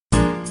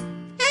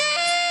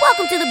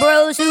Welcome to the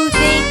Bros Who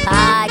Think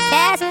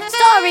podcast,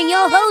 starring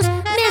your host,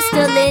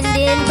 Mr.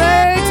 Lyndon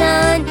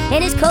Burton,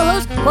 and his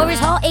co-host, Horace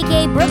Hall,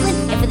 aka Brooklyn.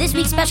 And for this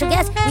week's special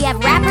guest, we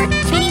have rapper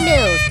Kenny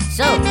Mills.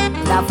 So,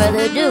 without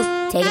further ado,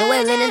 take it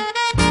away, Lyndon.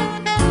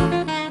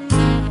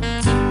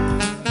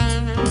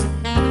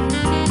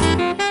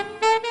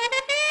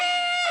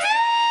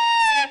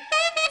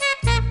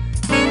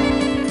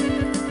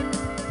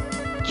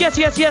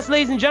 Yes,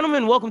 ladies and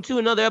gentlemen, welcome to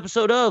another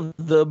episode of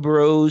the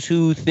Bros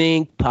Who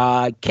Think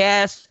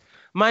podcast.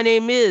 My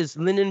name is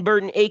Lyndon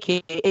Burton,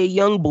 a.k.a.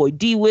 Young Boy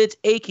DeWitts,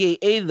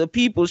 a.k.a. the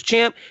People's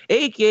Champ,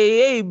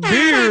 a.k.a.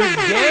 Beard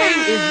Gang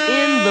is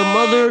in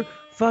the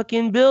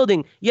motherfucking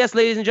building. Yes,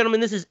 ladies and gentlemen,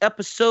 this is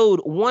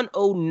episode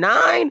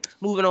 109,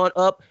 moving on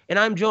up, and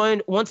I'm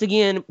joined once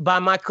again by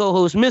my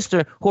co-host,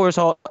 Mr. Horace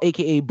Hall,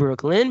 a.k.a.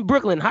 Brooklyn.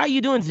 Brooklyn, how are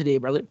you doing today,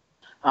 brother?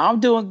 I'm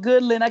doing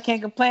good, Lynn. I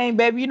can't complain,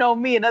 baby. You know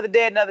me, another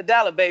day, another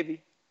dollar,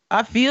 baby.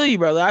 I feel you,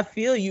 brother. I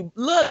feel you.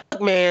 Look,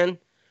 man,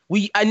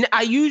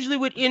 I usually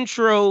would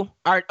intro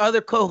our other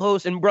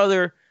co-host and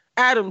brother,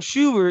 Adam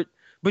Schubert,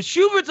 but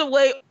Schubert's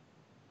away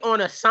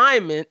on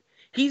assignment.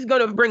 He's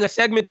going to bring a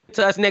segment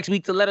to us next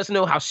week to let us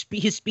know how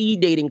his speed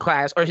dating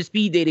class or his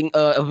speed dating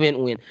event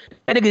went.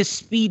 That nigga is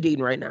speed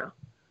dating right now.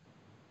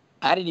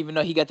 I didn't even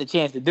know he got the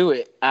chance to do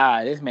it.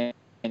 This man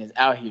is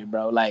out here,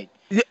 bro. Like,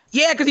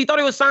 yeah, because he thought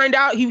it was signed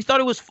out. He thought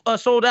it was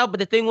sold out, but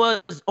the thing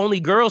was only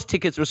girls'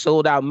 tickets were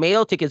sold out.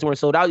 Male tickets weren't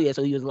sold out yet,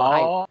 so he was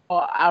lying. Oh,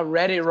 I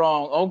read it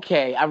wrong.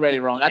 Okay, I read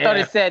it wrong. I thought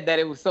it said that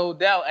it was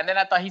sold out, and then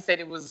I thought he said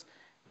it was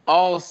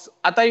all.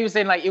 I thought he was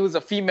saying like it was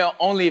a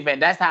female-only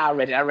event. That's how I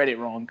read it. I read it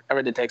wrong. I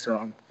read the text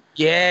wrong.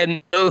 Yeah,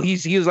 no, he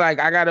was like,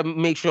 I gotta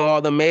make sure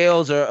all the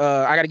males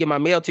are. I gotta get my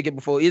male ticket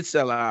before it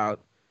sell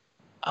out.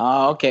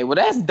 Oh, okay. Well,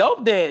 that's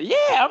dope then. Yeah,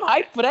 I'm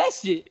hyped for that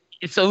shit.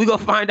 So we're going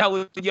to find out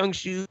what Young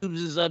Shoes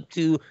is up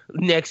to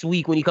next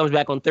week when he comes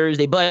back on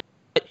Thursday. But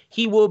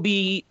he will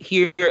be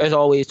here, as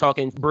always,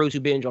 talking Bros Who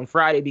Binge on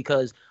Friday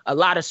because a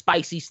lot of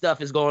spicy stuff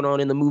is going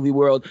on in the movie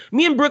world.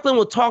 Me and Brooklyn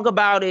will talk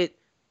about it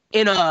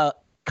in a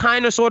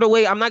kind of sort of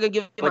way. I'm not going to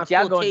give my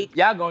full take.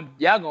 Y'all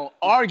gonna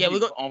argue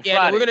on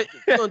Friday. We're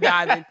gonna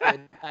dive into it.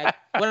 Like,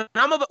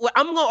 I'm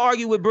going to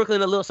argue with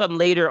Brooklyn a little something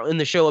later in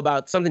the show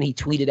about something he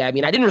tweeted at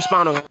me. And I didn't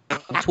respond on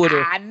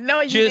Twitter. I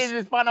know you didn't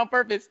respond on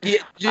purpose.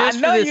 Yeah, I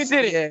know you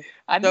did it. Yeah.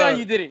 I know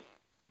you did it.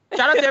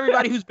 Shout out to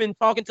everybody who's been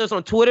talking to us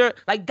on Twitter.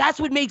 Like, that's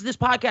what makes this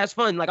podcast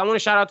fun. Like, I want to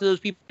shout out to those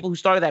people who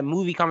started that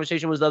movie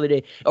conversation was the other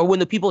day. Or when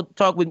the people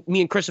talk with me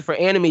and Christopher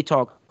Anime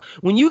Talk.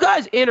 When you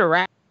guys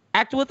interact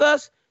with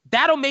us,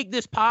 that'll make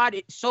this pod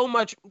so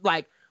much,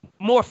 like,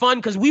 more fun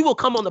because we will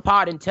come on the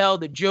pod and tell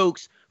the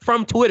jokes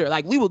from Twitter.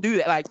 Like, we will do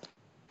that. Like,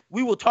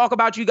 we will talk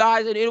about you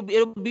guys, and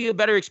it'll be a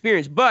better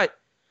experience. But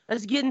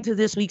let's get into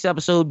this week's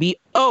episode.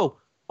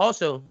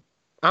 Also,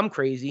 I'm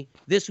crazy.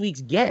 This week's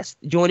guest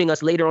joining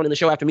us later on in the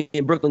show after me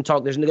and Brooklyn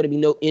talk. There's going to be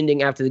no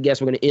ending after the guest.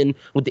 We're going to end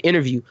with the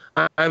interview.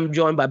 I'm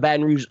joined by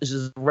Baton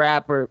Rouge's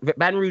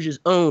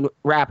own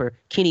rapper,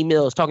 Kenny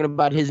Mills, talking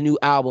about his new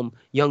album,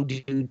 Young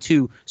Dude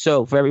 2.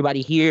 So for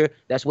everybody here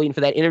that's waiting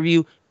for that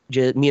interview,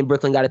 me and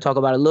Brooklyn got to talk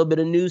about a little bit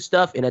of new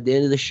stuff. And at the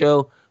end of the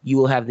show, you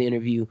will have the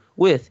interview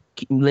with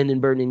Lyndon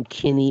Burton and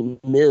Kenny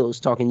Mills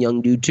talking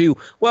Young Dude 2.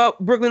 Well,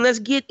 Brooklyn, let's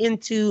get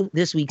into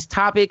this week's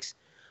topics.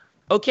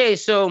 Okay,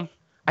 so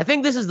I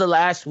think this is the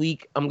last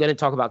week I'm going to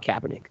talk about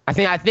Kaepernick. I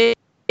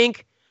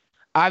think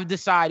I've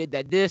decided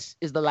that this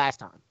is the last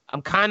time.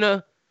 I'm kind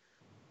of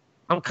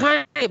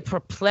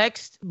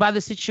perplexed by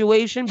the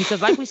situation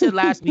because like we said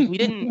last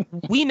week,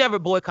 we never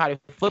boycotted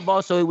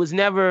football, so it was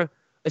never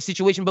a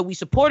situation, but we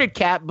supported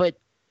Cap. But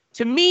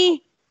to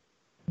me,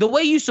 the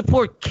way you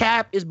support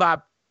Cap is by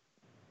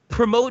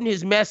promoting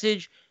his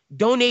message,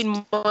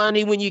 donating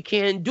money when you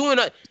can,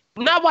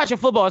 not watching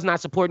football is not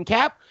supporting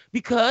Cap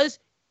because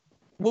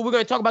what we're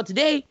going to talk about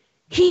today,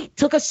 he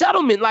took a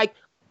settlement. Like,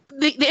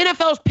 the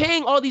NFL is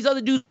paying all these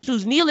other dudes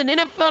who's kneeling. The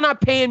NFL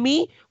not paying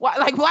me. Why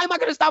am I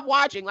going to stop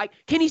watching? Like,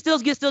 Kenny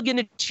Stills still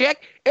getting a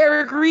check.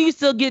 Eric Reed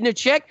still getting a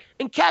check.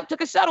 And Cap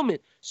took a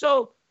settlement.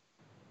 So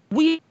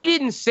we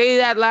didn't say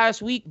that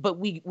last week, but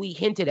we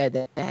hinted at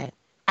that.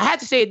 I had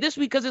to say it this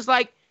week because it's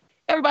like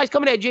everybody's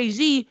coming at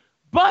Jay-Z,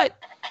 but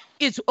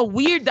it's a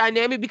weird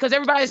dynamic because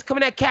everybody's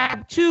coming at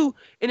Cap too.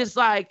 And it's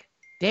like,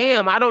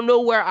 damn, I don't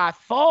know where I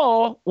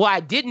fall. Well,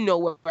 I didn't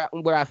know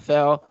where I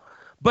fell,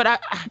 but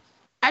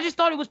I just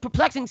thought it was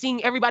perplexing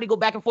seeing everybody go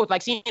back and forth,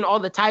 like seeing all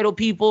the title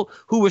people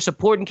who were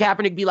supporting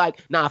Kaepernick be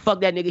like, nah, fuck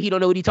that nigga, he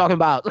don't know what he talking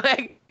about.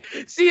 Like,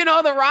 seeing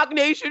all the Rock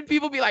Nation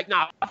people be like,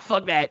 nah,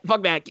 fuck Cap.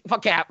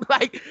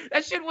 Like,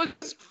 that shit was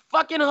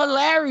fucking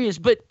hilarious,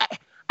 but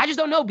I just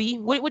don't know, B.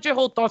 What's your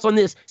whole thoughts on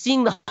this?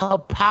 Seeing the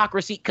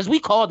hypocrisy, because we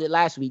called it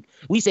last week.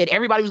 We said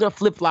everybody was going to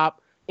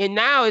flip-flop, and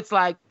now it's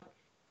like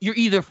you're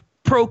either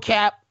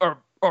pro-Cap or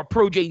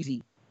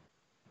pro-Jay-Z.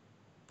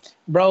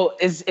 Bro,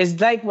 it's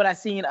like what I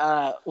seen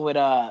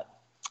what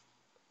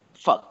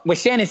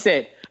Shannon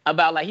said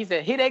about, like, he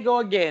said, here they go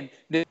again,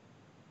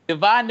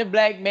 dividing the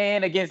black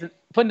man against,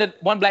 putting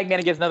one black man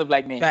against another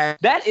black man.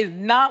 That is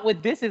not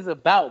what this is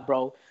about,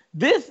 bro.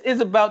 This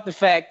is about the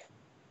fact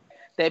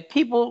that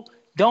people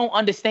don't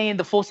understand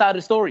the full side of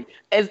the story.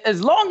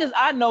 As long as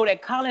I know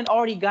that Colin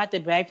already got the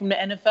bag from the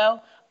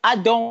NFL, I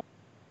don't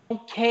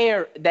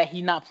care that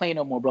he's not playing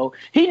no more, bro.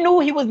 He knew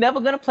he was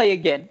never gonna play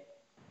again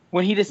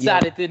when he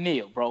decided to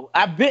kneel, bro.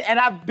 I've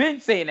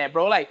been saying that,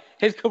 bro. Like,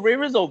 his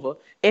career is over.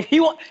 If he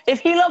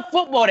loved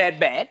football that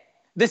bad,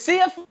 the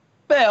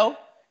CFL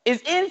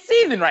is in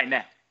season right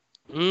now.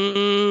 He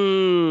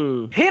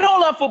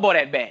don't love football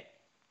that bad,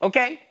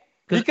 okay?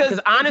 Because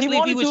honestly,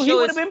 if he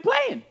would have been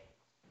playing.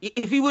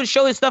 If he would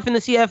show his stuff in the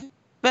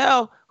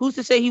CFL, who's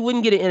to say he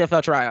wouldn't get an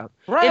NFL tryout?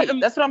 Right.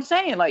 That's what I'm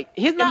saying. Like,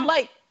 he's not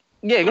like.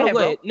 Yeah, go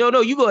ahead.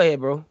 No, you go ahead,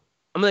 bro.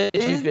 I'm gonna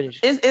let you finish.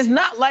 It's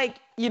not like,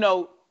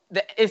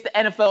 it's the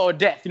NFL or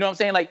death. You know what I'm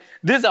saying? Like,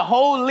 there's a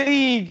whole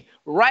league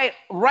right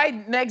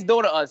next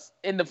door to us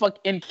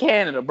in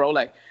Canada, bro.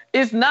 Like,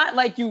 it's not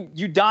like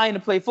you dying to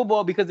play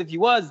football, because if you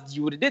was,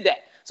 you would have did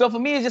that. So for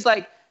me, it's just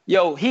like,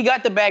 yo, he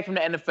got the bag from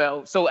the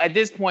NFL. So at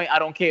this point, I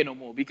don't care no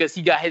more, because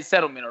he got his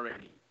settlement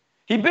already.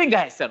 He been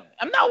got his settlement.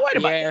 I'm not worried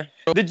about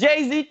that. The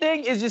Jay-Z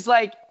thing is just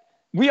like,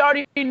 we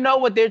already know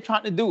what they're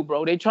trying to do,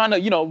 bro. They're trying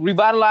to,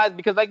 revitalize,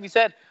 because like we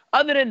said,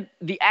 other than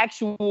the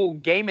actual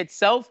game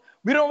itself,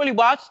 we don't really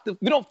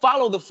we don't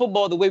follow the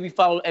football the way we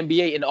follow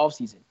NBA in the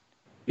offseason.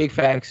 Big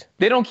facts.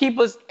 They don't keep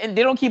us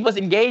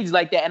engaged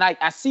like that. And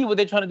I see what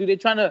they're trying to do. They're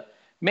trying to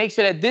make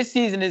sure that this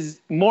season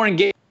is more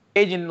engaging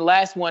than the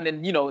last one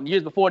and,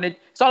 years before. And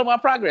it's all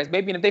about progress,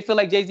 baby. And if they feel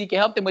like Jay-Z can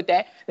help them with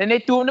that, then they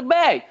threw him the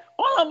bag.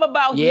 All I'm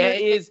about here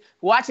is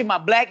watching my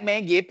black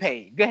man get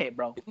paid. Go ahead,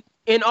 bro.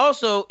 And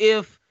also,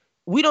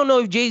 we don't know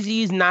if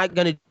Jay-Z is not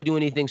going to do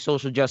anything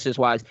social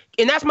justice-wise.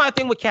 And that's my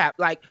thing with Cap.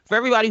 Like, for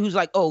everybody who's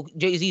like, oh,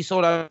 Jay-Z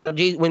sold out,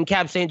 when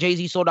Cap's saying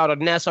Jay-Z sold out of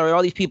Nessa, or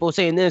all these people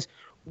saying this,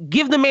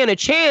 give the man a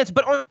chance.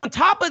 But on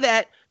top of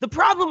that, the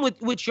problem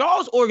with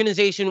y'all's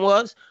organization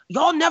was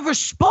y'all never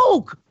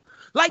spoke.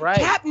 Like,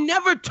 Cap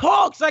never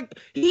talks. Like,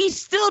 he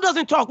still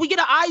doesn't talk. We get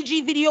an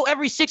IG video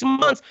every 6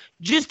 months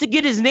just to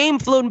get his name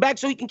floating back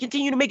so he can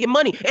continue to make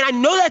money. And I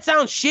know that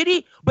sounds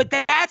shitty, but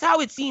that's how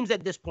it seems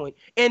at this point.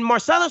 And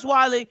Marcellus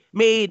Wiley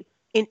made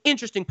an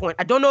interesting point.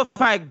 I don't know if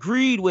I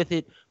agreed with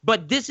it,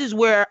 but this is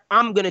where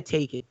I'm going to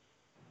take it.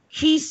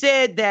 He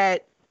said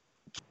that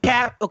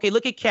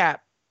look at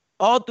Cap.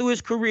 All through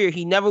his career,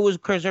 he never was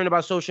concerned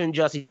about social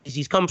injustice.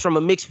 He's come from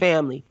a mixed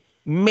family.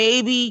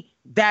 Maybe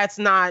that's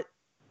not.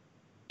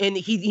 And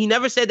he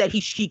never said that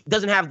he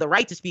doesn't have the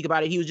right to speak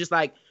about it. He was just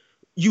like,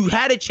 you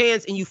had a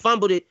chance and you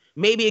fumbled it.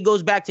 Maybe it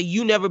goes back to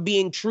you never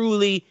being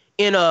truly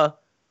in a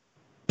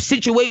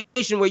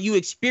situation where you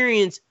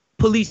experience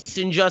police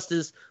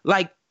injustice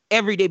like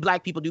everyday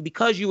black people do,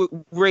 because you were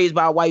raised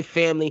by a white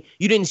family.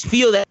 You didn't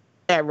feel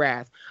that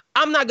wrath.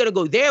 I'm not going to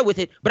go there with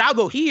it, but I'll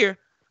go here.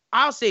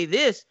 I'll say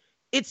this.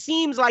 It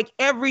seems like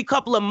every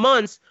couple of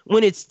months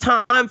when it's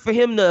time for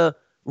him to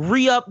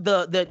re-up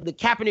the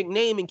Kaepernick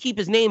name and keep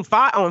his name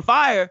on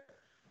fire,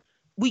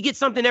 we get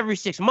something every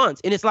 6 months.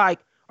 And it's like,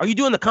 are you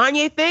doing the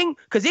Kanye thing?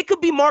 Because it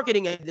could be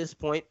marketing at this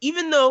point,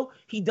 even though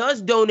he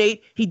does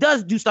donate, he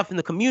does do stuff in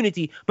the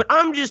community. But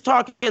I'm just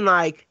talking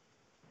like,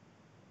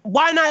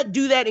 why not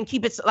do that and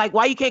keep it, like,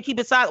 why you can't keep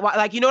it silent?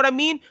 Like, you know what I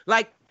mean?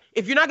 Like,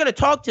 if you're not going to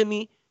talk to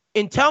me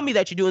and tell me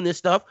that you're doing this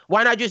stuff,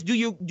 why not just do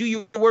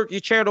your work,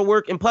 your charitable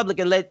work in public,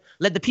 and let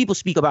the people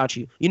speak about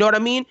you? You know what I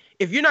mean?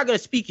 If you're not going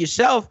to speak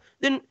yourself,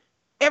 then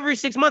every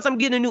 6 months I'm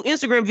getting a new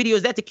Instagram video.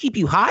 Is that to keep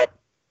you hot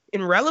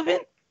and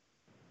relevant?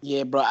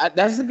 Yeah, bro.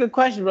 That's a good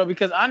question, bro,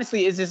 because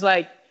honestly, it's just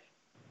like,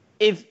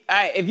 if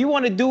you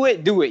want to do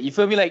it, do it. You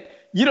feel me? Like,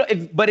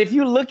 but if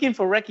you're looking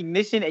for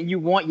recognition and you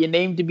want your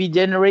name to be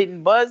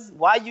generating buzz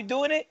while you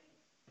doing it,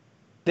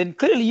 then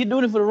clearly you're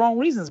doing it for the wrong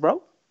reasons,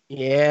 bro.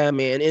 Yeah,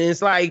 man. And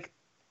it's like,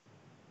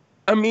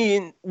 I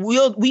mean,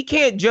 we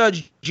can't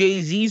judge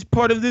Jay-Z's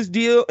part of this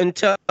deal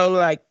until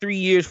like 3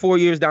 years, 4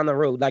 years down the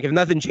road. Like, if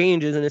nothing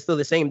changes and it's still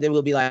the same, then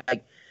we'll be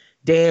like,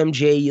 damn,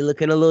 Jay, you're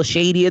looking a little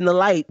shady in the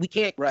light. We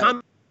can't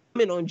comment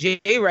on Jay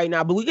right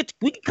now, but we can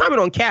comment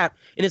on Cap.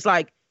 And it's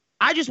like,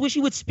 I just wish he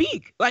would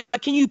speak. Like,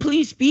 can you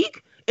please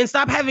speak and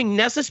stop having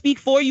Nessa speak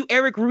for you,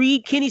 Eric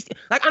Reed, Kenny?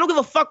 Like, I don't give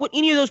a fuck what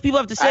any of those people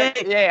have to say.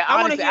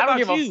 Honestly, I don't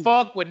give a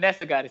fuck what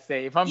Nessa got to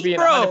say. If I'm being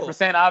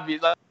 100%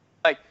 obvious,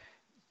 like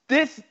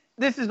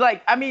this is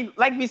like, I mean,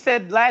 like we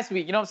said last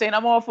week, you know what I'm saying?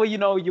 I'm all for,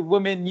 your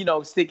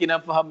woman, sticking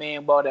up for her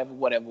man,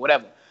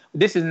 whatever.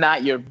 This is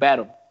not your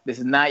battle. This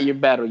is not your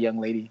battle, young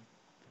lady.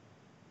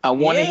 I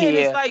want to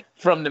hear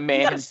from the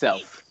man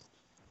himself. Speak.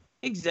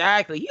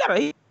 Exactly.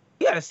 You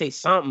gotta say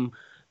something.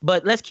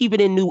 But let's keep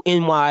it in New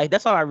NY.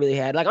 That's all I really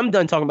had. Like, I'm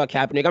done talking about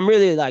Kaepernick. I'm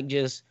really like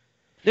just.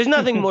 There's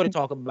nothing more to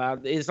talk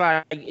about. It's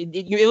like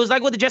it was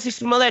like with the Jussie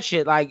Smollett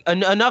shit. Like,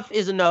 enough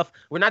is enough.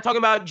 We're not talking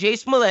about Jay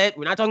Smollett.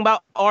 We're not talking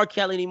about R.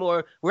 Kelly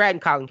anymore. We're adding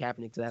Colin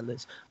Kaepernick to that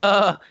list.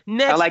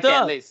 Next I like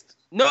that list.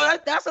 No,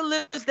 that's a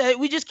list that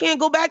we just can't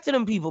go back to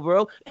them people,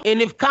 bro.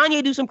 And if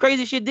Kanye do some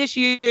crazy shit this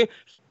year,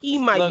 he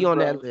might be on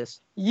that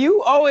list.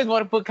 You always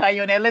want to put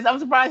Kanye on that list. I'm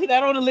surprised he's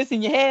not on the list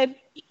in your head.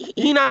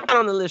 He's not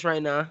on the list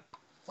right now.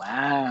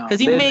 Wow. Because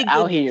he make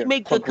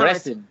good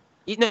content.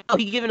 You know,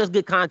 he giving us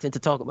good content to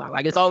talk about.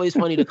 Like, it's always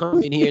funny to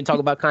come in here and talk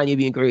about Kanye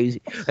being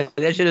crazy.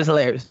 That shit is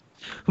hilarious.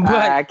 But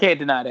I can't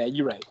deny that.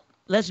 You're right.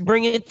 let's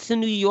bring it to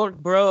New York,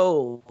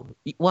 bro.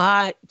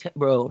 Why,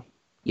 bro?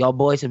 Y'all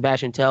boy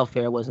Sebastian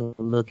Telfair wasn't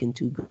looking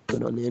too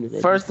good on the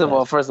internet. First of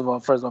all,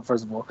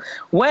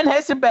 when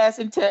has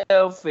Sebastian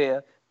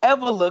Telfair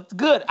ever looked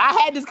good? I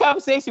had this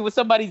conversation with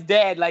somebody's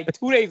dad like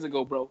 2 days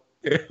ago, bro.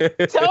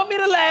 Tell me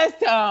the last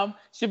time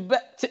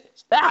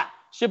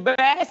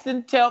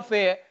Sebastian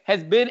Telfair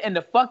has been in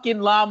the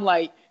fucking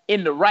limelight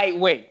in the right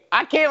way.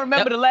 I can't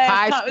remember the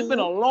last time. School? It's been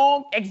a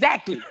long,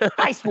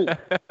 high school.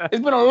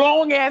 It's been a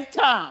long ass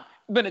time.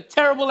 It's been a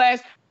terrible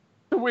ass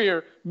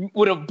career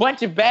with a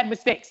bunch of bad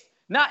mistakes.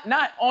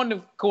 Not on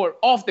the court,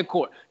 off the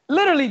court.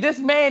 Literally, this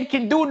man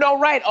can do no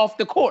right off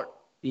the court.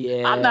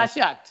 Yeah, I'm not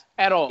shocked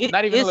at all.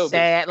 Not even a little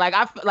sad. Bit.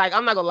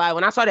 I'm not gonna lie.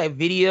 When I saw that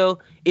video,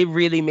 it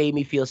really made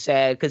me feel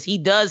sad because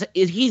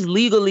he's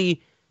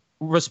legally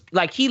has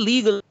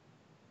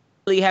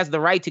the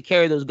right to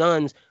carry those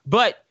guns,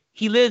 but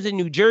he lives in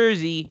New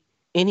Jersey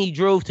and he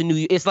drove to New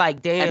York. It's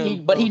like,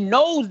 damn. But he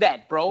knows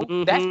that, bro.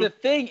 Mm-hmm. That's the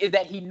thing, is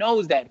that he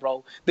knows that,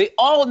 bro. They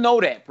all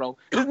know that, bro.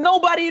 There's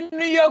nobody in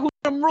New York who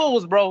them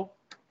rules, bro.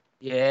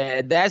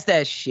 Yeah, that's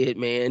that shit,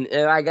 man.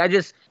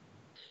 And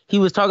he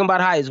was talking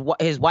about how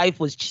his wife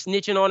was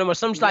snitching on him or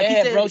something. Yeah, he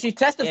said, bro. She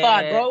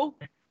testified, bro.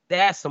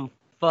 That's some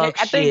fuck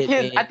shit,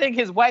 man. I think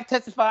his wife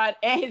testified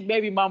and his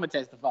baby mama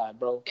testified,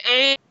 bro.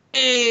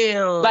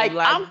 Damn. Like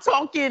I'm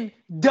talking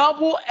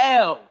double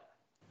L.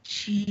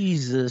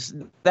 Jesus.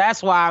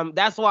 That's why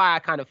I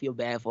kind of feel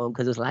bad for him,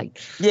 because it's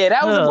like, yeah,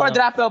 that was the part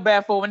that I felt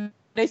bad for when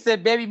they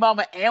said baby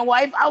mama and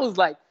wife. I was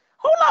like,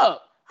 hold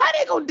up. How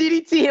they gonna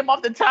DDT him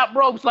off the top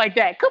ropes like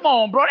that? Come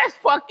on, bro. That's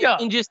fucked up.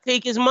 And just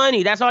take his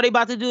money. That's all they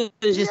about to do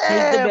is just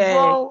take the bag.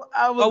 Bro,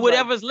 or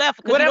whatever's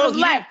left. Whatever's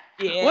left.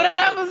 Yeah.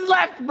 Whatever's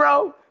left,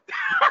 bro.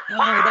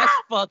 Oh, that's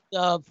fucked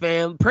up,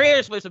 fam.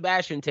 Prayers for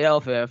Sebastian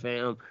Telfair,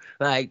 fam.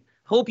 Like,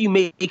 hope you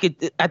make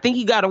it. I think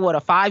he got a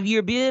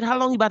 5-year bid? How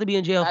long he about to be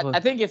in jail for? I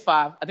think it's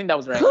 5. I think that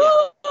was right.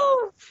 Yeah.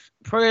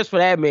 Prayers for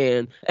that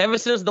man. Ever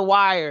since The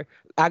Wire,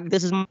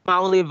 this is my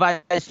only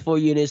advice for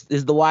you, and this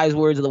is the wise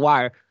words of The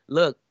Wire.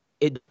 Look,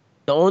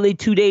 the only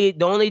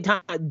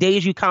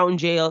days you count in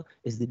jail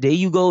is the day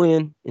you go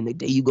in and the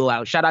day you go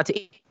out. Shout out to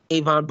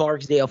Avon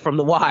Barksdale from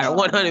The Wire.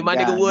 100, my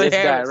nigga Wood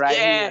Harris. Right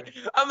yeah,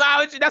 here. I'm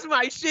out. That's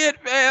my shit,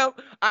 fam.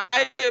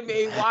 I am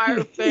a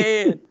Wire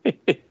fan.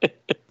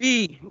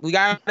 B, we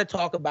gotta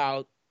talk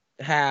about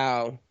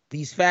how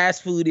these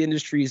fast food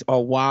industries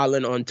are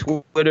wilding on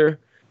Twitter.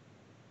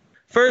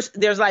 First,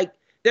 I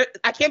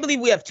can't believe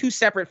we have 2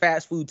 separate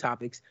fast food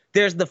topics.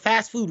 There's the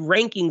fast food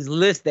rankings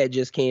list that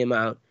just came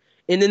out.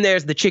 And then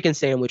there's the chicken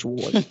sandwich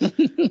wars.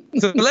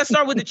 So let's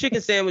start with the chicken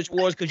sandwich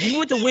wars, because you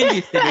went to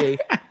Wendy's today.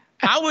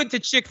 I went to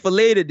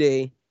Chick-fil-A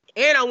today.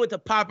 And I went to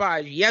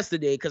Popeyes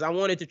yesterday because I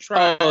wanted to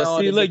try.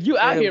 See, look, you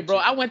out here, bro.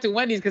 I went to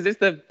Wendy's because it's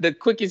the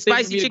quickest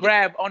thing for me to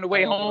grab on the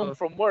way home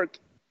from work.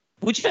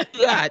 What you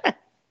got?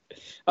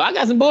 I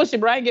got some bullshit,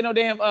 bro. I ain't get no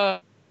damn.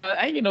 I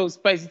ain't get no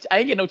spicy. I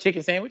ain't get no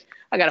chicken sandwich.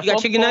 I got a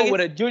chicken nugget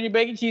with a junior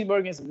bacon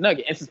cheeseburger and some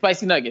nuggets and some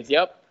spicy nuggets.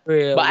 Yep.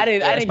 Really? But I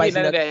didn't get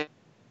none of that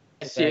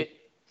shit.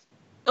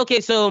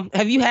 Okay, so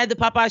have you had the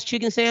Popeyes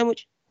chicken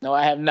sandwich? No,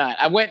 I have not.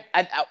 I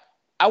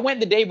went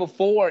the day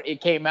before it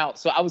came out,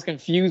 so I was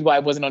confused why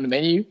it wasn't on the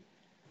menu.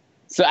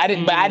 So I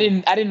didn't. But I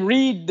didn't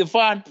read the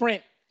fine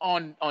print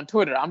on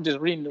Twitter. I'm just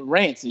reading the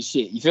rants and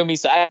shit. You feel me?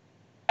 So I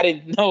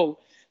didn't know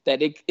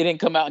that it didn't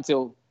come out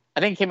until, I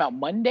think it came out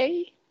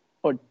Monday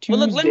or Tuesday,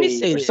 well, look, let me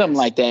say or something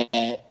like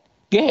that.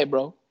 Go ahead,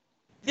 bro.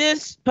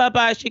 This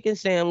Popeyes chicken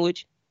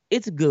sandwich,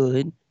 it's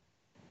good.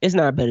 It's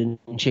not better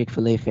than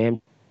Chick-fil-A,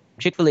 fam.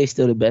 Chick-fil-A is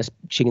still the best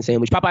chicken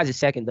sandwich. Popeyes is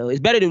second, though. It's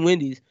better than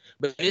Wendy's,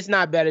 but it's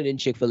not better than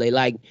Chick-fil-A.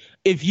 Like,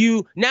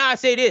 now I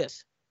say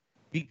this,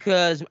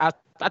 because I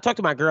talked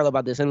to my girl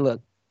about this, and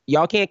look,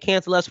 y'all can't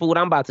cancel us for what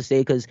I'm about to say,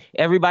 because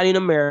everybody in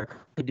America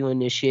doing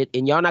this shit,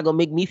 and y'all not gonna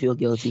make me feel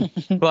guilty.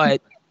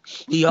 But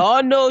we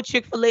all know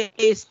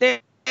Chick-fil-A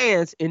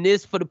stands in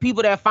this. For the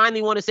people that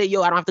finally want to say,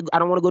 yo, I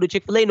don't want to go to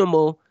Chick-fil-A no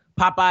more,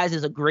 Popeyes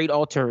is a great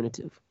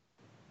alternative.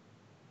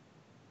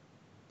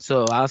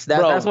 So that's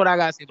what I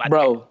gotta say about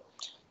that.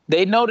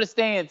 They know the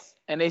stance,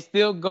 and they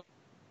still go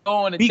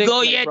on the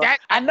Chick-fil-A, bro.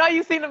 I know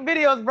you seen the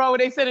videos, bro, where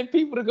they sending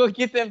people to go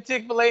get them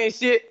Chick-fil-A and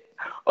shit.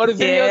 Or the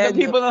videos of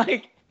people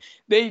like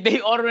they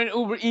ordering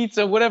Uber Eats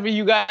or whatever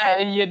you got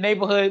in your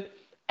neighborhood,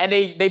 and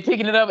they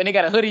picking it up and they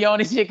got a hoodie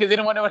on and shit because they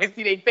don't want to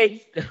see their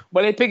face.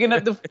 But they picking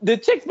up the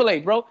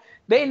Chick-fil-A, bro.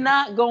 They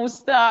not gonna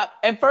stop.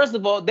 And first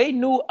of all, they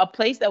knew a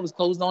place that was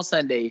closed on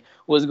Sunday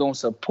was gonna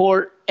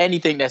support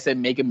anything that said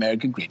 "Make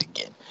America Great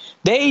Again."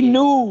 They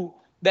knew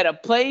that a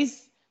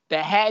place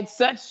that had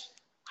such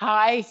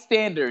high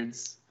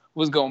standards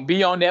was gonna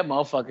be on that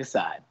motherfucking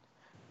side,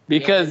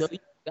 because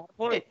I'm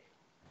not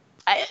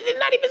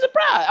even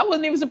surprised. I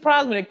wasn't even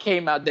surprised when it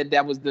came out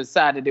that was the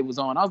side that it was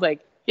on. I was like,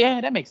 yeah,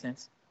 that makes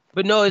sense.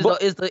 But no, it's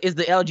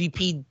the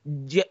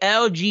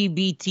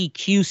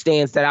LGBTQ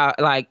stance that I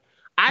like.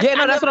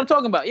 That's what I'm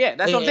talking about. Yeah,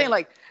 that's what I'm saying.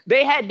 Like,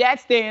 they had that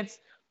stance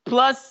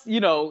Plus,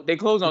 they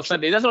close on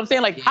Sunday. That's what I'm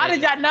saying. Like, how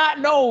did y'all not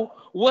know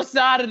what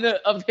side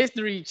of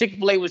history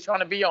Chick-fil-A was trying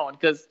to be on?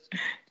 Because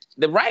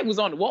the right was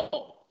on the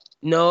wall.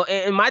 No,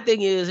 and my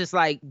thing is, it's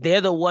like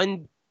they're the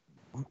one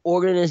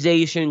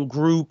organization,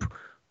 group,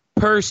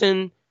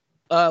 person,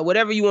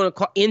 whatever you want to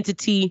call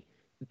entity,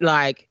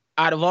 like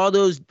out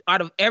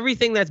of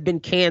everything that's been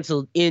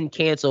canceled in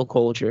cancel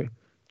culture,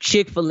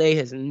 Chick-fil-A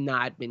has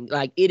not been,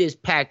 like, it is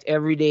packed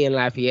every day in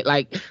Lafayette.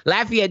 Like,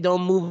 Lafayette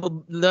don't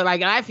move,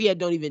 like, Lafayette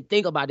don't even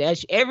think about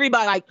that.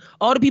 Everybody, like,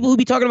 all the people who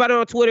be talking about it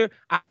on Twitter,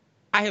 I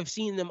have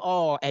seen them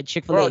all at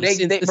Chick-fil-A.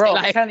 Bro,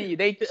 I'm telling you,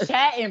 they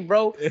chatting,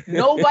 bro.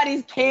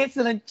 Nobody's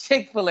canceling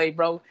Chick-fil-A,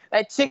 bro.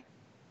 That chicken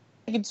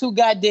too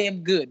goddamn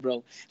good,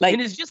 bro. Like,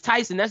 and it's just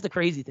Tyson. That's the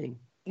crazy thing.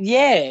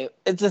 Yeah,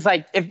 it's just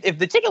like if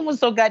the chicken was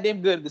so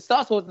goddamn good, the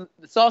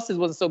sauces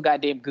wasn't so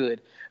goddamn good,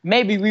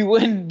 maybe we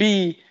wouldn't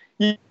be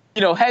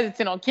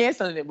hesitant on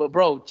canceling it. But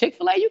bro,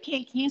 Chick-fil-A, you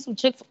can't cancel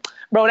Chick-fil-A.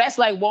 Bro, that's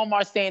like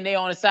Walmart saying they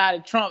on the side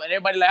of Trump and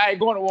everybody like, I ain't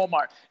going to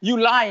Walmart. You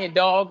lying,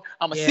 dog.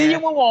 I'ma see you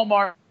in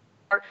Walmart.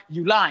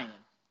 You lying.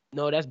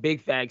 No, that's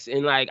big facts.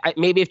 And like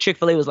maybe if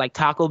Chick-fil-A was like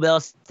Taco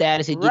Bell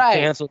status, it'd get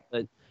canceled,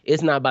 but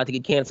it's not about to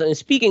get canceled. And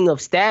speaking of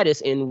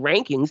status and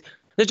rankings,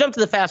 let's jump to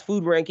the fast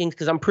food rankings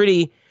because I'm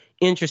pretty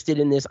interested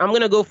in this. I'm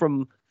going to go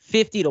from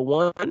 50 to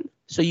 1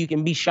 so you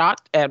can be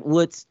shocked at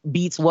what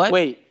beats what.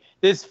 Wait,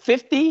 there's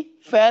 50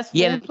 fast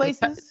food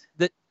places?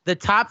 The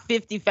top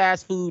 50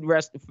 fast food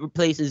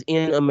places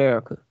in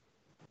America.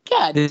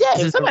 God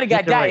damn, somebody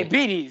got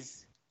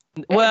diabetes.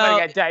 Well,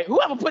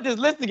 whoever put this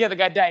list together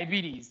got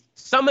diabetes.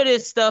 Some of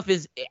this stuff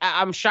is,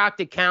 I'm shocked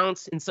it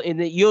counts,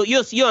 and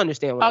you'll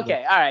understand what.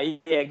 Okay, all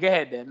right, yeah, go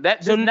ahead then.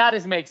 That does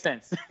not make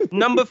sense.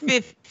 Number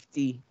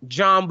 50,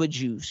 Jamba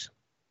Juice.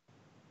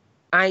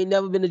 I ain't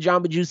never been to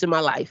Jamba Juice in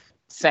my life.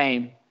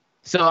 Same.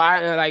 So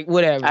I like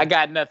whatever. I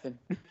got nothing.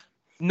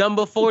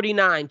 Number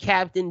 49,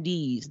 Captain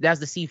D's.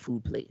 That's the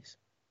seafood place.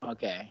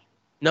 Okay.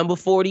 Number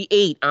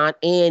 48, Aunt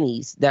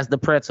Annie's. That's the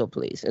pretzel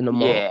place in the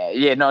mall.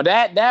 Yeah. No,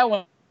 that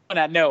one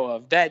I know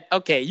of. That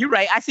okay. You're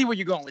right. I see where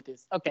you're going with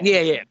this. Okay.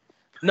 Yeah.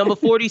 Number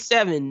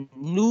 47,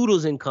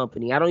 Noodles and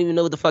Company. I don't even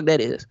know what the fuck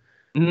that is.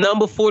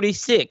 Number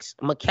 46,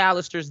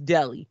 McAllister's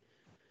Deli.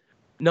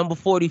 Number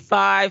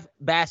 45,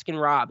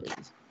 Baskin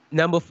Robbins.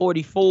 Number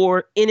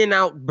 44,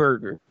 In-N-Out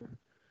Burger.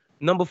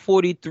 Number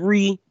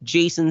 43,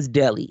 Jason's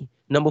Deli.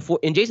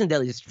 And Jason's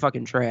Deli is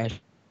fucking trash.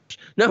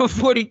 Number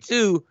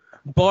 42,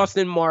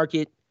 Boston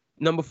Market.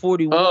 Number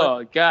 41.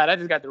 Oh, God, I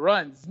just got the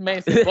runs.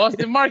 Man, said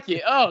Boston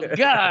Market. Oh,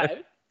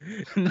 God.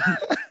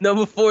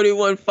 Number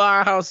 41,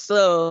 Firehouse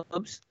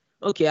Subs.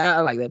 Okay, I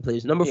like that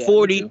place. Number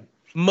 40,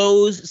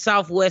 Moe's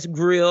Southwest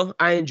Grill.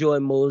 I enjoy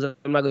Moe's.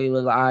 I'm not going to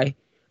even lie.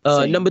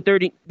 Number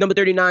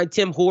 39,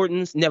 Tim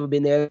Hortons. Never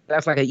been there.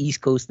 That's like an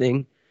East Coast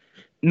thing.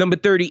 Number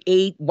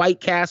 38, White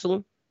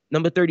Castle.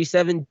 Number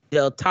 37,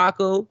 Del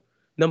Taco.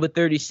 Number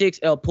 36,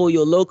 El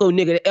Pollo Loco.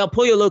 Nigga, El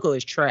Pollo Loco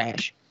is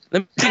trash.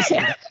 Let me say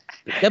that.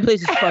 That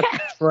place is fucking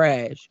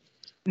trash.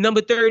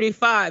 Number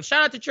 35,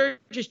 shout out to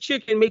Church's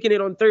Chicken making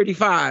it on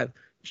 35.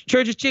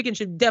 Church's Chicken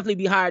should definitely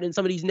be higher than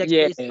some of these next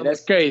places. Yeah,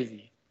 that's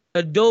crazy.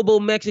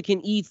 Adobo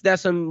Mexican Eats.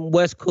 That's some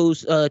West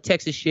Coast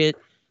Texas shit.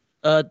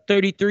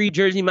 33,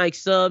 Jersey Mike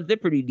Subs. They're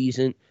pretty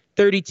decent.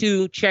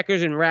 32,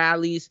 Checkers and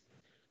Rallies.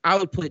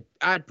 I'd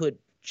put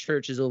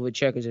Churches over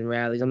Checkers and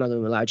Rallies. I'm not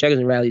gonna lie. Checkers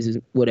and Rallies is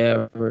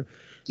whatever.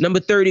 Number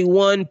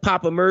 31,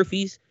 Papa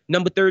Murphy's.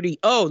 Number 30.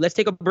 Oh, let's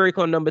take a break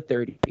on number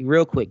 30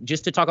 real quick,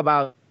 just to talk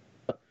about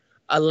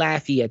a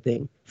Lafayette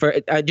thing.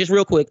 Just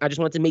real quick, I just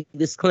want to make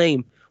this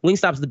claim: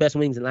 Wingstop's the best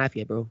wings in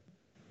Lafayette, bro.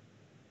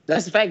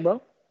 That's a fact,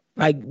 bro.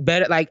 Like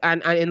better, like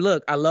and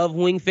look, I love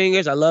Wing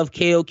Fingers, I love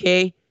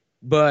KOK,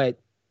 but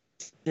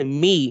to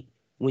me,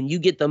 when you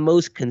get the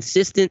most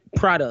consistent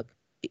product,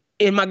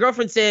 and my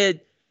girlfriend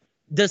said,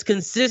 does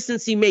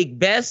consistency make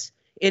best?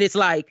 And it's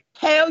like,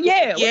 hell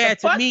yeah. Yeah,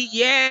 to me,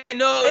 yeah,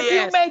 no,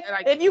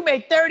 if you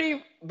make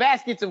 30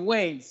 baskets of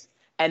wings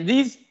and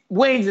these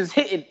wings is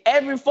hitting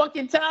every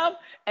fucking time,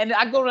 and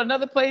I go to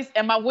another place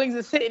and my wings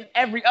is hitting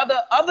every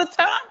other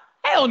time,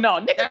 hell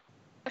no, nigga.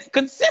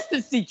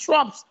 Consistency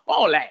trumps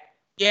all that.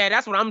 Yeah,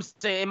 that's what I'm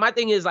saying. My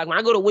thing is, like, when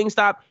I go to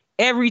Wingstop,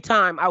 every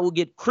time I will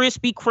get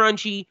crispy,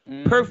 crunchy,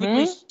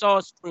 perfectly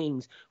sauced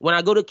wings. When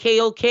I go to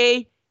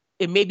KOK,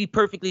 it may be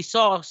perfectly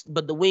sauced,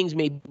 but the wings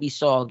may be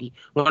soggy.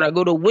 When I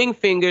go to Wing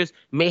Fingers,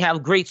 may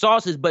have great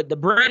sauces, but the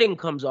breading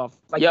comes off.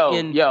 Like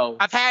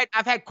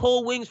I've had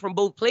cold wings from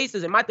both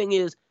places, and my thing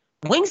is,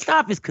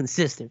 Wingstop is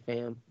consistent,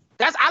 fam.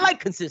 I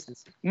like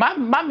consistency.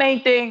 My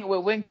main thing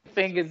with Wing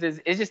Fingers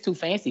is it's just too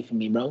fancy for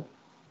me, bro.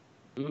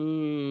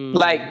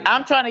 Like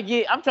I'm trying to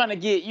get, I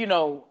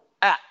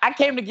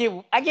came to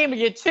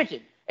get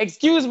chicken.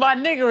 Excuse my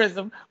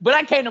niggerism, but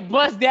I came to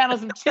bust down on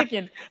some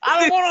chicken.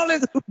 I don't want all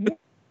this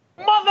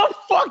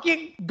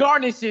motherfucking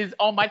garnishes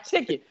on my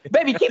chicken.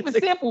 Baby, keep it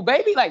simple,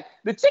 baby. Like,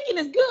 the chicken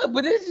is good,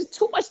 but there's just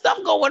too much stuff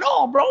going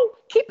on, bro.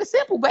 Keep it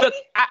simple, baby. Look,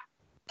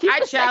 I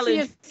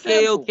challenge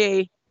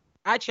KOK.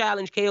 I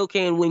challenge KOK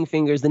and Wing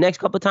Fingers the next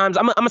couple of times.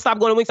 I'm gonna stop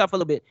going to Wingstop for a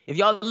little bit. If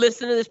y'all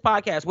listen to this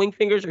podcast, Wing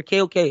Fingers or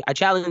KOK, I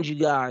challenge you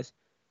guys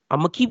I'm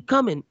gonna keep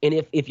coming.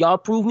 And if y'all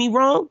prove me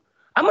wrong,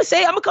 I'm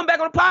gonna come back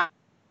on the pod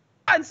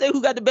and say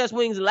who got the best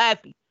wings in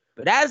Laffy.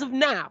 But as of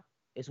now,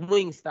 it's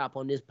Wingstop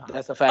on this pod.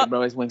 That's a fact,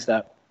 bro. It's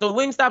Wingstop. So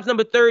Wingstop's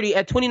number 30.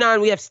 At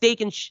 29, we have Steak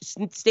and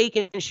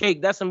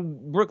Shake. That's some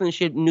Brooklyn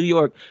shit in New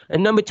York.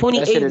 And number 28,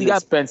 That shit is we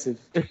got expensive.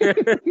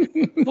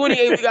 28.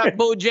 We got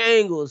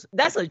Bojangles.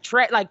 That's a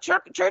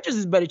Church's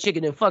is better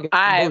chicken than fucking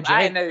Bojangles.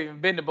 I ain't never even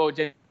been to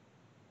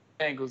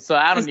Bojangles, so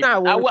I don't. It's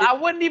not worth it. I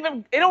wouldn't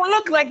even. It don't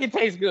look like it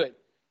tastes good.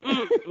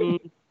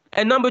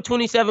 At number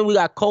 27, we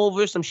got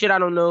Culver, some shit I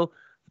don't know.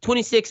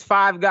 26,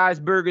 Five Guys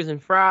Burgers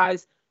and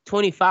Fries.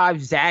 25,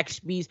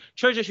 Zaxby's.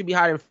 Churchill should be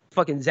higher than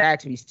fucking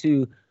Zaxby's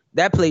too.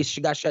 That place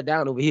got shut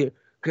down over here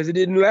because it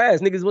didn't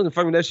last. Niggas wasn't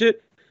fucking that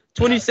shit.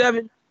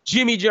 27,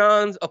 Jimmy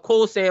John's, a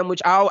cold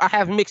sandwich. I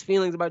have mixed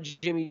feelings about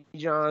Jimmy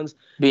John's.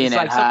 Being it's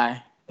that like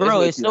high.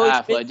 Bro, it's so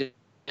expensive.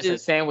 It's a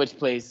sandwich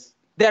place.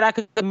 That I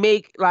could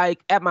make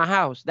like at my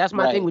house. That's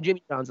my thing with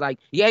Jimmy John's. Like,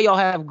 yeah, y'all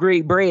have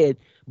great bread,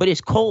 but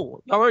it's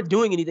cold. Y'all aren't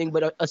doing anything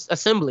but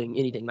assembling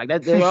anything. Like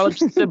that. They're all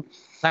just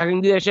I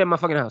can do that shit at my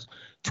fucking house.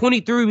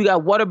 23, we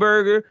got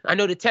Whataburger. I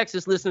know the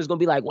Texas listeners gonna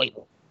be like, wait,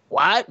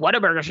 what?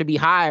 Whataburger should be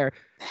higher.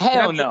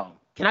 Hell no.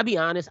 Can I be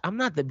honest? I'm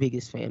not the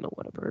biggest fan of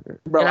Whataburger.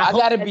 Bro, I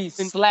gotta be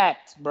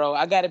slapped, bro.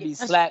 I gotta be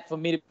slapped for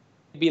me to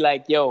be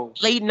like, yo.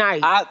 Late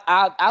night.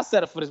 I'll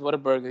settle for this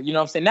Whataburger. You know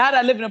what I'm saying? Now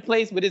that I live in a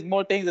place where there's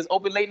more things that's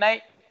open late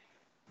night,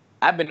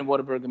 I've been to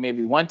Whataburger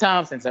maybe one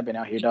time since I've been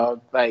out here, dog.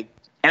 Like,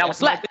 and I was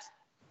slapped.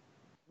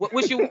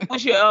 What's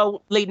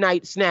your late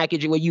night snack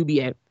where you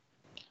be at?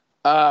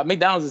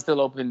 McDonald's is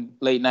still open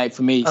late night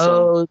for me.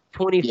 So.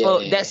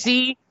 24.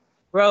 Yeah.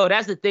 Bro,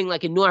 that's the thing.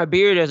 Like in New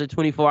Iberia, there's a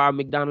 24-hour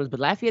McDonald's, but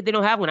Lafayette, they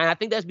don't have one. And I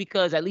think that's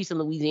because, at least in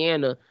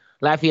Louisiana,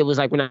 Lafayette was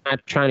like, we're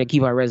not trying to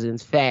keep our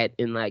residents fat.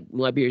 And like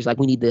New Iberia is like,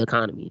 we need the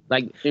economy.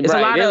 Like, it's a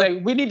lot of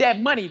like, we need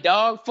that money,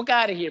 dog. Fuck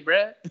out of here,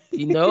 bro.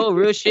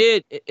 Real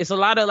shit. It's a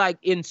lot of like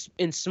in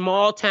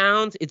small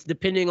towns, it's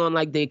depending on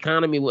like the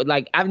economy.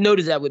 Like, I've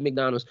noticed that with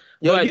McDonald's.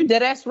 Yo, you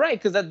dead ass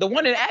right. Because the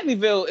one in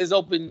Abbeville is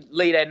open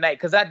late at night.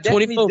 Because I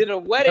definitely did a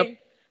wedding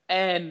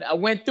and I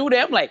went through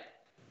there. I'm like,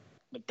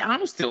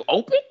 McDonald's still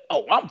open?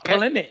 Oh, I'm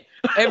pulling it.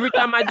 every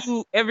time I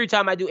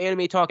do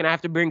anime talk and I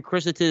have to bring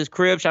Krista to his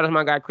crib, shout out to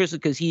my guy Krista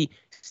because he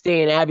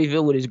stay in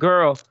Abbeville with his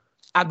girl.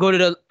 I go to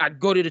the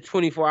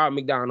 24-hour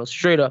McDonald's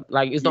straight up.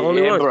 Like it's the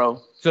only one, bro.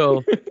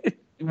 So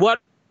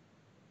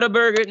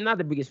Whataburger, not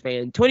the biggest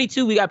fan.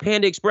 22, we got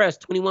Panda Express.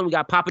 21, we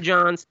got Papa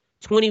John's.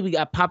 20, we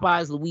got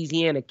Popeye's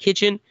Louisiana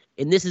Kitchen.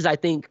 And this is, I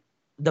think,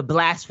 the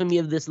blasphemy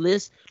of this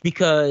list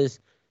because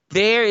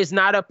there is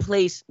not a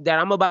place that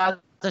I'm about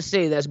to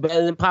say that's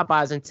better than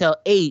Popeyes until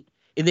 8,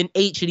 and then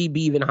 8 should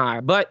be even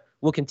higher. But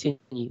we'll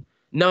continue.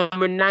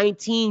 Number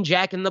 19,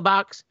 Jack in the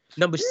Box.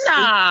 Number 6.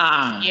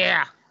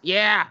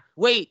 Yeah.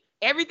 Wait,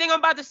 everything I'm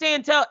about to say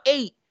until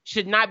 8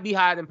 should not be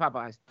higher than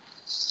Popeyes.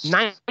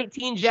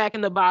 19, Jack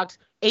in the Box.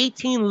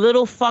 18,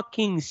 Little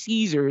fucking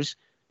Caesars.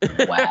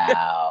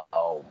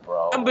 Wow,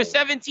 bro. Number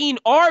 17,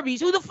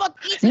 Arby's. Who the fuck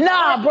eats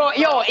Arby's? Bro.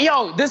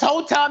 Yo, this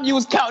whole time you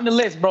was counting the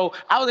list, bro.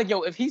 I was like,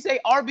 yo, if he say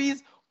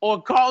Arby's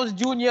or Carl's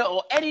Jr.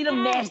 or any of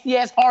them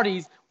nasty-ass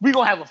Hardee's, we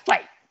gonna have a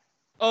fight.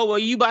 Oh, well,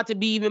 you about to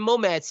be even more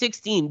mad.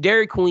 16,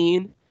 Dairy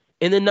Queen.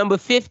 And then number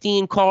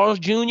 15, Carl's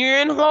Jr.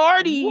 and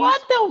Hardee's.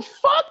 What the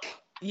fuck?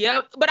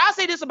 Yeah, but I'll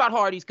say this about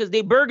Hardee's, because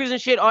they burgers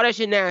and shit, all that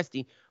shit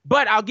nasty.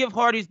 But I'll give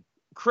Hardee's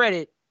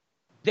credit.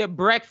 Their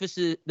breakfast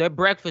is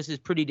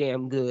pretty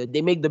damn good.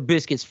 They make the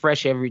biscuits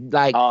fresh every,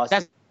 like,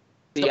 I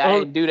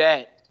didn't do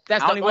that.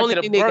 That's the only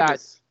thing they got.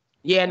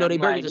 Yeah, no, they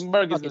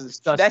burgers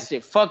disgusting. That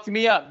shit fucked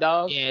me up,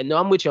 dog. Yeah, no,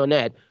 I'm with you on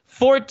that.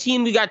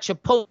 14, we got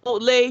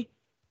Chipotle.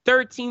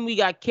 13, we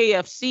got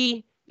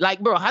KFC. Like,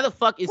 bro, how the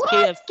fuck is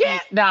KFC?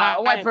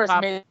 A white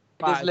person made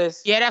this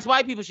list. Yeah, that's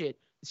white people shit.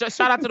 So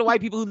shout out to the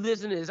white people who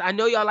listen to this. I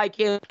know y'all like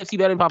KFC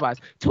better than Popeyes.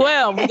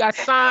 12, we got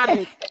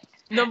Sonic.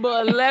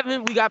 Number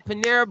 11, we got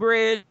Panera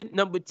Bread.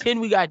 Number 10,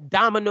 we got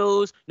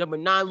Domino's. Number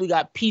 9, we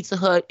got Pizza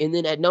Hut. And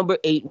then at number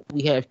 8,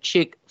 we have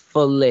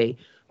Chick-fil-A.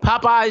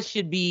 Popeyes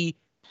should be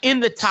in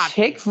the top.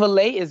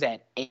 Chick-fil-A is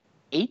at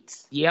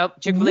 8?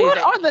 Yep. Chick-fil-A what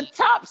are the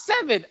top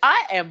 7?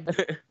 I am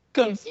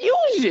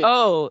confused.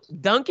 Oh,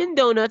 Dunkin'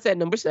 Donuts at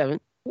number 7.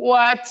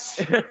 What?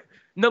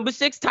 Number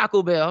 6,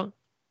 Taco Bell.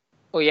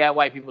 Oh, yeah,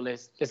 white people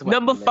list.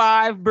 Number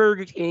 5,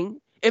 Burger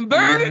King. And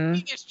Burger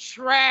King is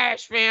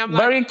trash, fam.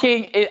 Like, Burger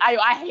King,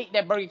 I hate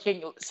that Burger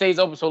King stays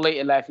open so late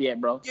in Lafayette,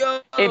 bro.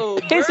 Yo,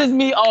 it pisses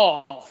me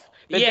off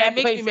that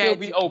it place still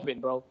be open,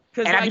 bro.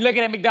 And I be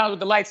looking at McDonald's with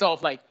the lights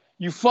off like,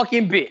 you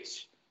fucking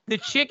bitch. The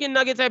chicken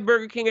nuggets at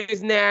Burger King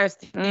is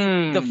nasty.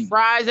 The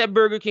fries at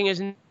Burger King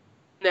is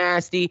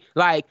nasty.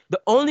 Like, the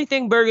only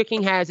thing Burger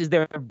King has is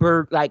their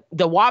burger. Like,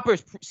 the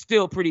Whopper's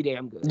still pretty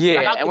damn good.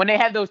 Yeah, like, and when they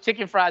have those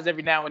chicken fries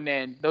every now and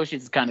then, those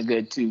shits is kind of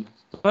good, too.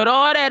 But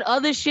all that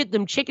other shit,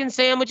 them chicken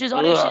sandwiches,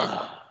 all that shit is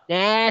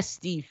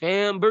nasty,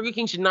 fam. Burger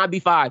King should not be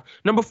 5.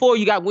 Number 4,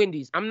 you got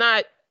Wendy's. I'm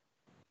not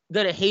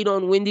going to hate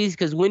on Wendy's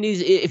because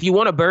Wendy's, if you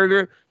want a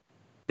burger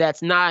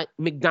that's not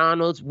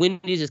McDonald's,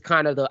 Wendy's is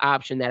kind of the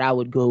option that I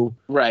would go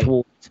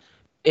towards.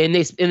 and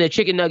the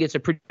chicken nuggets are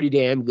pretty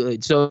damn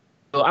good. So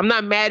I'm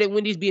not mad at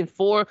Wendy's being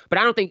 4, but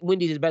I don't think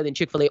Wendy's is better than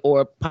Chick-fil-A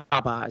or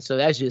Popeyes. So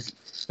that's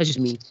just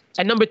me.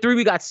 At number 3,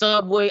 we got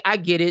Subway. I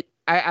get it.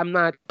 I'm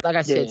not, like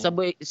I said,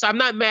 Subway. So I'm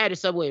not mad at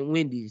Subway and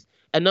Wendy's.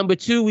 At number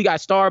 2, we got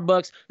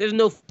Starbucks. There's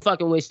no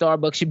fucking way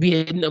Starbucks should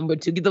be at number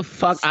 2. Get the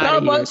fuck out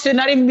of here. Starbucks should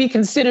not even be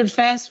considered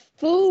fast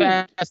food.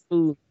 Fast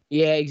food.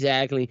 Yeah,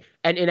 exactly.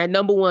 And at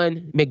number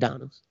 1,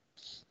 McDonald's.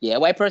 Yeah,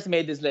 white person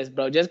made this list,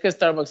 bro. Just because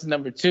Starbucks is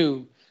number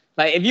 2.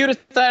 Like, if you'd have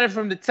started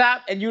from the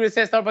top and you'd have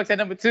said Starbucks at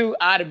number 2,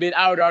 I would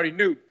already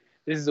knew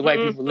this is a white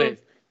people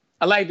list.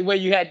 I like the way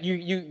you had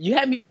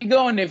me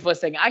going there for a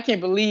second. I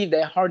can't believe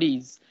that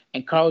Hardee's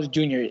and Carl's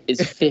Jr.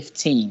 is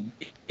 15.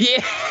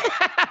 Yeah.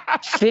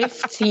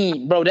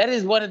 15. Bro, that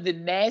is one of the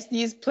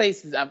nastiest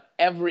places I've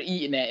ever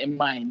eaten at in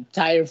my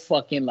entire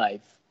fucking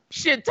life.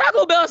 Shit,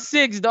 Taco Bell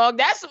 6, dog.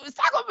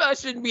 Taco Bell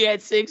shouldn't be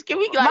at 6. Can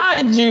we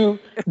mind you,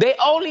 they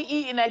only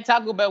eating at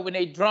Taco Bell when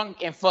they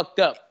drunk and fucked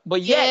up.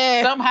 But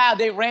yet somehow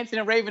they ranting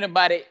and raving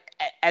about it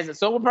as a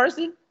sober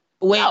person.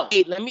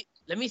 Wait, let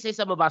me say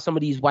something about some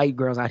of these white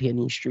girls out here in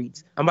these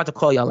streets. I'm about to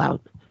call y'all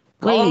out.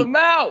 Call them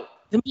out.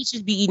 Them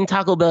bitches be eating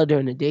Taco Bell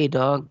during the day,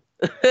 dog.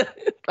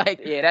 Like,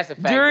 yeah, that's a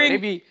fact. They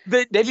be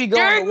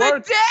going to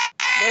work.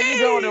 They be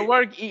going to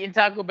work eating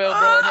Taco Bell,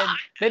 bro. And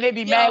then they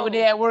be mad when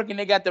they at work and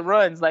they got the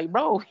runs. Like,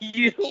 bro,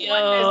 you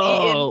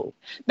eating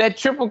that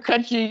triple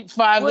country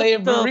 5-layer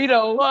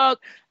burrito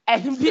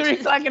at 3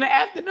 o'clock in the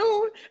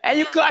afternoon, and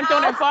you clocked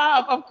on at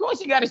 5. Of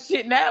course, you got to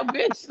shit now,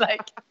 bitch.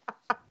 Like,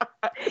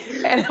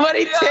 and what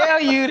they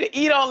tell you to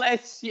eat all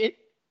that shit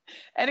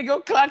and to go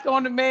clock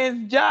on the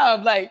man's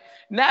job. Like,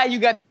 now you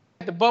got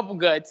the bubble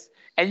guts.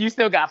 And you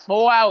still got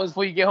 4 hours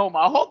before you get home.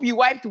 I hope you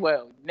wiped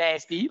well,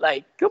 nasty.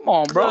 Like, come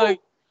on, bro.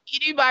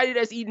 Anybody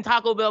that's eating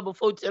Taco Bell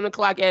before 10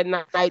 o'clock at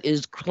night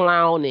is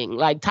clowning.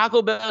 Like,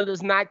 Taco Bell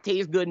does not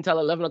taste good until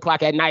 11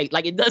 o'clock at night.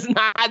 Like, it does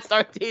not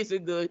start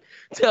tasting good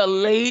till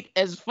late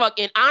as fuck.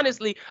 And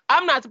honestly,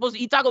 I'm not supposed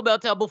to eat Taco Bell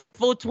till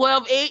before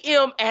 12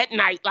 a.m. at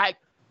night. Like,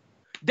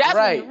 that's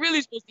when you're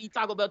really supposed to eat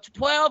Taco Bell,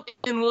 12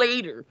 and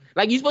later.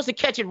 Like, you're supposed to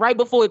catch it right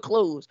before it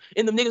closed.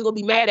 And the niggas gonna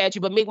be mad at you,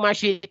 but make my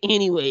shit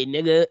anyway,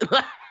 nigga.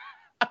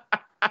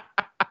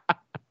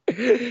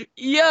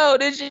 Yo,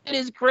 this shit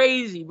is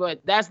crazy, but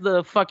that's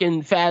the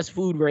fucking fast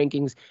food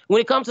rankings.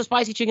 When it comes to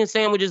spicy chicken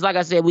sandwiches, like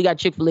I said, we got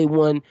Chick-fil-A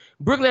 1.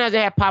 Brooklyn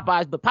hasn't had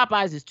Popeyes, but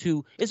Popeyes is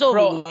 2. It's over.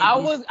 Bro, I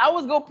was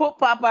gonna put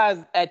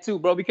Popeyes at 2,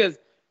 bro, because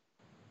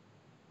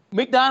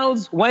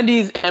McDonald's,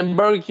 Wendy's, and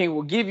Burger King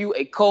will give you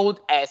a cold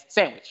ass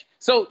sandwich.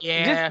 So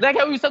just like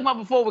how we were talking about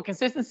before with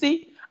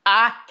consistency,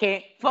 I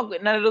can't fuck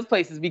with none of those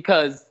places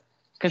because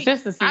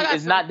consistency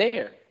is not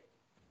there.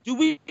 Do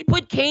we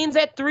put Cane's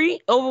at 3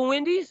 over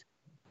Wendy's?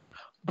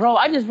 Bro,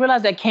 I just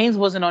realized that Cane's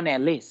wasn't on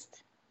that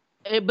list.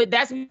 But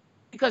that's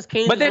because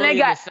Cane's. But then they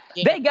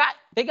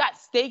got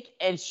steak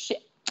and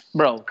shit.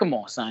 Bro, come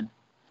on, son.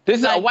 This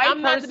is a white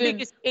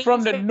person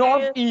from the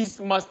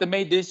Northeast must have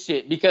made this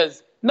shit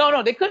because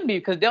no, they couldn't be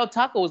because Del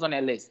Taco was on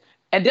that list.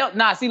 And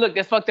see, look,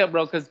 that's fucked up,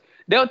 bro. Because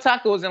Del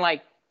Taco is in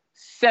like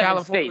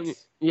 7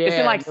 states. Yeah, it's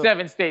in like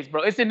 7 states,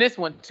 bro. It's in this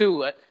one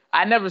too.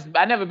 I never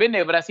been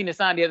there, but I seen a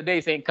sign the other day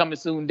saying coming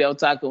soon, Del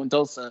Taco in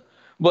Tulsa.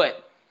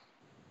 But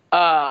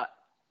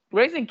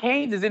Raising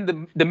Cane's is in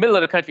the middle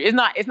of the country. It's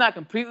not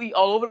completely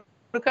all over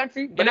the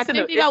country. But I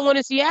think they got one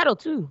in Seattle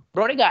too.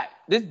 Bro, they got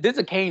there's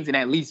a Cane's in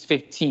at least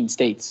 15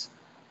 states.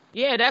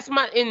 Yeah, that's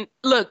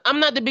look, I'm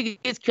not the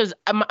biggest because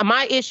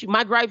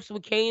my gripes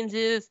with Cane's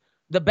is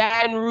the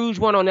Baton Rouge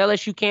one on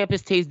LSU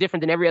campus tastes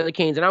different than every other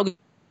Cane's, and I don't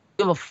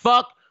give a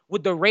fuck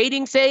what the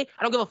ratings say.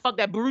 I don't give a fuck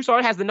that Bruce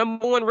Hart has the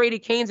number 1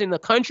 rated Cane's in the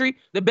country.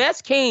 The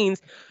best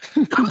Cane's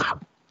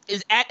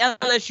is at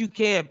LSU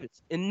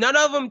campus, and none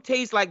of them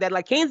taste like that.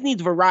 Like, Cane's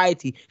needs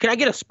variety. Can I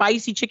get a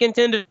spicy chicken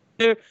tender?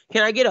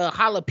 Can I get a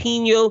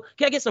jalapeno?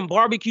 Can I get some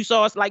barbecue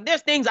sauce? Like,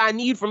 there's things I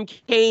need from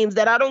Cane's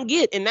that I don't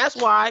get, and that's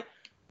why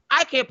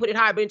I can't put it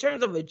high. But in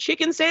terms of a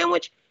chicken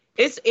sandwich,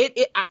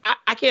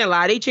 I can't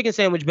lie. They chicken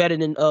sandwich better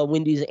than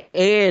Wendy's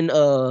and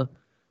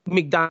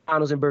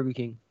McDonald's and Burger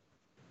King.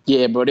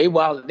 Yeah, bro, they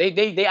wild.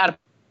 They out of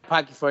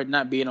pocket for it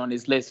not being on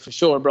this list for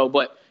sure, bro.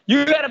 But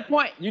you got a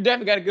point. You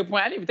definitely got a good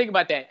point. I didn't even think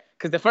about that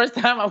because the first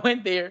time I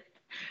went there,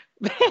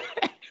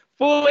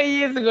 4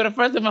 years ago, the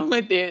first time I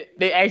went there,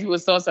 they asked me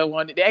what sauce I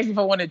wanted. They asked me if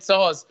I wanted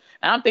sauce,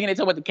 and I'm thinking they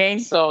talking about the cane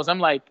sauce. I'm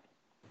like,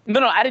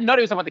 no, I didn't know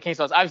they was talking about the cane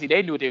sauce. Obviously,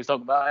 they knew what they was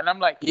talking about, and I'm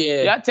like,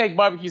 yeah, I take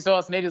barbecue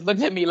sauce, and they just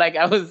looked at me like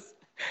I was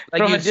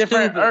like from a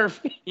different earth.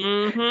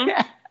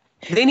 Mm-hmm.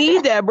 They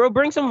need that, bro.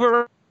 Bring some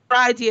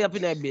variety up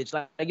in that bitch.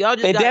 Like y'all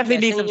just. They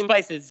definitely need some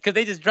spices because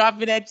they just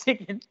dropping that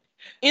chicken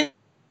in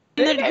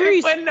the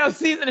grease. Putting no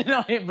seasoning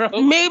on it, bro.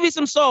 Maybe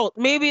some salt.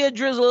 Maybe a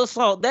drizzle of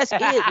salt. That's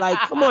it. Like,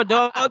 come on,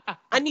 dog.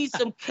 I need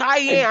some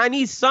cayenne. I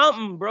need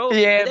something, bro.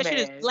 Yeah, that shit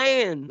is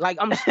bland. Like,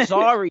 I'm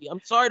sorry.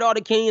 I'm sorry to all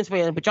the Cane's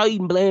fans, but y'all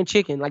eating bland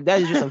chicken. Like,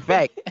 that is just a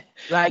fact.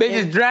 Like, they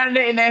just drowning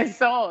it in that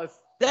sauce.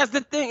 That's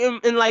the thing.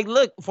 And like,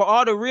 look, for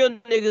all the real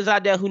niggas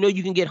out there who know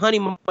you can get honey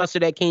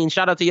mustard at Cane's,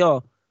 shout out to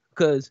y'all.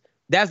 Because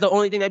that's the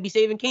only thing that be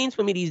saving Cane's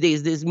for me these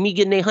days. Is me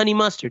getting a honey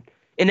mustard.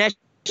 And that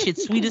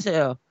shit's sweet as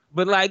hell.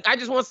 But like, I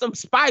just want some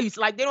spice.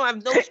 Like, they don't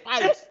have no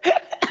spice.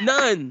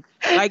 None.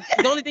 Like,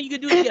 the only thing you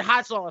can do is get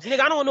hot sauce. Nigga,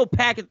 I don't want no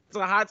packets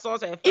of hot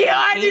sauce. Yo,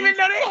 I didn't even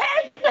know they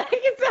had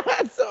packets of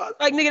hot sauce.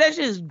 Like, nigga, that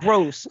shit is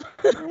gross.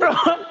 Bro,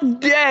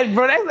 I'm dead,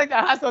 bro. That's like the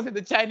hot sauce at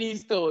the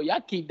Chinese store.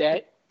 Y'all keep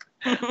that.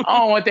 I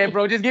don't want that,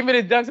 bro. Just give me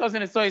the duck sauce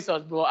and the soy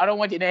sauce, bro. I don't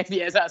want your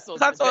nasty ass hot sauce.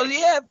 Hot sauce,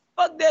 yeah.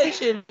 Fuck that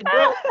shit,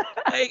 bro.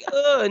 Like,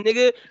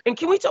 nigga. And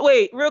can we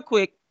wait, real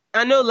quick.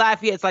 I know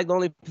Lafayette's like the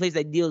only place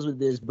that deals with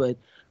this, but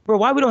bro,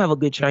 why we don't have a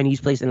good Chinese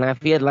place in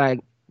Lafayette?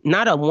 Like,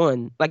 not a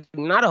one. Like,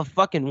 not a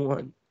fucking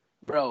one.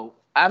 Bro,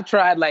 I've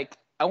tried, like,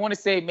 I want to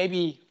say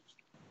maybe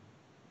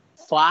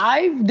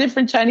 5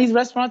 different Chinese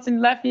restaurants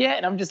in Lafayette,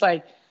 and I'm just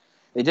like,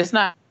 they're just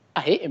not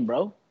hitting,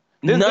 bro.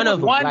 There was of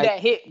them. One that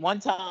hit one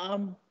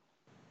time,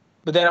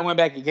 but then I went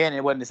back again and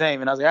it wasn't the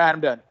same, and I was like, all right,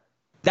 I'm done.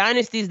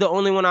 Dynasty is the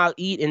only one I'll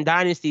eat, and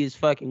Dynasty is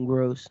fucking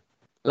gross.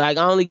 Like,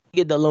 I only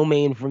get the lo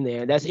mein from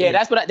there. That's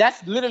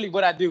that's literally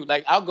what I do.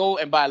 Like, I'll go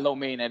and buy lo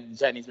mein at the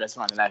Chinese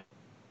restaurant in Lafayette.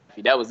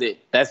 That was it.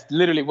 That's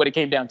literally what it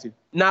came down to.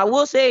 Now, I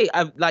will say,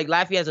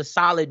 Lafayette has a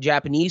solid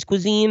Japanese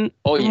cuisine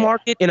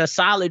market and a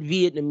solid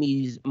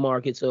Vietnamese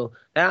market, so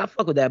I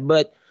fuck with that.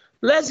 But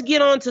let's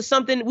get on to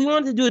something. We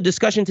wanted to do a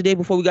discussion today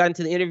before we got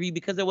into the interview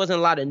because there wasn't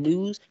a lot of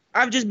news.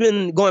 I've just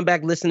been going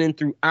back listening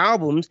through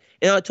albums,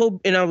 and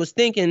I was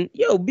thinking,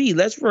 yo, B,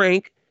 let's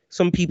rank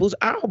some people's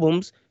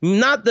albums,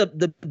 not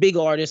the big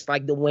artists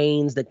like the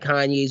Waynes, the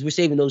Kanyes. We're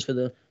saving those for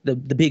the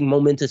big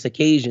momentous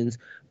occasions.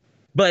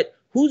 But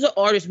who's an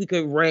artist we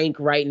could rank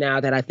right now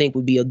that I think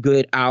would be a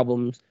good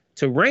album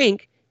to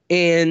rank?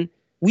 And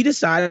we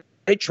decided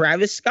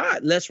Travis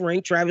Scott. Let's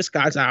rank Travis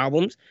Scott's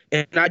albums.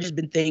 And I've just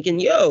been thinking,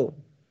 yo,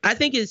 I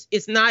think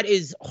it's not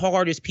as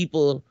hard as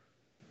people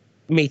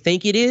may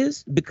think it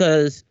is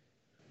because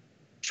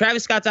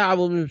Travis Scott's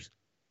albums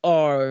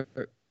are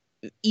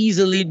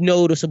easily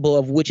noticeable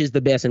of which is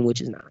the best and which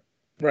is not.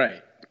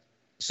 Right.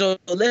 So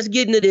let's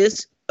get into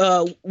this.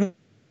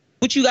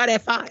 What you got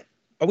at 5?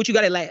 Or what you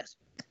got at last?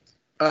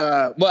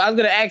 Well, I was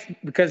gonna ask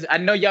because I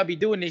know y'all be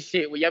doing this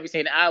shit where y'all be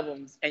saying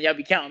albums and y'all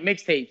be counting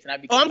mixtapes and I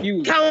be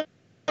confused.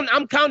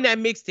 I'm counting that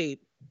mixtape.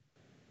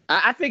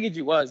 I figured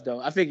you was though.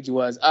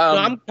 No,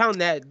 I'm counting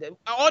that.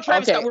 All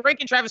Travis Scott. We're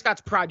ranking Travis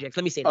Scott's projects.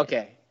 Let me say that.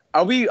 Okay.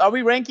 Are we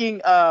ranking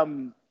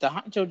the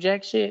Honcho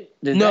Jack shit?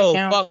 Does no,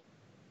 that count?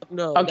 fuck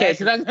no. Okay,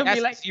 so that's gonna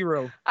be like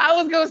 0. I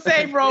was gonna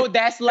say, bro,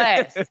 that's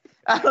last.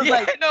 I was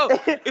like, no,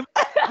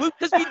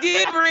 because we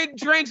did rank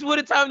Drinks with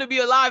a Time to Be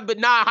Alive, but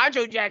nah,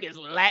 Honcho Jack is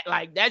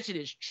like that shit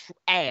is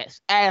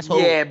asshole.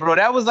 Yeah, bro,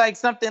 that was like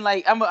something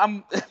like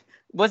I'm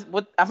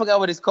what I forgot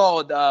what it's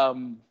called.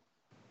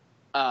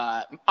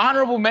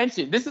 Honorable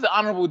mention. This is an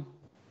honorable.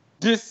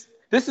 This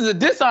is a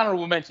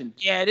dishonorable mention.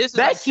 Yeah, this is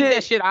that shit. Keep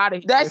that shit out of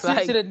here. That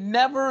shit should have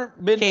never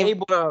been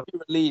able to be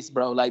released,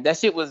 bro. Like that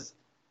shit was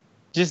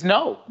just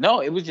no.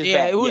 It was just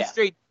bad. It was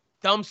straight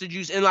dumpster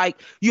juice, and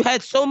like you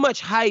had so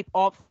much hype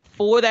off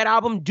for that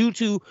album due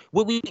to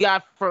what we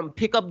got from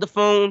Pick Up the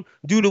Phone,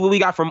 due to what we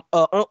got from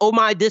Oh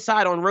My This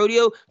Side on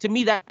Rodeo. To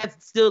me,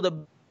 that's still the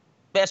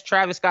best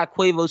Travis Scott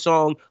Quavo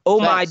song, Oh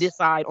My This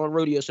Side on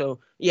Rodeo. So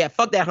yeah,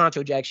 fuck that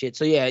Honcho Jack shit.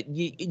 So yeah,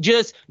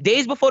 just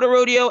Days Before the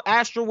Rodeo,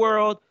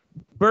 Astroworld,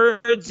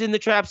 Birds in the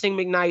Trap Sing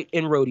McKnight,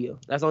 and Rodeo.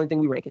 That's the only thing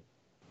we rank it.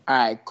 All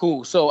right,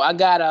 cool. So I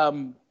got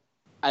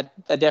I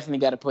definitely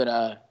got to put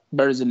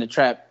Birds in the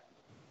Trap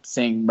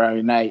Sing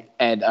McKnight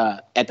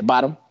at the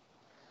bottom.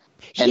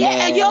 And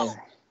yo.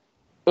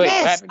 Wait,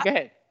 yes. Go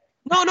ahead.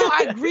 No,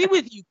 I agree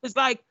with you. It's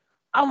like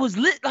I was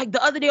like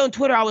the other day on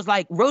Twitter, I was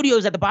like,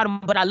 Rodeo's at the bottom,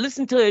 but I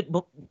listened to it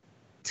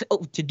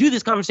to do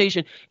this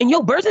conversation. And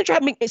yo, Birds in the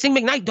Trap Sing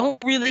McKnight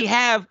don't really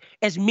have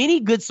as many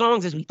good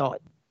songs as we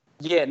thought.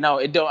 Yeah, no,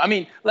 it don't. I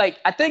mean, like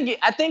I think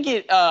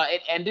it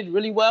ended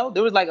really well.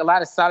 There was like a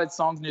lot of solid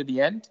songs near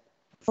the end.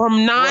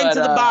 From 9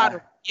 to the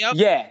bottom. Yep.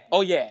 Yeah. Oh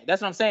yeah. That's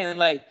what I'm saying.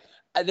 Like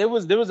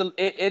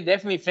it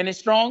definitely finished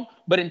strong,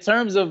 but in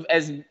terms of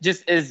as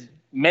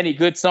many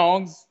good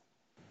songs,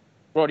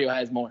 Rodeo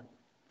has more.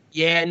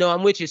 Yeah, no,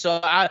 I'm with you. So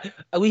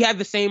we have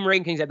the same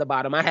rankings at the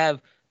bottom. I have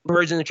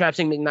Birds in the Trap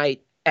Sing McKnight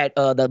at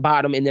the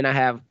bottom, and then I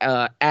have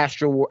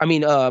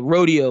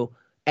Rodeo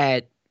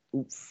at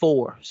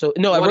 4. So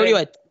no, Rodeo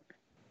at.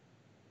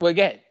 Well,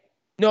 go ahead.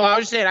 No, I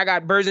was just saying I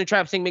got Birds in the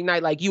Trap Sing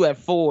McKnight like you at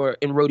 4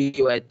 and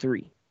Rodeo at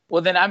 3.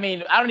 Well, then I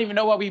mean I don't even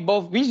know what we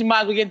might as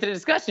well get into the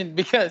discussion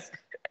because.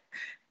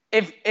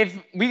 If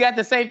we got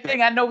the same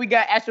thing, I know we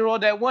got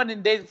Astroworld at 1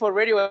 and Days Before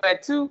Radio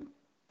at 2.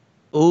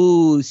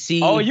 Ooh,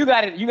 see. Oh, you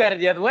got it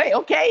the other way.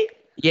 Okay.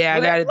 Yeah, I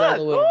got it the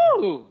other way.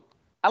 Ooh.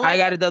 I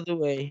got it the other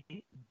way.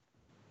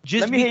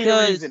 Just Let me because. Hear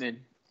your reasoning.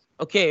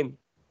 Okay,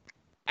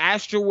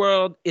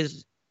 Astroworld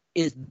is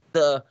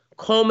the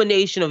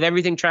culmination of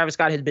everything Travis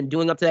Scott has been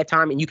doing up to that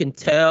time, and you can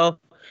tell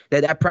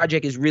that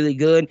project is really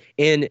good.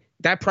 And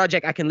that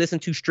project I can listen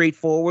to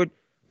straightforward,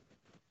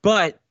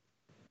 but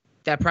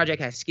that project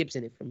has skips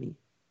in it for me.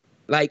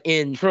 Like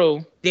in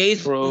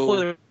Days Before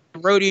the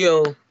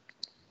Rodeo,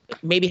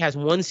 maybe has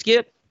 1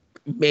 skip,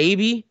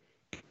 maybe.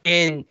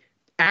 And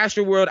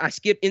Astroworld, I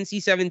skip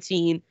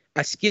NC-17.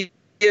 I skip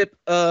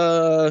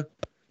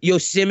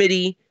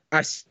Yosemite.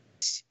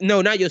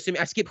 No, not Yosemite.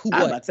 I skip Who I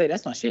was What. about to say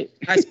that's my shit.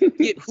 I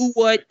skip Who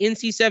What,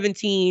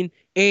 NC-17,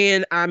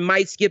 and I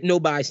might skip No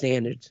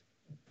Bystanders.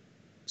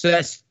 So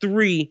that's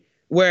 3.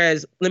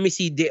 Whereas, let me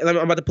see. I'm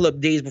about to pull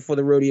up Days Before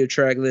the Rodeo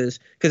track list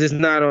because it's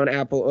not on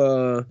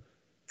Apple.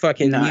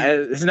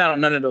 It's not on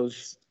none of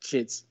those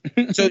shits.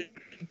 So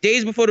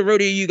Days Before the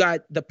Rodeo, you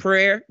got The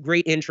Prayer,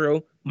 great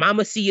intro.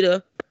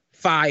 Mamacita,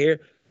 fire.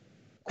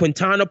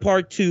 Quintana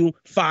Part 2,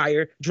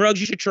 fire. Drugs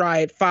You Should Try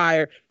It,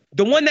 fire.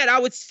 The one that I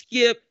would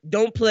skip,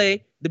 Don't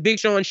Play, the Big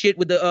Sean shit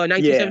with the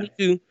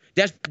 1972. Yeah.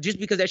 That's just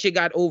because that shit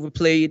got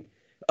overplayed.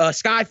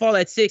 Skyfall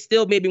at 6,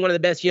 still maybe one of the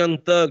best Young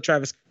Thug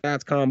Travis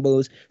Scott's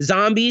combos.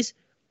 Zombies,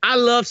 I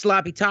love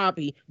Sloppy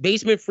Toppy.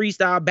 Basement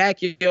Freestyle,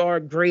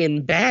 Backyard, Gray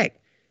and Back.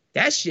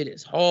 That shit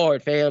is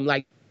hard, fam.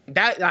 Like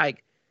that,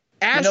 like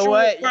Astro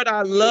World,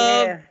 I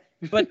love,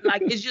 but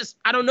like it's just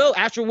I don't know.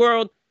 Astro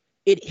World,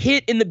 it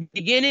hit in the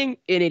beginning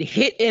and it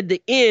hit at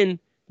the end.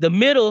 The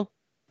middle,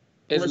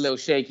 it's a little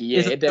shaky. Yeah,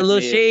 it's a little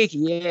shaky.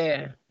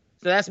 Yeah.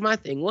 So that's my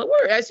thing. What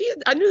word?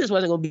 I knew this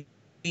wasn't gonna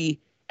be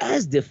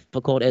as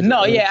difficult as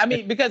I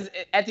mean, because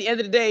at the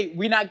end of the day,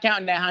 we're not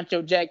counting that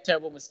Honcho Jack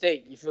terrible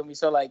mistake. You feel me?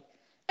 So like,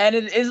 and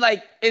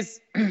it's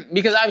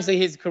because obviously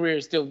his career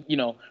is still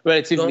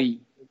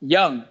relatively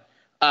young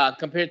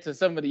compared to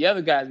some of the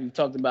other guys we've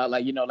talked about,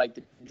 like like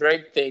the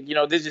Drake thing.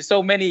 There's just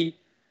so many.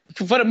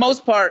 For the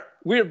most part,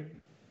 we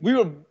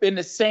were in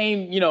the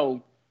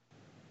same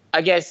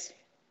I guess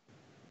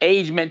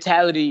age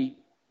mentality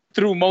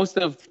through most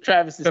of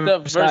Travis's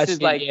stuff versus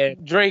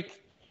Drake.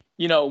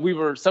 We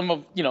were some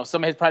of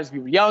his projects we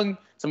were young,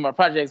 some of our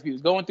projects we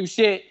was going through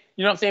shit.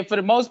 You know what I'm saying? For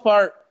the most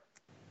part,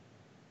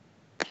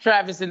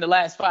 Travis in the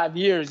last 5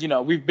 years,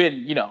 we've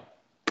been,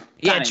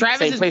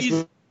 Travis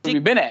place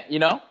we've been at,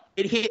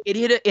 It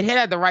hit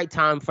at the right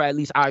time for at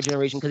least our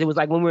generation because it was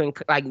like when we were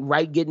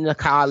in getting to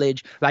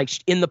college, like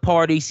in the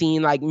party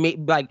scene,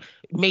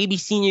 maybe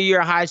senior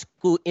year of high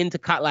school into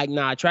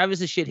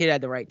Travis's shit hit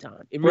at the right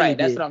time. It really did.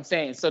 That's what I'm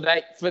saying. So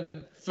that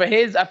for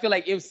his, I feel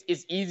like it's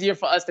easier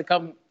for us to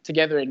come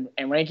together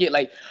and rank it.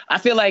 Like I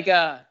feel like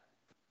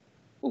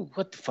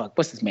what the fuck?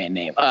 What's this man's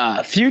name?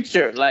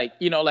 Future. Like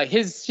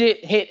his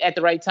shit hit at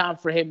the right time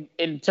for him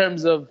in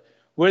terms of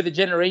where the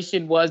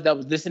generation was that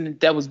was listening,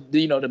 that was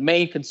the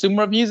main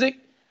consumer of music.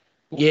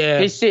 Yeah,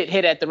 his shit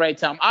hit at the right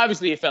time.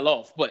 Obviously, it fell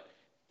off, but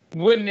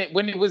when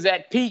it was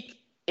at peak,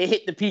 it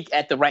hit the peak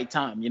at the right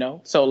time.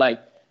 So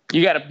like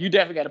you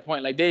definitely got a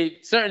point. Like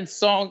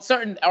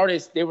certain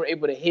artists, they were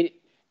able to hit it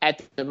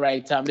at the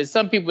right time. There's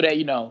some people that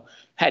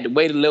had to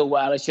wait a little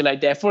while and shit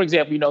like that. For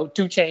example,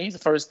 2 Chainz, the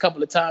first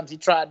couple of times he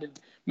tried to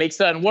make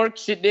something work,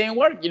 shit didn't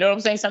work. You know what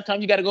I'm saying?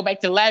 Sometimes you got to go back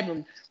to the lab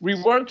and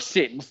rework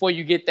shit before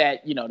you get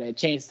that, that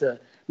chance to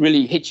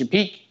really hit your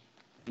peak.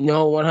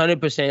 No,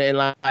 100%. And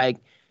like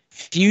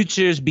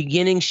Future's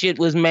beginning shit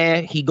was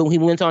mad. He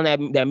went on that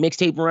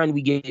mixtape run.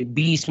 We get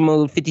Beast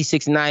Mode,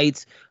 56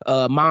 Nights,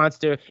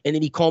 Monster, and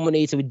then he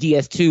culminates with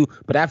DS2.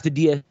 But after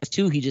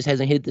DS2, he just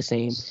hasn't hit the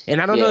same.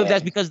 And I don't know if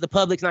that's because the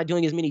public's not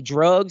doing as many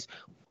drugs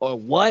or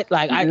what.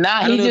 Like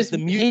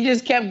he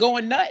just kept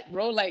going nut,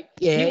 bro. Like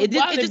it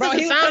just bro.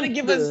 He was trying to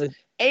give us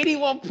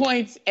 81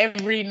 points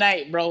every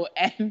night, bro.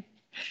 And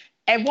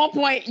at one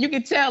point, you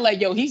could tell, like,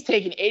 he's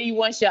taking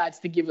 81 shots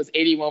to give us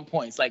 81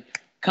 points. Like,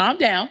 calm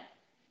down.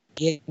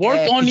 Yeah,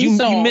 work on these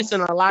songs. You're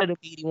missing a lot of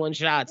 81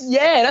 shots.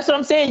 Yeah, that's what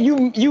I'm saying.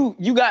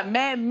 You got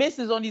mad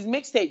misses on these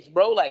mixtapes,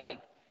 bro. Like,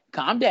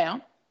 calm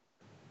down.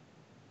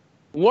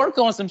 Work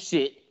on some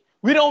shit.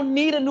 We don't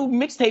need a new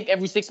mixtape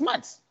every 6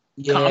 months.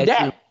 Calm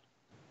down.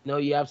 No,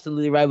 you're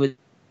absolutely right with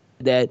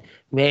that,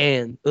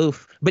 man.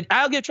 Oof. But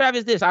I'll give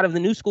Travis this. Out of the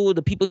new school,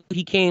 the people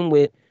he came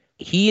with,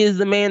 he is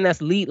the man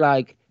that's lead.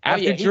 Like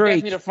after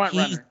Drake, he's the front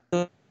runner.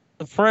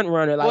 The front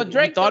runner. Like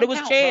Drake thought it was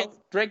Chance.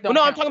 Drake don't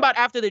I'm count, talking about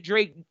after the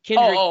Drake,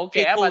 Kendrick. Oh,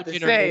 okay. I'm about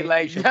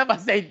to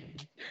say,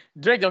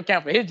 Drake don't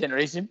count for his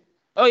generation.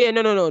 Oh yeah,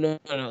 no.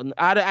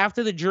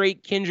 After the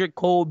Drake, Kendrick,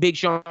 Cole, Big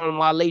Sean,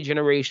 Wale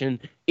generation,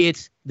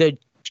 it's the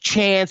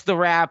Chance the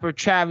Rapper,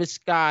 Travis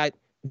Scott,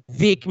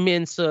 Vic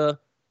Mensa.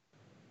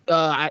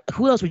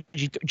 Who else would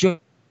you?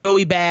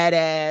 Joey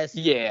Badass.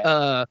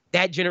 Yeah.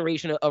 That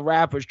generation of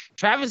rappers.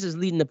 Travis is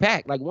leading the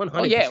pack, like 100%.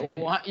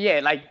 Oh yeah,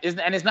 like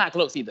it's not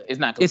close either. It's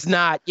not close. It's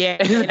not. Yeah.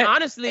 And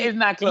honestly, it's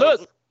not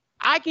close. Look,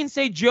 I can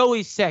say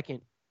Joey's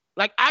second.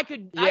 Like I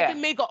could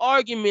make an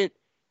argument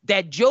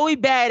that Joey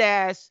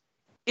Badass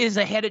is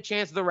ahead of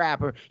Chance the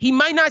Rapper. He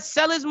might not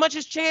sell as much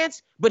as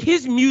Chance, but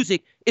his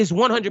music is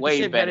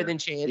 100% better than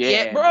Chance.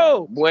 Yeah,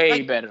 bro.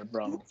 Way better,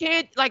 bro. You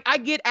can't, I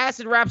get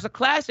Acid Rap's a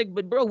classic,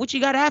 but bro, what you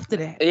got after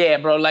that? Yeah,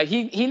 bro. Like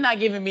he not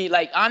giving me,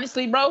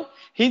 honestly, bro,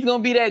 he's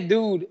gonna be that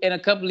dude in a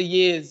couple of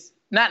years.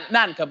 Not in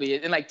a couple of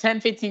years, in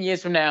 10, 15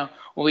 years from now,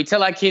 when we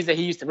tell our kids that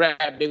he used to rap,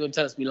 they're gonna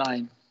tell us we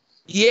lying.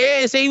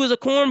 Yeah, say he was a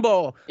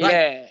cornball.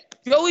 Yeah.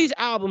 Joey's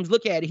albums,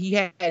 look at it. He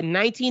had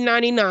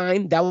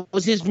 1999. That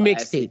was his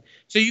mixtape.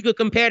 So you could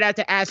compare that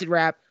to Acid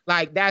Rap.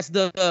 Like that's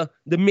the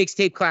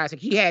mixtape classic.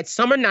 He had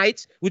Summer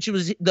Nights, which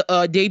was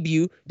the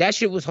debut. That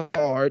shit was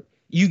hard.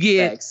 You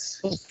get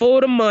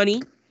For the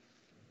Money.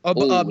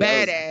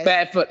 Badass.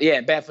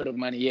 Bad for the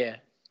money. Yeah.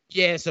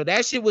 Yeah, so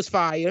that shit was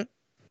fire.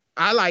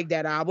 I like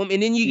that album.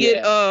 And then you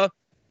get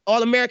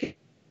All American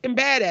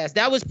Badass.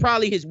 That was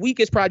probably his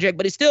weakest project,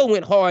 but it still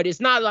went hard. It's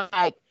not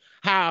like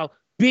how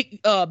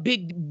Big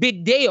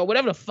Day or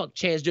whatever the fuck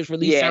Chance just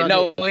released. Yeah,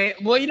 no.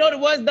 Well, you know what it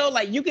was though?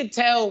 Like you could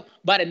tell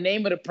by the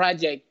name of the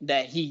project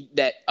that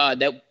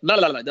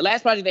the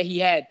last project that he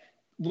had,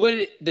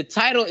 the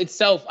title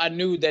itself, I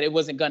knew that it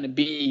wasn't gonna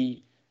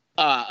be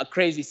a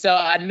crazy sell.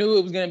 I knew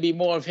it was gonna be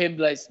more of him,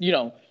 like, you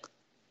know,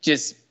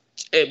 just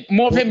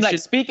more of him like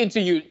speaking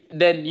to you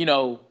than, you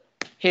know,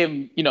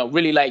 him, you know,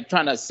 really like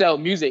trying to sell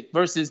music,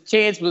 versus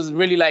Chance was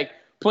really like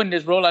putting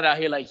this rollout out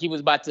here like he was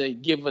about to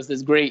give us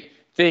this great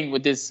thing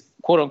with this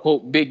quote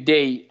unquote Big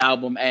Day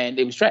album, and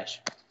it was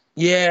trash.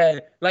 Yeah,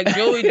 like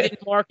Joey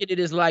didn't market it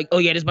as like, oh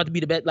yeah, this about to be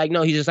the best. Like,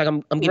 no, he's just like,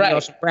 I'm giving y'all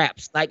some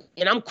raps. Like,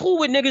 and I'm cool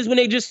with niggas when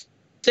they just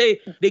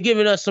say they're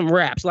giving us some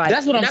raps. Like,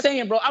 that's what I'm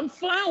saying, bro. I'm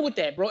fine with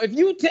that, bro. If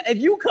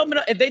you coming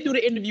up, if they do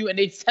the interview and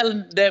they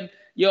telling them,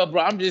 yo,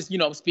 bro, I'm just, you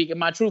know, speaking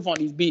my truth on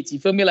these beats. You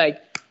feel me? Like,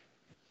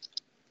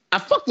 I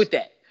fuck with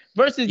that.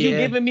 Versus you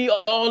giving me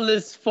all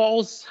this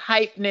false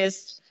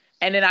hypeness,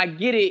 and then I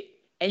get it,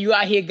 and you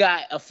out here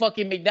got a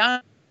fucking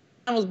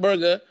McDonald's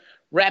burger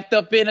wrapped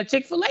up in a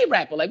Chick-fil-A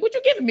wrapper. Like, what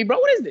you giving me, bro?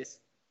 What is this?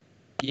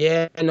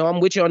 Yeah, no, I'm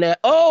with you on that.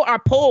 Oh, our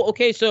poll.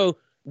 Okay, so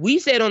we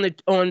said on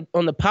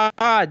the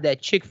pod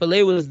that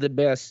Chick-fil-A was the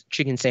best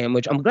chicken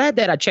sandwich. I'm glad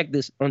that I checked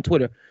this on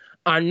Twitter.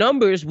 Our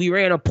numbers, we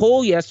ran a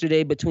poll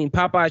yesterday between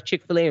Popeyes,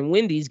 Chick-fil-A, and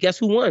Wendy's. Guess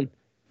who won?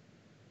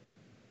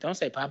 Don't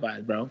say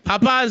Popeyes, bro.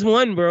 Popeyes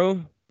won,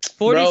 bro.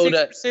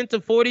 46% to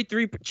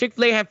 43%.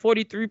 Chick-fil-A had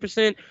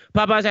 43%.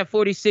 Popeyes had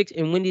 46%,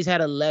 and Wendy's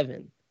had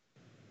 11%.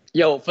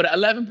 Yo, for the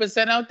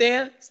 11% out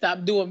there,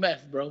 stop doing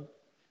meth, bro.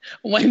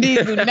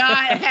 Wendy's do not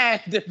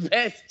have the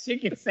best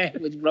chicken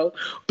sandwich, bro.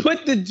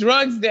 Put the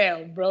drugs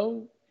down,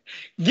 bro.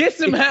 Get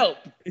some help.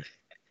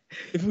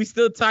 If we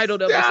still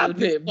titled up,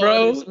 stop it,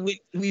 bro.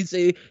 We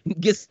say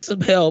get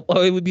some help,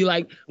 or it would be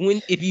like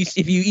if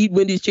you eat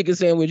Wendy's chicken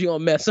sandwich, you're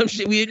gonna mess some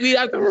shit. We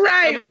have to,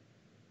 right,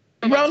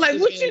 bro. Like,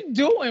 what you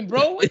doing,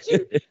 bro? What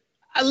you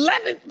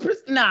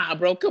 11%? Nah,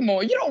 bro. Come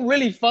on. You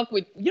don't fuck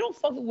with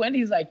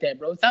Wendy's like that,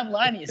 bro. Stop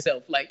lying to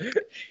yourself. Like,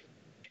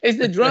 it's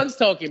the drugs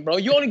talking, bro.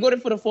 You only go there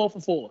for the 4 for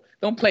 $4.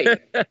 Don't play.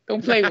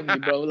 Don't play with me,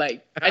 bro.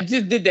 Like, I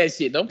just did that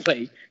shit. Don't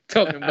play.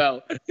 Talking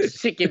about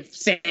chicken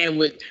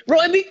sandwich,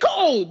 bro. It be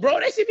cold, bro.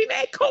 That should be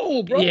mad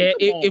cold, bro. Yeah.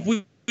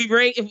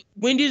 If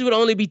Wendy's would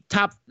only be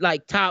top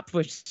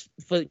for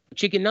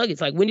chicken nuggets,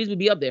 like Wendy's would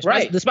be up there.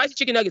 Right. The spicy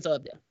chicken nuggets are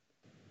up there.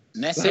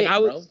 And that's it,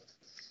 bro.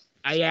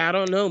 I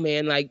don't know,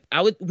 man. Like,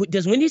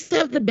 does Wendy's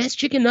have the best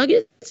chicken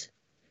nuggets?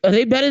 Are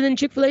they better than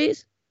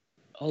Chick-fil-A's?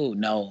 Oh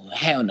no,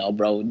 hell no,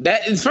 bro.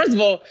 That is, first of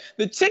all,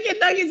 the chicken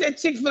nuggets at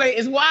Chick-fil-A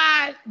is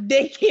why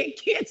they can't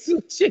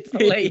cancel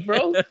Chick-fil-A,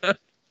 bro.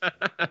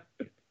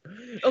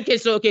 Okay,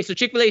 so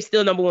Chick-fil-A is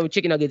still number one with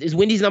chicken nuggets. Is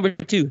Wendy's number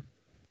 2?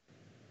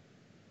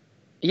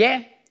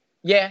 Yeah.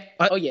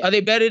 Are they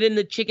better than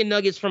the chicken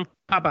nuggets from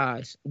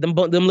Popeyes? Them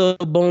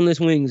little boneless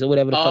wings or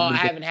whatever the fuck. I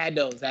haven't had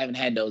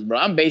those, bro.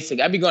 I'm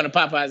basic. I be going to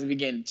Popeyes and be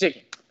getting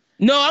chicken.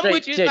 No, I'm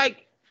with you. Chicken.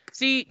 Like,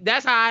 see,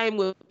 that's how I am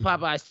with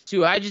Popeyes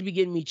too. I just be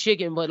getting me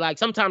chicken, but like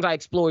sometimes I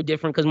explore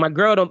different because my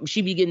girl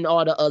she be getting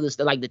all the other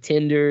stuff, like the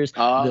tenders.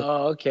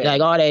 Okay.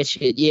 Like all that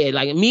shit. Yeah,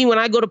 like me when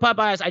I go to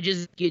Popeyes, I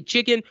just get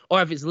chicken,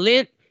 or if it's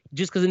Lent,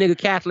 just because a nigga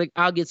Catholic,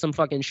 I'll get some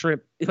fucking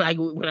shrimp. Like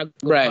when I go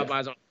to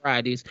Popeyes on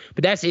Fridays.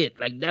 But that's it.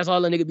 Like that's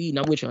all a nigga be eating.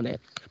 I'm with you on that.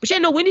 But yeah,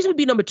 no, Wendy's would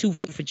be number 2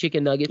 for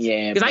chicken nuggets.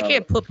 Yeah, because I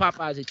can't put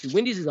Popeyes at 2.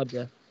 Wendy's is up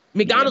there.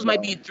 McDonald's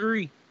might be at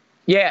 3.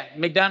 Yeah,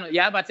 McDonald's.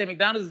 Yeah, I'm about to say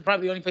McDonald's is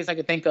probably the only place I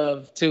could think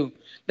of too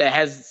that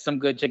has some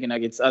good chicken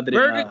nuggets. Other than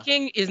Burger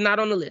King is not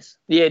on the list.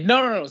 Yeah,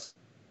 no.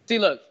 See,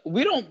 look,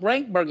 we don't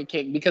rank Burger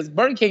King because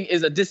Burger King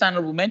is a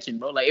dishonorable mention,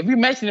 bro. Like if we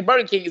mention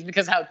Burger King, it's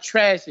because how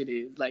trash it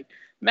is. Like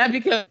not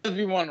because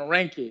we want to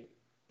rank it.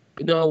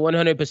 No,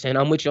 100%.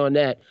 I'm with you on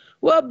that.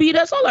 Well, B,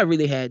 that's all I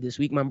really had this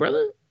week, my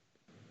brother.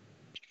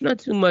 Not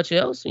too much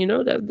else, you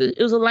know. It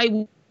was a light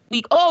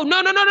week. Oh,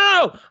 no.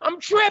 I'm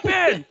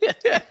tripping.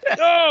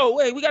 No,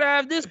 wait, we got to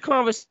have this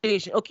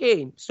conversation.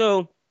 Okay,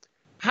 so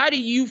how do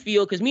you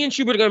feel? Because me and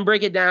Schubert are going to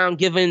break it down,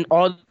 given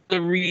all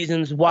the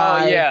reasons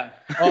why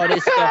all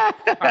this stuff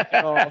popped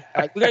off.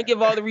 Like, we're going to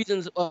give all the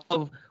reasons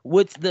of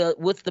what's the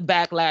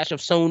backlash of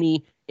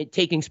Sony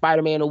taking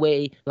Spider-Man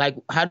away. Like,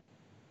 how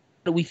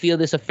do we feel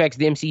this affects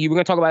the MCU? We're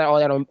going to talk about all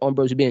that on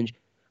Bros Binge.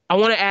 I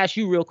want to ask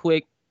you real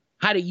quick,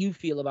 how do you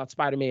feel about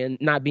Spider-Man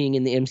not being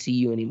in the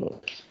MCU anymore?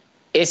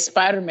 It's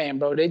Spider-Man,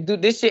 bro. They do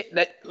this shit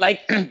that,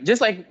 like,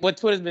 just like what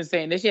Twitter's been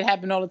saying, this shit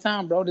happen all the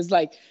time, bro. This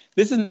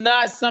is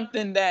not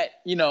something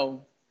that, you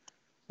know,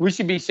 we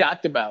should be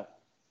shocked about.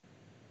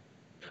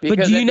 Because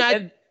but do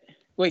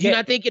you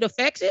not think it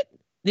affects it,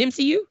 the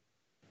MCU?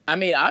 I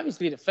mean,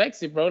 obviously it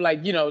affects it, bro.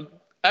 Like, you know,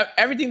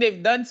 everything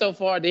they've done so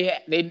far, they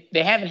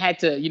haven't had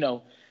to, you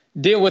know,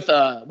 deal with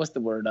what's the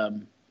word?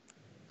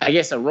 I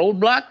guess a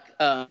roadblock,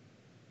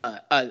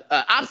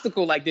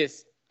 obstacle like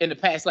this in the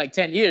past like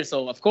 10 years.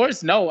 So of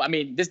course, no. I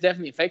mean, this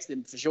definitely affects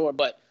them for sure.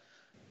 But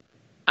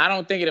I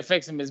don't think it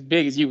affects him as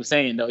big as you were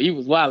saying, though. He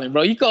was wilding,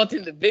 bro. You called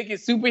him the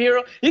biggest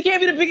superhero. You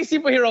can't be the biggest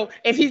superhero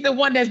if he's the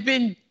one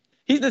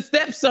he's the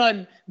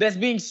stepson that's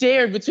being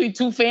shared between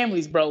two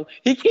families, bro.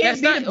 He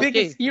can't be the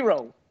biggest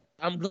hero.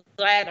 I'm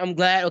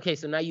glad. Okay,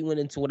 so now you went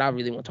into what I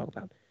really want to talk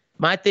about.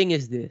 My thing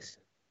is this.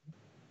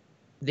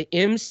 The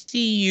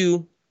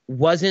MCU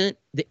wasn't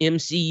the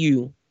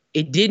MCU.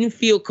 It didn't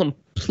feel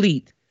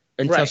complete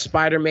until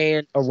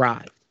Spider-Man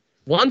arrived.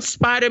 Once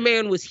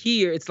Spider-Man was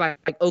here, it's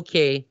like,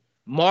 okay,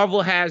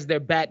 Marvel has their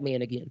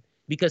Batman again.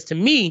 Because to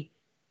me,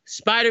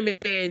 Spider-Man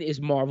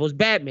is Marvel's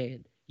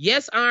Batman.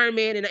 Yes, Iron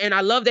Man, and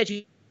I love that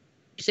you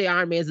say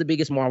Iron Man is the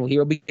biggest Marvel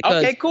hero.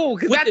 Because okay, cool.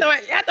 Because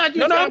I thought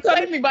you were going to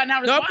play me by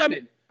not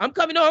responding. I'm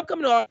coming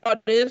to all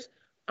this.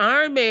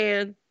 Iron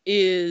Man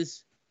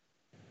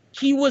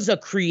he was a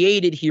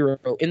created hero.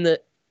 In the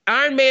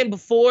Iron Man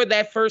before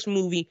that first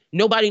movie,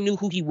 nobody knew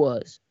who he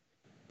was.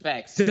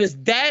 Facts. Does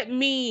that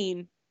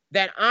mean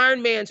that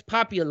Iron Man's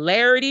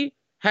popularity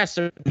has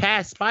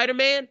surpassed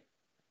Spider-Man?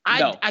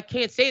 No. I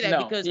can't say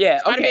that because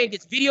Spider-Man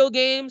gets video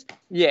games.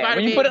 Yeah,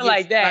 Spider-Man when you put it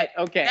like that,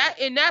 okay.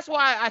 And that's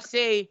why I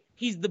say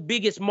he's the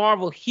biggest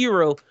Marvel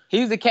hero.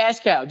 He's the cash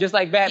cow, just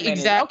like Batman.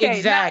 Exactly.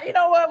 Okay, now, you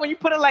know what? When you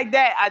put it like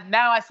that,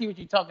 I see what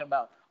you're talking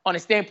about. On a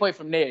standpoint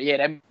from there, yeah,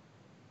 that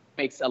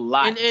makes a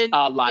lot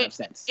of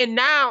sense. And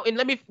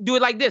let me do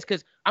it like this,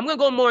 because I'm going to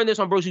go more on this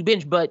on Bros Who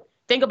Binge, but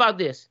think about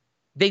this.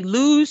 They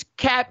lose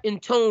Cap and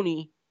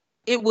Tony.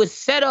 It was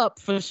set up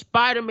for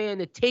Spider-Man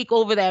to take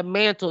over that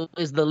mantle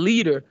as the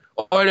leader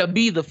or to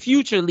be the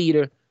future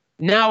leader.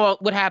 Now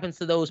what happens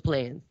to those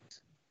plans?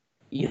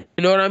 You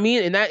know what I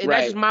mean? And that's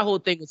just my whole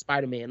thing with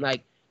Spider-Man.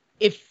 Like,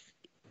 if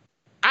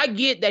I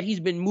get that he's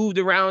been moved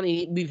around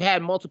and we've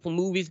had multiple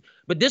movies,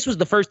 but this was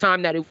the first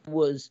time that it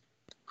was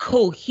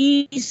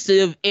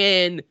cohesive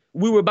and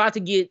we were about to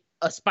get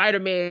a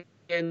Spider-Man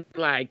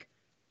like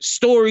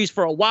stories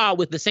for a while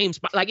with the same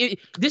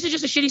this is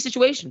just a shitty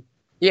situation.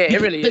 Yeah,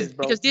 it really is,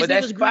 bro. Because Disney but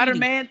that was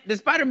the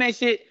Spider-Man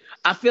shit,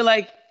 I feel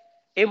like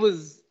it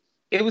was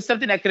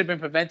something that could have been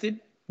prevented.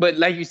 But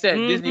like you said,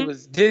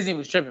 Disney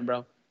was tripping,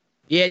 bro.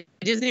 Yeah,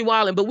 Disney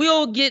wilding. But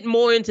we'll get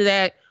more into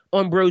that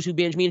on Bros Who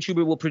Binge. Me and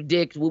Schubert will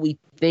predict what we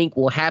think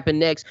will happen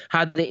next,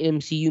 how the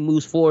MCU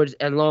moves forward,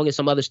 as long as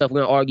some other stuff we're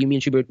going to argue, me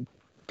and Schubert,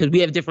 because we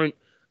have different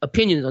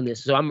opinions on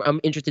this. So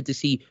I'm interested to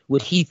see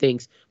what he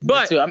thinks.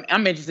 But too.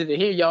 I'm interested to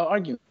hear y'all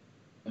argue.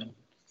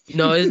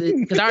 No,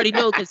 because I already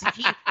know, because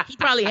he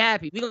probably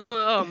happy.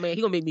 Oh man,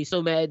 he gonna make me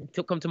so mad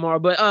to come tomorrow.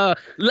 But all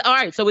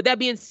right. So with that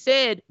being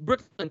said,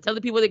 Brooklyn, tell the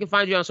people they can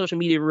find you on social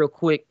media real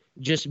quick,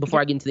 just before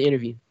I get into the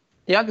interview.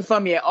 Y'all can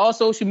find me at all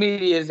social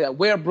medias at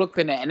Where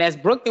Brooklyn At, and that's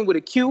Brooklyn with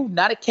a Q,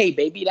 not a K,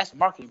 baby. That's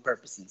marketing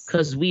purposes.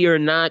 Because we are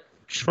not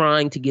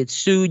trying to get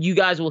sued. You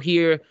guys will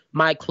hear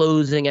my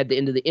closing at the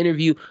end of the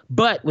interview.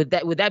 But with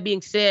that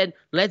being said,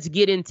 let's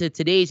get into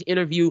today's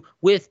interview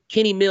with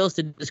Kenny Mills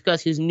to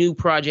discuss his new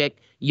project,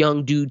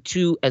 Young Dude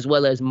 2, as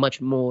well as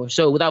much more.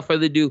 So without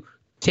further ado,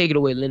 take it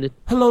away, Lyndon.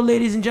 Hello,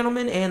 ladies and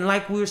gentlemen. And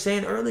like we were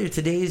saying earlier,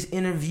 today's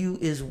interview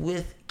is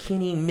with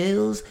Kenny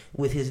Mills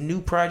with his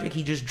new project.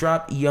 He just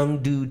dropped Young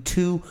Dude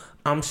 2.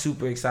 I'm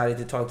super excited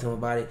to talk to him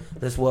about it.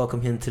 Let's welcome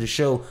him to the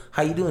show.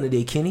 How you doing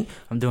today, Kenny?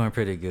 I'm doing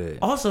pretty good.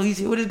 Also, he's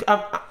here with his...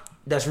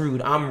 that's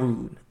rude. I'm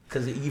rude.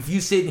 Because if you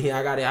sitting here,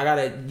 I gotta.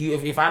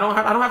 If I don't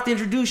have to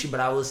introduce you, but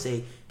I will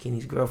say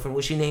Kenny's girlfriend.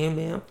 What's your name,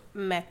 ma'am?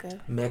 Mecca.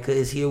 Mecca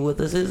is here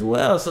with us as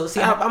well. So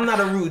see, I'm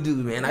not a rude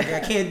dude, man. I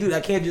can't do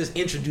that. I can't just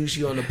introduce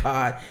you on the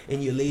pod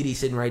and your lady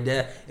sitting right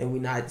there and we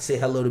not say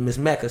hello to Miss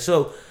Mecca.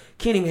 So,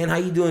 Kenny, man, how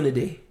you doing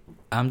today?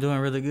 I'm doing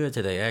really good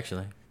today,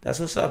 actually. That's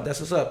what's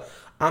up.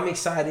 I'm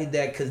excited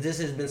that, because this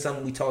has been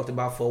something we talked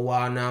about for a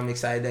while now. I'm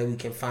excited that we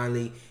can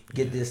finally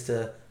get this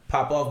to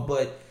pop off.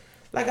 But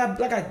like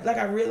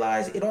I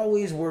realized, it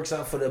always works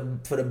out for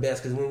the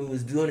best. Because when we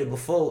was doing it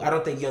before, I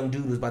don't think Young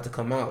Dude was about to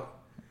come out.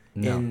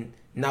 No. And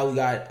now we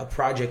got a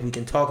project we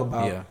can talk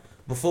about. Yeah.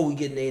 Before we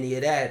get into any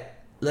of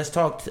that, let's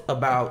talk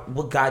about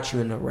what got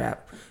you into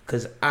rap.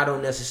 Because I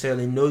don't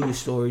necessarily know your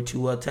story too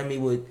well. Tell me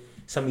what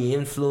some of your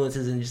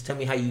influences and just tell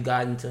me how you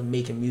got into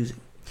making music.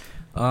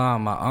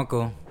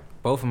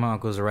 Both of my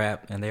uncles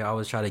rap, and they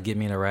always try to get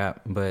me to rap,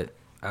 but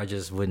I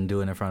just wouldn't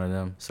do it in front of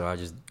them. So I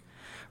just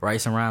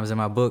write some rhymes in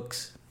my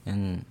books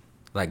and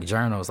like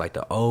journals, like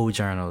the old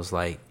journals,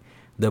 like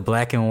the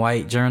black and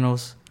white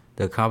journals,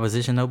 the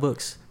composition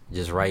notebooks.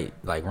 Just write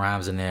like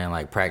rhymes in there and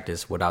like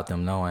practice without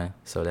them knowing.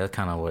 So that's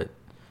kind of what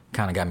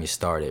got me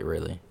started,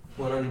 really.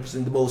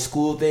 100% the most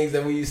school things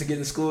that we used to get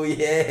in school.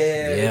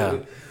 Yeah.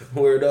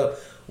 Word up.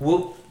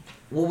 What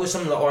were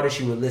some of the artists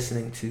you were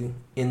listening to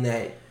in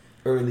that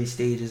early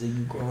stages of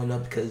you growing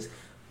up? Because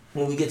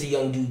when we get to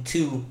Young Dude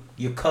 2,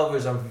 your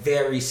covers are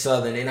very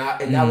Southern, and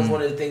that was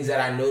one of the things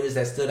that I noticed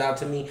that stood out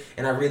to me,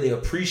 and I really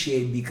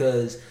appreciate,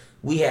 because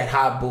we had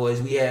Hot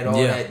Boys, we had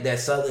all that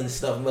Southern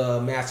stuff,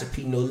 Master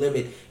P, No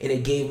Limit, and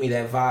it gave me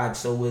that vibe.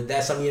 So was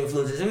that some of your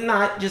influences? If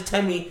not, just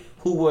tell me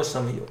who were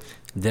some of yours.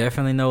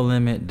 Definitely No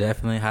Limit,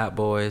 definitely Hot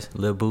Boys,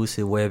 Lil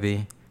Boosie,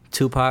 Webby,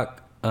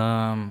 Tupac,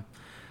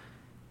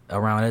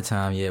 Around that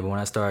time, yeah. But when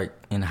I started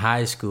in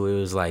high school, it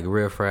was like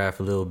Riff Raff,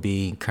 Lil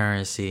B,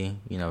 Currency,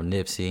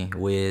 Nipsey,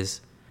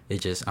 Wiz.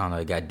 It just, I don't know,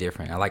 it got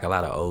different. I like a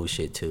lot of old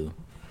shit too.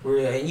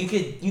 Yeah, and you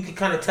could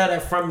kind of tell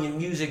that from your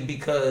music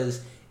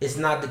because it's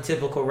not the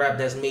typical rap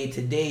that's made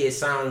today. It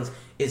sounds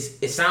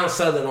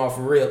Southern off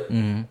rip,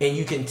 and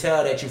you can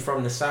tell that you're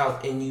from the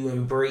South and you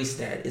embrace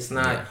that. It's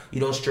not you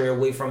don't stray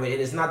away from it,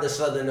 and it's not the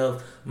Southern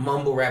of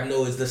mumble rap.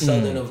 No, it's the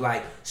Southern of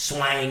like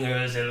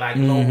swangers and like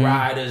low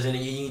riders, and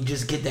you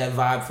just get that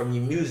vibe from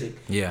your music.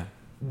 Yeah.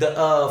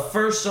 The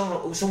first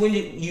song. So when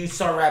did you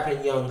start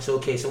rapping young? So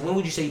when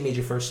would you say you made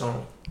your first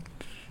song?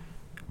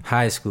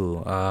 High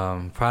school,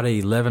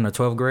 probably 11th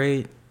or 12th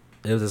grade.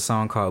 It was a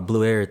song called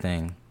Blue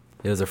Everything.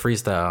 It was a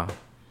freestyle.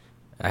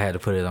 I had to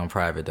put it on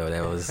private though.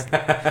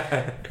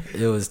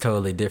 It was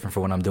totally different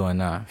from what I'm doing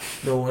now.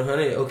 No,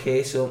 100.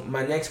 Okay, so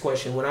my next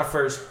question: when I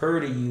first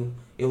heard of you,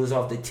 it was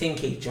off the 10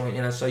 Cake joint,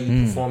 and I saw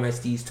you perform at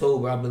Steve's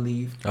Tober, I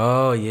believe.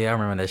 Oh yeah, I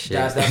remember that shit.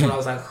 That's when I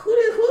was like, who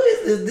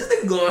is this?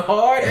 This nigga going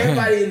hard.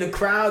 Everybody in the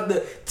crowd,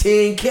 the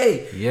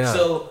 10K. Yeah.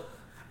 So,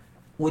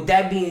 with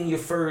that being your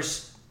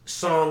first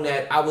song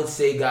that I would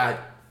say got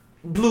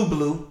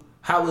blue,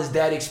 how was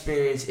that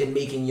experience in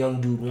making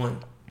Young Dude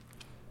 1?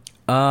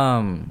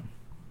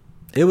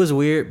 It was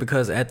weird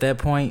because at that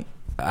point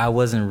I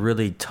wasn't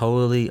really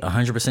totally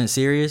 100%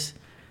 serious,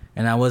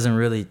 and I wasn't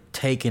really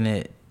taking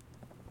it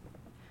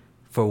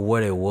for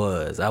what it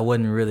was. I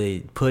wasn't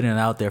really putting it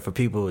out there for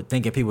people,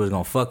 thinking people was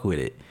gonna fuck with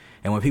it.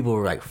 And when people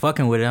were like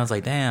fucking with it, I was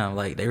like, damn,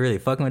 like they really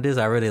fucking with this.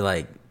 I really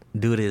like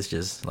do this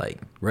just like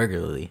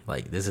regularly.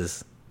 Like this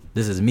is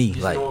me.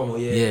 Just like normal,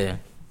 yeah.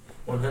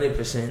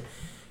 100%.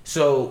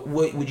 So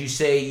what would you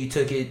say you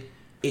took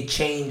it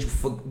changed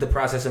for the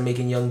process of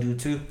making Young Dude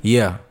 2?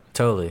 Yeah,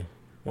 totally.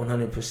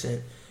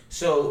 100%.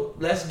 So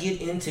let's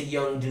get into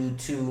Young Dude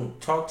 2.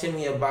 Talk to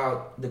me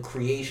about the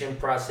creation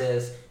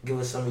process. Give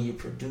us some of your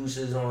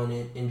producers on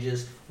it and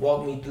just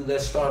walk me through.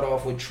 Let's start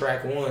off with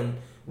track 1.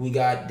 We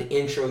got the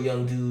intro,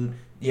 Young Dude,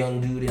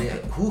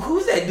 and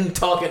who's that dude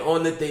talking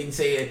on the thing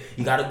saying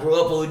you gotta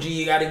grow up, OG,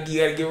 you gotta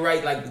get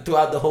right. Like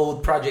throughout the whole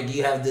project,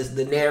 you have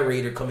the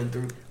narrator coming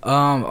through.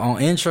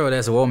 On intro,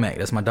 that's Womack.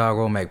 That's my dog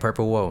Womack,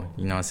 Purple Woe.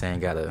 You know what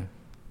I'm saying?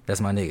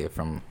 That's my nigga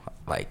from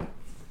like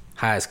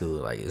high school.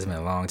 Like it's been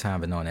a long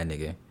time, but knowing that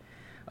nigga.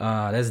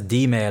 That's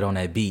D-Mad on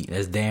that beat.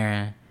 That's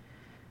Darren,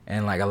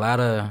 and like a lot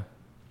of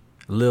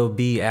Lil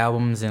B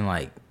albums and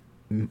like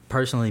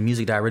personally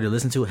music that I really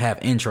listen to have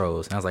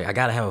intros. And I was like, I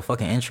gotta have a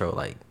fucking intro.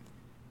 Like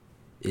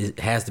it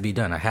has to be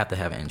done. I have to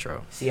have an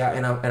intro. See,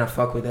 I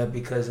fuck with that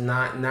because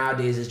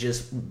nowadays it's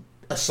just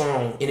a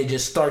song and it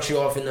just starts you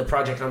off in the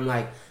project. I'm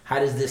like, how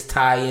does this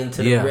tie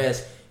into the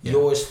rest? Yeah.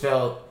 Yours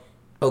felt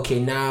okay.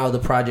 Now the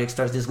project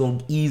starts. This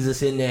gonna ease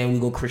us in there, and we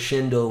go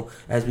crescendo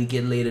as we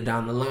get later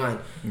down the line.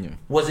 Yeah.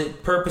 Was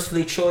it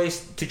purposefully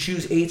choice to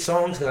choose 8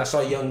 songs? Because I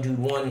saw Young Dude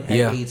 1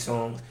 had 8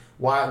 songs.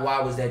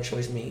 Why was that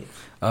choice made?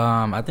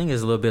 I think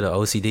it's a little bit of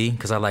OCD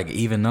because I like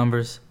even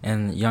numbers,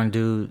 and Young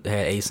Dude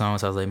had 8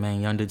 songs. So I was like,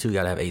 man, Young Dude 2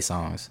 gotta have 8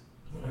 songs.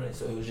 Alright,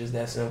 so it was just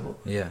that simple.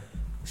 Yeah.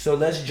 So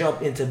let's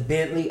jump into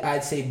Bentley.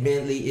 I'd say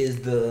Bentley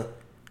is the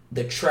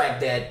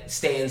track that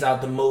stands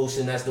out the most,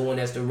 and that's the one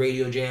that's the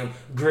radio jam.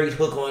 Great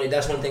hook on it.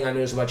 That's one thing I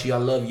noticed about you. I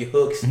love your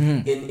hooks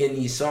in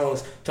these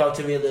songs. Talk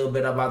to me a little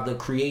bit about the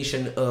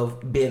creation of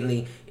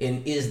Bentley,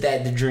 and is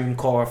that the dream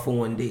car for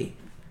one day?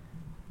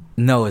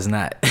 No, it's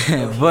not.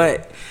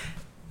 But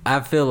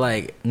I feel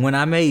like when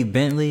I made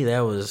Bentley,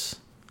 that was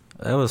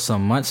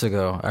some months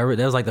ago. That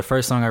was like the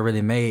first song I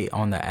really made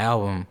on the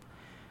album.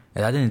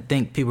 And I didn't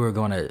think people were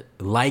going to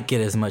like it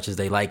as much as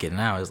they like it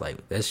now. It's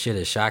like, that shit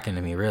is shocking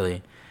to me,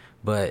 really.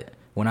 But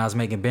when I was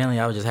making Bentley,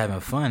 I was just having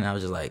fun. I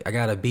was just like, I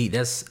got a beat.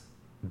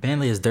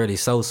 Bentley is Dirty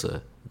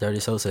Sosa. Dirty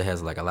Sosa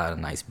has like a lot of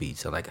nice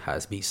beats. I like a high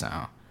beat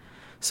sound.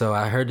 So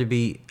I heard the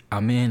beat.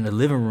 I'm in the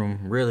living room,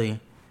 really,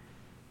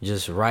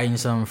 just writing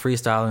something,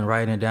 freestyling,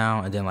 writing it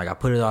down. And then like I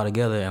put it all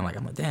together and like,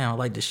 I'm like, damn, I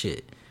like this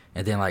shit.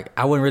 And then like,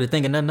 I wasn't really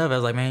thinking nothing of it. I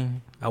was like,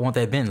 man, I want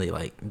that Bentley.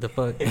 Like, the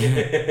fuck?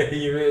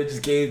 You really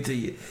just gave to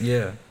you.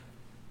 Yeah.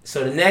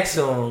 So the next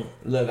song,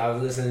 look, I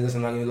was listening to this.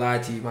 I'm not gonna lie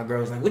to you. My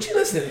girl was like, "What you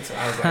listening to?"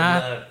 I was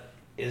like, "Look,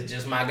 it's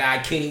just my guy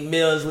Kenny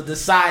Mills with the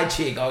side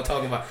chick." I was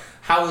talking about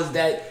how was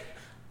that,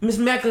 Miss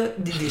Mecca?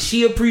 Did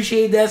she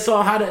appreciate that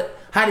song? How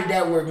did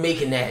that work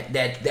making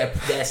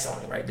that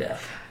song right there?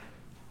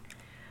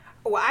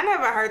 Well, I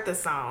never heard the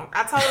song.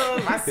 I told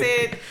him, I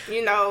said,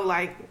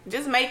 like,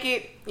 just make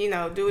it,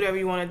 do whatever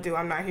you want to do.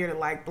 I'm not here to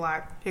like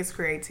block his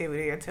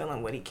creativity or tell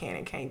him what he can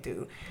and can't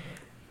do.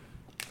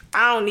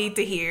 I don't need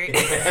to hear it.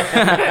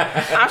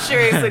 I'm sure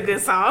it's a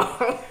good song.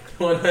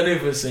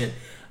 100%.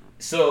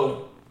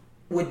 So,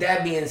 with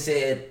that being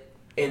said,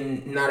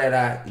 and now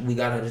that we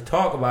got her to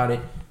talk about it,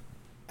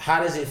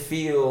 how does it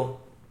feel?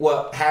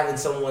 Well, having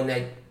someone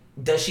that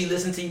does she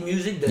listen to your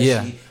music?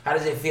 How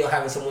does it feel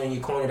having someone in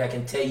your corner that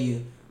can tell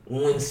you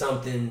when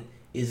something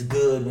is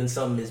good, when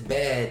something is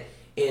bad?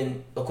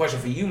 And a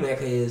question for you,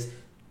 Mecca, is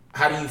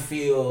how do you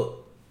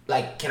feel?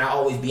 Like, can I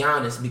always be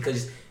honest?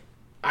 Because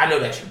I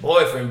know that's your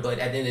boyfriend, but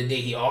at the end of the day,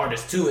 he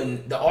artist too,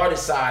 and the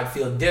artist side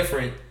feel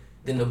different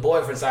than the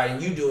boyfriend side,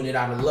 and you doing it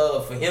out of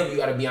love for him. You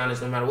got to be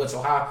honest no matter what.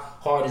 So how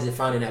hard is it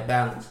finding that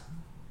balance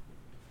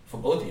for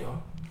both of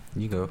y'all?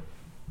 You go.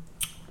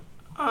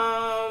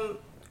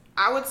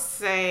 I would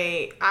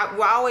say I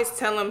always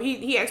tell him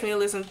he asked me to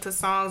listen to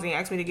songs and he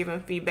asked me to give him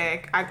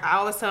feedback. I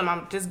always tell him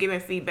I'm just giving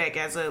feedback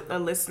as a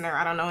listener.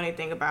 I don't know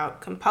anything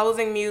about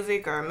composing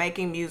music or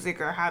making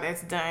music or how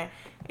that's done.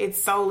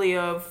 It's solely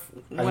of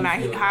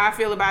how I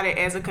feel about it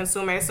as a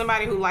consumer, as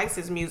somebody who likes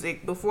his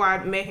music. Before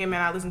I met him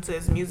and I listened to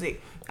his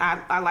music,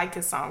 I liked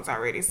his songs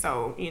already.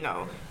 So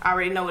I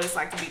already know what it's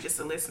like to be just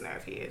a listener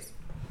of his.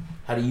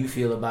 How do you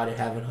feel about it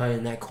having her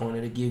in that corner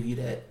to give you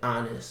that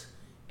honest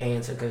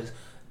answer? Because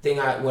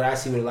what I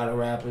see with a lot of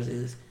rappers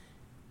is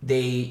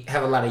they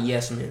have a lot of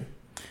yes men,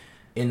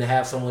 and to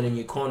have someone in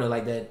your corner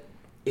like that,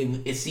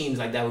 it seems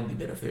like that would be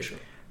beneficial.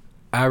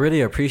 I really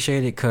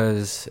appreciate it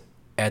because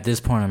at this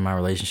point in my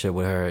relationship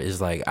with her,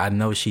 is like I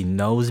know she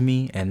knows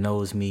me and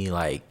knows me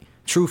like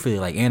truthfully,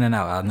 like in and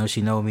out. I know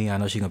she knows me. I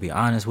know she's gonna be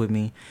honest with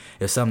me.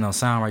 If something don't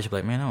sound right, she'll be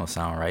like, "Man, that don't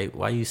sound right.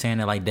 Why you saying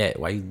it like that?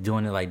 Why you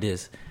doing it like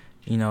this?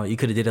 You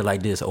could have did it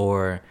like this."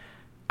 Or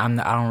I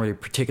don't really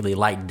particularly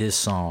like this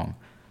song.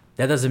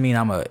 That doesn't mean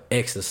I'm gonna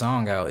X the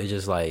song out. It's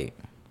just like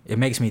it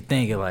makes me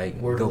think and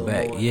like go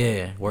back,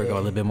 work a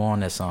little bit more on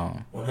that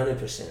song.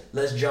 100%.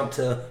 Let's jump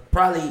to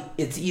probably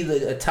it's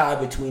either a tie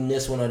between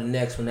this one or the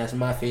next one. That's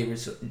my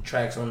favorite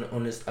tracks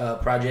on this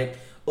project.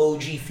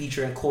 OG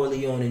featuring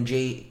Corleone and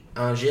Jay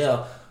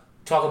Angel.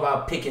 Talk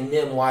about picking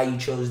them, why you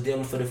chose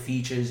them for the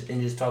features,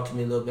 and just talk to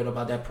me a little bit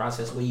about that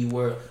process where you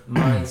were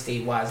mind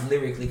state wise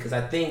lyrically, because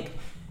I think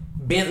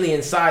Bentley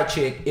and Side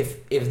Chick,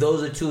 if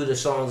those are two of the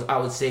songs, I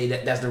would say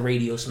that's the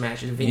radio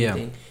smashes, if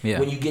anything. Yeah.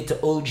 When you get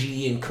to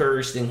OG and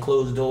Cursed and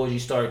Closed Doors, you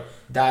start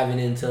diving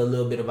into a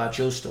little bit about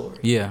your story.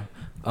 Yeah.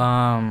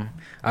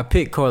 I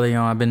picked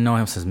Corleone. I've been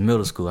knowing him since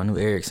middle school. I knew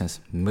Eric since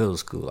middle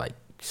school, like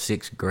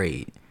 6th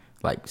grade.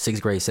 Like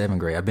 6th grade, 7th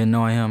grade. I've been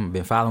knowing him,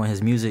 been following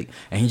his music,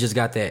 and he just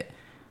got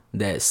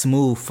that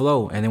smooth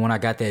flow. And then when I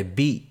got that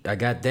beat,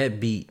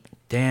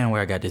 damn,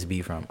 where I got this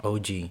beat from?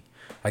 OG.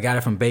 I got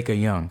it from Baker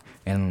Young.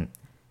 And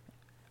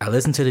I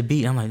listened to the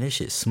beat, I'm like, this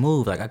shit's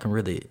smooth. Like, I can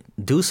really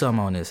do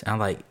something on this. And I'm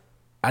like,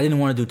 I didn't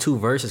want to do 2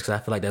 verses because I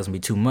feel like that's going to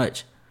be too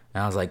much.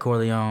 And I was like,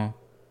 Corleone,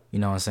 you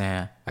know what I'm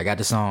saying? I got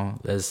the song.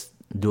 Let's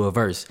do a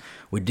verse.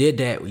 We did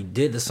that. We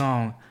did the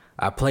song.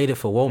 I played it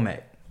for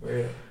Womack.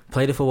 Yeah.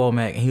 Played it for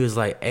Womack, and he was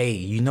like, hey,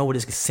 you know what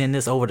is going to send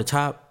this over the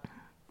top?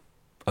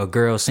 A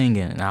girl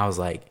singing. And I was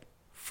like,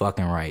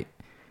 fucking right.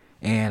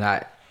 And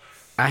I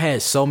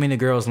had so many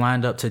girls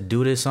lined up to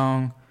do this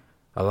song.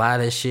 A lot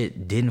of that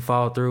shit didn't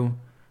fall through.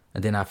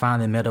 And then I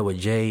finally met up with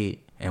Jade,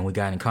 and we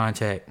got in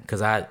contact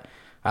because I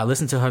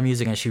listened to her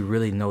music, and she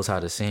really knows how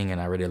to sing, and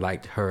I really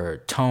liked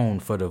her tone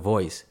for the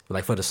voice,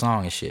 like for the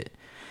song and shit.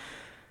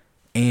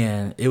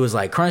 And it was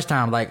like crunch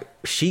time. Like,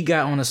 she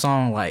got on the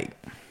song like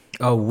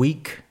a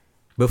week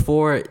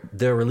before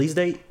the release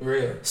date.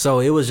 Real. So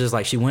it was just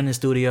like she went in the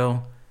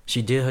studio,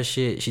 she did her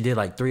shit, she did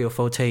like 3 or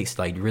 4 takes,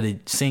 like really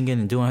singing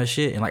and doing her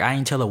shit. And like I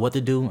didn't tell her what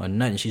to do or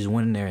nothing. She just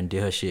went in there and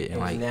did her shit. And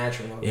like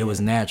it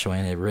was natural,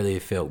 and it really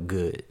felt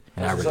good.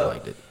 And I really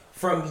liked it.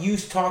 From you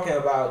talking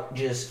about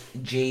just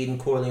Jade and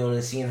Corleone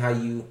and seeing how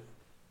you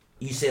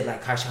said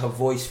like how her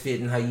voice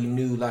fit and how you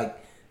knew like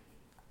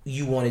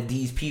you wanted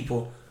these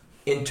people.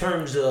 In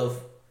terms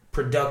of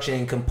production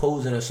and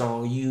composing a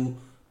song, are you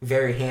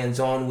very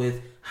hands-on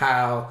with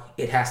how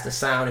it has to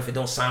sound? If it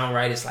don't sound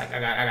right, it's like I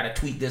gotta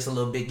tweak this a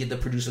little bit, get the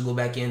producer go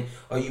back in.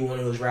 Are you one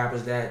of those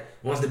rappers that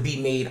once the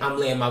beat made, I'm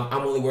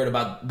only worried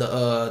about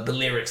the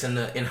lyrics and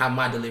how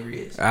my delivery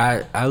is?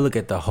 I look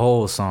at the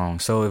whole song.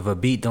 So if a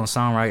beat don't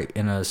sound right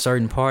in a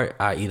certain part,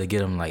 I either get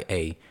them like,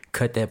 hey,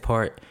 cut that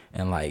part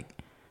and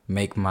like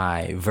make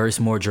my verse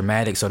more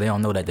dramatic so they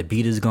don't know that the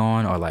beat is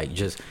gone, or like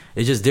it's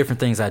just different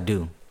things I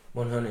do.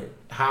 100.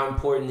 How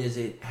important is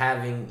it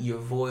having your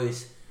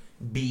voice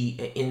be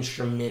an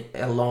instrument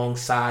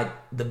alongside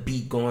the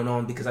beat going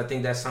on? Because I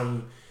think that's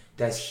something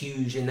that's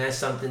huge, and that's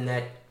something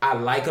that I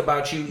like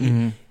about you.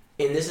 Mm-hmm.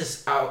 And this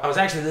is, I was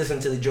actually listening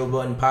to the Joe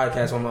Budden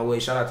podcast on my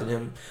way, shout out to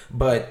them,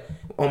 but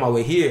on my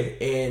way here,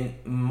 and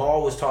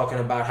Maul was talking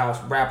about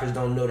how rappers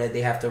don't know that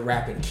they have to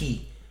rap in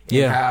key.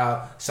 And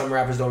how some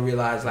rappers don't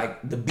realize like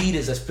the beat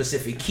is a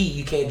specific key.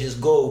 You can't just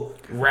go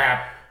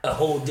rap a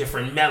whole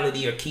different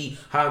melody or key.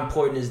 How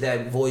important is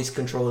that voice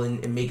control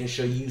and making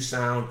sure you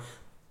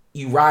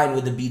riding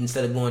with the beat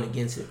instead of going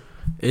against it?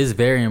 It's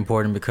very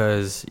important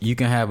because you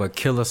can have a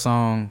killer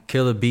song,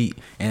 killer beat,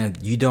 and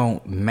if you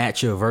don't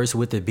match your verse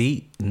with the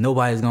beat,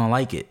 nobody's gonna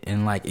like it.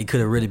 And like it could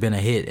have really been a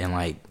hit, and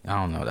like I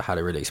don't know how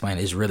to really explain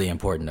it. It's really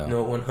important though.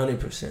 No,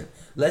 100%.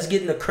 Let's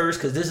get into Curse,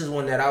 because this is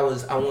one that I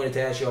wanted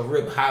to ask you off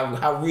rip.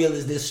 How real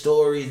is this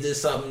story? Is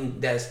this something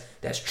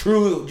that's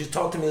true? Just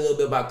talk to me a little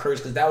bit about Curse,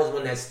 because that was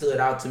one that stood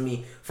out to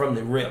me from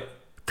the rip.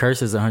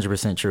 Curse is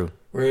 100% true.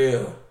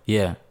 Real.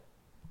 Yeah.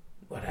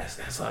 Well,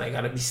 that's all they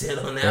gotta be said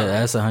on that. Yeah,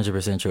 that's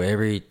 100% true.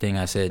 Everything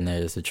I said in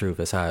there is the truth.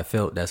 That's how I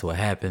felt. That's what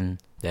happened.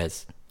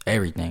 That's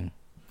everything.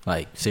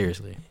 Like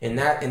seriously. And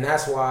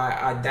that's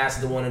why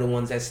that's one of the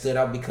ones that stood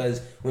out,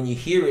 because when you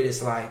hear it,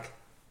 it's like,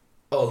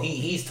 oh,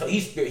 he's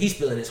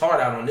spilling his heart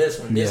out on this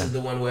one. This is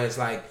the one where it's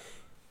like,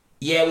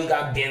 yeah, we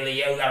got Bentley,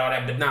 yeah, we got all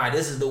that, but nah,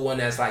 this is the one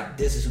that's like,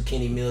 this is who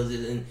Kenny Mills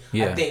is. And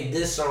I think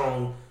this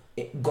song,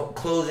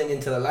 closing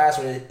into the last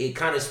one, it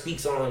kind of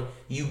speaks on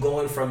you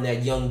going from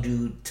that young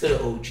dude to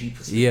the OG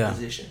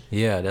position.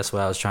 Yeah, that's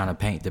what I was trying to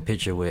paint the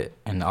picture with.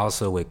 And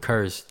also with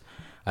Cursed,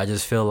 I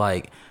just feel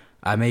like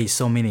I made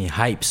so many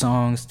hype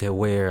songs that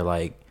where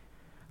like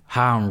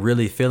how I'm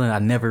really feeling, I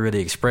never really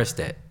expressed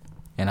that.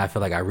 And I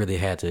feel like I really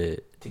had to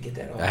get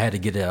that off. I had to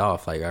get that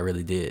off, like I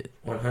really did.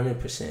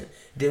 100%.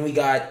 Then we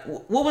got,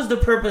 what was the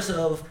purpose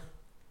of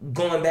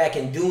going back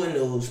and doing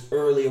those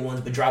earlier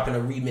ones but dropping a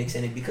remix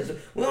in it? Because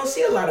we don't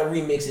see a lot of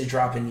remixes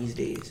dropping these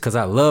days. Because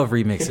I love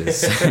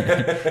remixes.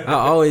 I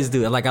always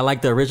do. Like I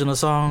like the original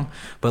song,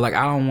 but like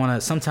I don't want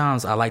to,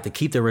 sometimes I like to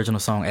keep the original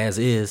song as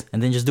is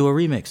and then just do a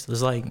remix.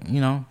 It's like,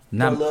 you know,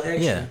 not,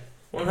 yeah.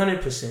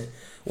 100%.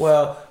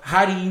 Well,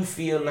 how do you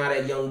feel now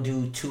that Young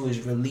Dude 2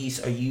 is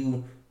released? Are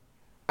you,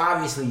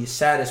 obviously you're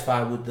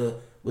satisfied with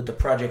the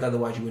project,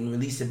 otherwise you wouldn't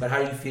release it, but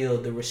how do you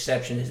feel the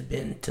reception has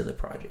been to the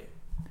project?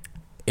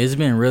 It's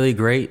been really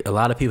great. A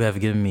lot of people have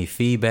given me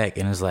feedback,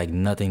 and it's like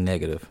nothing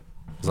negative.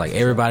 It's like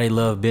everybody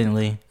loved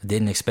Bentley. I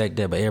didn't expect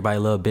that, but everybody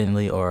loved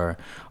Bentley or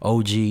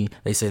OG.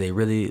 They say they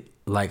really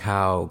like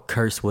how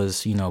Curse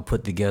was, you know,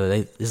 put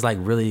together. It's like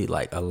really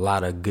like a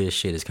lot of good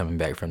shit is coming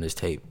back from this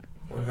tape.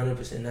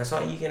 100%. That's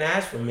all you can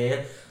ask for,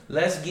 man.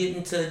 Let's get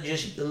into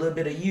just a little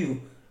bit of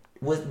you.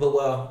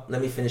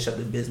 Let me finish up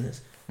the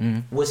business.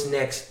 Mm-hmm. What's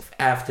next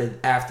after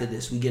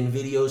this? We getting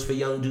videos for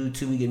Young Dude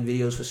 2. We getting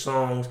videos for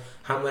songs.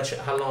 How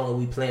long are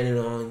we planning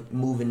on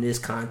moving this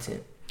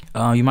content?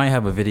 You might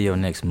have a video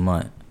next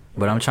month,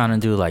 but I'm trying to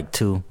do like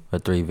 2 or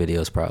 3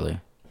 videos probably.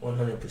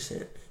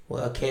 100%.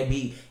 Well,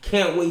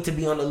 can't wait to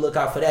be on the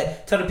lookout for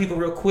that. Tell the people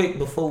real quick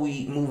before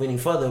we move any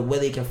further where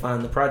they can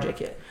find the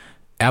project at.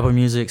 Apple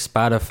Music,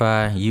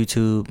 Spotify,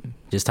 YouTube.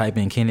 Just type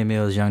in Kenny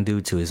Mills Young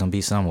Dude 2. It's gonna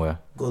be somewhere.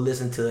 Go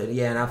listen to it.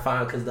 Yeah, and I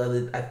found, because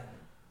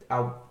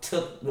I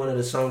took one of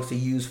the songs to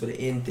use for the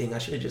end thing. I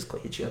should have just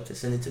hit you up to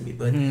send it to me,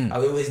 but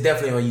it was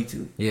definitely on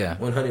YouTube. Yeah,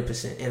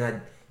 100%. And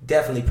I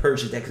definitely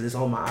purchased that because it's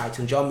on my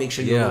iTunes. Y'all make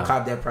sure you go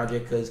cop that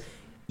project, because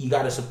you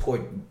got to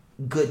support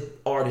good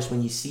artists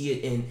when you see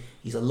it. And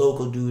he's a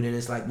local dude, and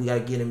it's like we got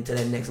to get him to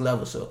that next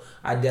level. So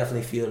I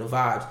definitely feel the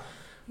vibes.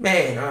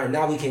 Man, all right,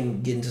 now we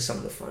can get into some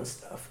of the fun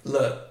stuff.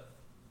 Look,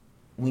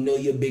 we know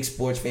you're a big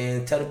sports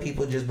fan. Tell the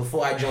people, just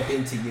before I jump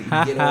into you,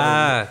 get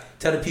on.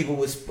 Tell the people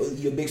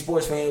you're a big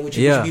sports fan. What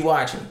you should be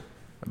watching?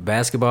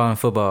 Basketball and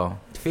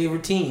football.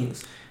 Favorite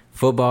teams?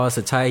 Football is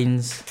the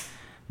Titans.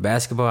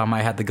 Basketball, I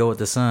might have to go with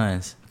the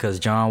Suns because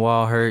John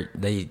Wall hurt.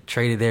 They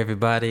traded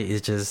everybody.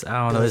 It's just,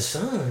 I don't know. It's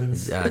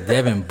Suns.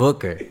 Devin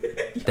Booker.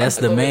 That's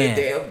the man.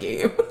 Damn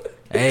game.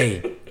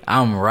 Hey,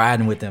 I'm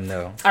riding with them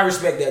though. I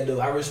respect that though.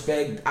 I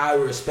respect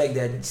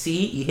that.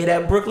 See, you hear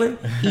that, Brooklyn?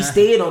 He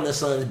stayed on the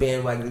Suns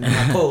bandwagon.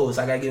 My co-host,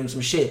 I gotta give him some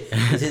shit.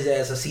 Cause his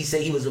ass, he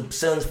said he was a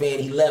Suns fan.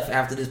 He left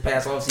after this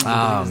past offseason.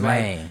 Oh, he was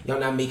man. like, y'all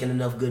not making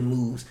enough good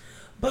moves.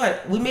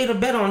 But we made a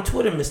bet on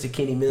Twitter, Mr.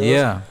 Kenny Mills.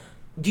 Yeah.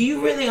 Do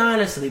you really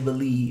honestly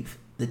believe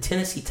the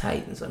Tennessee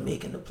Titans are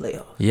making the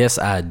playoffs? Yes,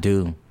 I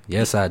do.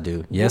 Yes, I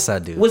do.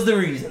 What's the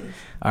reason?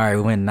 All right,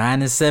 we went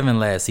 9-7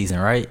 last season,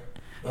 right?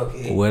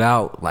 Okay.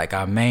 Without like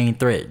our main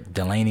threat,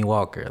 Delaney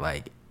Walker.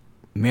 Like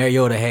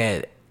Mariota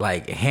had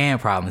like hand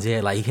problems. He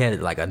had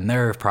like a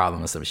nerve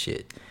problem or some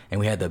shit. And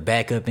we had the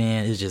backup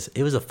in.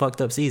 It was a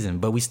fucked up season,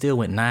 but we still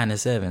went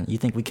 9-7. You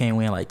think we can't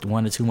win like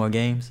 1 or 2 more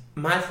games?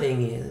 My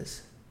thing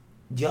is,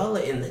 y'all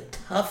are in the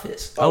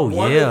toughest. One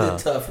of the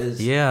toughest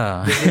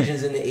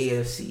divisions in the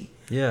AFC.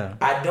 Yeah.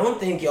 I don't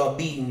think y'all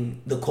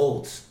beating the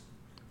Colts.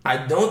 I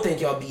don't think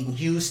y'all beating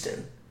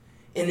Houston.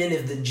 And then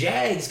if the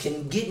Jags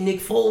can get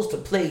Nick Foles to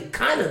play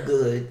kind of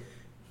good,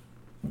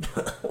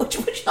 what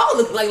y'all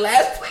look like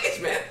last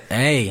place, man?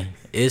 Hey,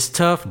 it's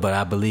tough, but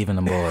I believe in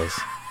the boys.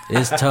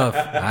 It's tough.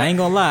 I ain't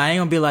gonna lie. I ain't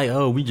gonna be like,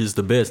 oh, we just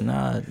the best.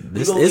 Nah,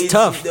 it's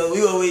tough.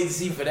 We gonna wait and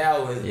see for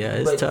that one. Yeah,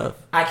 it's tough.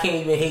 I can't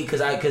even hate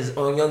because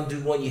on Young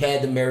Dude 1 you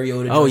had the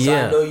Mariota. Oh so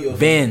yeah, I know you're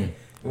Ben.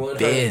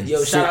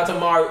 Yo, shout out to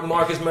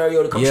Marcus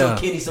Mariota. Come show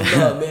Kenny some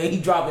love, man. He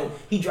dropping.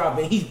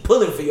 He's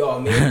pulling for y'all,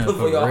 man. Pulling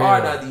for y'all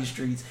hard out these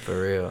streets.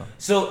 For real.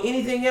 So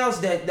anything else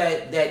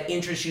that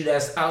interests you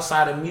that's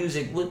outside of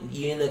music?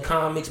 You in the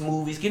comics,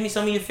 movies? Give me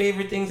some of your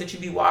favorite things that you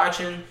be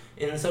watching,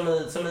 and some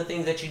of the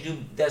things that you do.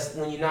 That's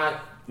when you're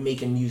not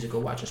making music or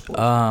watching sports.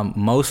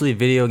 Mostly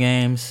video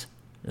games,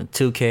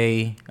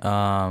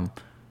 2K,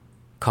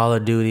 Call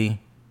of Duty.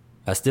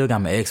 I still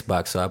got my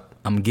Xbox, so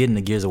I'm getting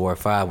the Gears of War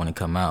 5 when it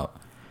come out.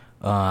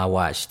 I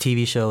watch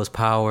TV shows,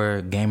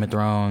 Power, Game of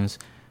Thrones.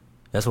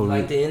 That's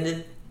what the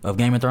ending of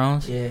Game of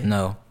Thrones. Yeah.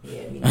 No.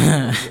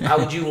 Yeah. How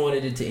would you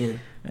wanted it to end?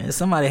 Man,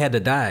 somebody had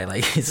to die.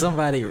 Like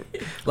somebody,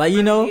 like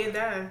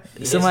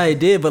somebody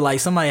did, but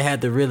like somebody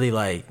had to really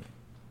like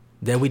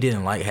that we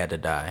didn't like had to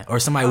die, or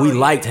somebody we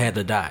liked had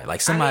to die. Like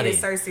somebody. I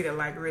needed Cersei to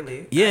like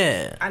really.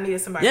 Yeah. I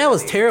needed somebody. Yeah, it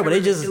was terrible. They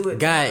just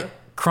got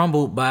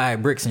crumbled by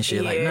bricks and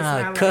shit. Yeah, like, it's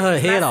nah, not cut her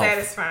it's head not off.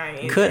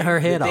 Satisfying. Cut her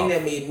head The thing off.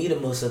 that made me the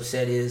most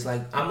upset is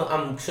like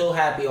I'm so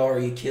happy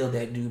Arya killed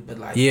that dude, but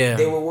like Yeah.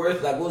 they were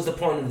worth like what was the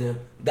point of them?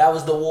 That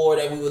was the war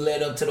that we were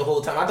led up to the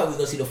whole time. I thought we were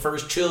gonna see the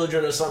first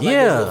children or something like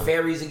Yeah. those little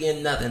fairies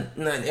again. Nothing.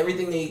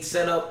 Everything they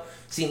set up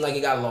seemed like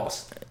it got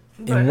lost.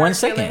 But In her 1 killing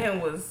second.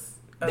 him was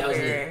That was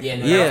very- it. Yeah,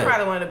 no, Yeah. That's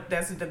probably one of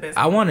that's the best.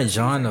 I wanted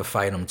John to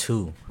fight him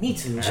too. Me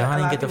too. John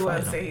didn't get to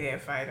fight Say him. he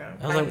didn't fight him.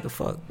 I was like, what the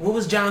fuck? What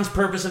was John's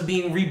purpose of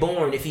being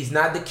reborn if he's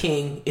not the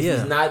king? If Yeah.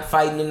 he's not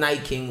fighting the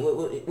Night King,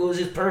 what was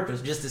his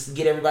purpose? Just to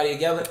get everybody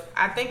together?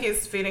 I think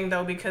it's fitting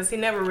though because he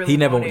never really He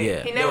never- wanted,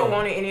 yeah. he never No.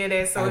 wanted any of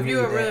that. So I if agree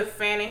you're a with real that.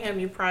 fan of him,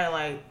 you probably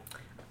like.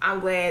 I'm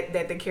glad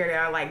that the character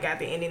I like got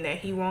the ending that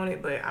he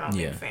wanted, but I don't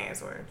Yeah. think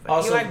fans were. But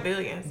Also, you like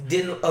Billions.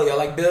 Y'all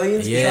like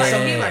Billions? Yeah.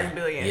 So he likes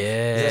Billions. Is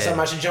that something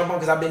Yeah. I should jump on?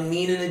 Because I've been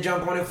meaning to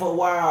jump on it for a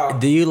while.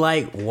 Do you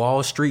like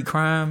Wall Street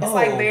Crime? It's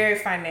like very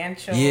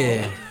financial.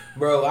 Yeah.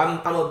 Bro,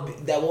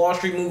 that Wall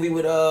Street movie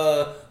with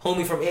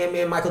homie from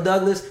Ant-Man, Michael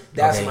Douglas.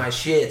 That's Okay. my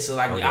shit. So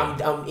like Okay.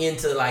 I'm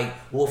into like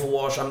Wolf of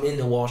Wall Street. I'm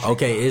into Wall Street.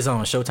 Okay, it's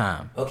on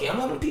Showtime. Okay,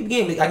 I'm on peep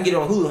game. I can get it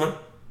on Hulu, huh?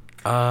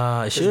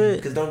 It should.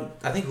 Because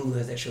I think Hulu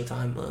has that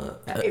Showtime.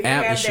 If you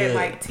App, it have should. that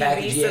like TV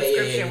Package, yeah,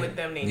 subscription yeah. with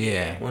them, then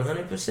Yeah.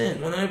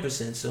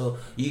 100%. So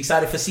you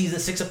excited for season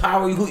 6 of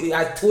Power?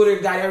 Twitter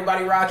got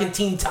everybody rocking.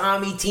 Team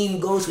Tommy, Team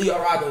Ghost. Who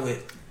y'all rocking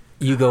with?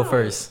 You go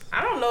first.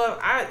 I don't know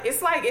if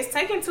it's like it's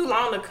taking too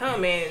long to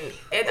come, and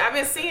I've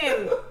been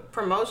seeing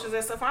promotions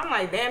and stuff. I'm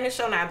like, damn, this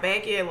show not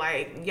back yet.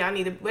 Like y'all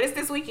need to, but it's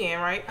this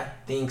weekend, right? I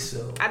think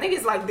so. I think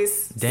it's like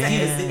this. Damn.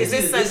 Is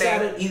this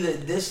Sunday? Either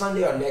this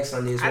Sunday or next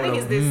Sunday. I think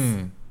it's this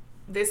Hmm.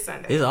 this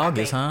Sunday. It's I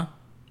August, think. huh?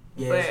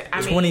 Yeah, But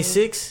I mean,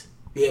 26?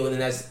 yeah. Well, then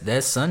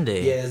That's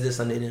Sunday. yeah, it's this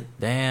Sunday then.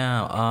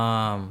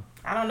 Damn.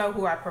 I don't know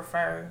who I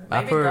prefer. I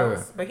Maybe prefer-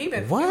 Ghost, but he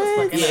was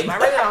What? fucking up. I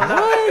really don't know.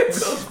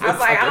 What? I was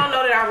like, I don't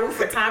know that I root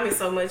for Tommy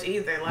so much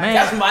either. Like, Man.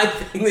 That's my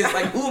thing. It's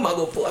like, who am I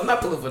gonna pull? I'm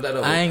not pulling for that.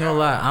 I ain't gonna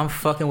lie. I'm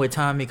fucking with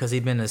Tommy because he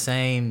been the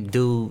same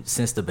dude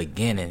since the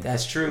beginning.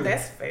 That's true.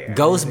 that's fair.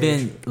 Ghost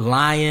very been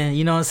lying.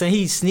 You know what I'm saying?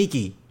 He's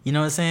sneaky. You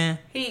know what I'm saying?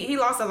 He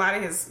lost a lot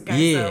of his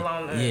gangster Yeah,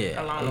 along the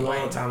yeah. along a the way.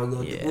 long time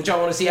ago. Yeah. What y'all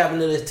want to see happen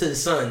to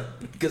his son?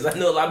 Because I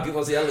know a lot of people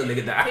want to see that little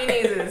nigga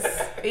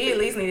die. He at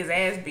least need his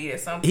ass beat at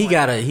some point.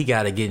 He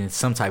gotta get in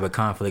some type of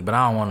conflict, but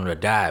I don't want him to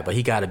die. But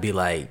he gotta be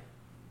like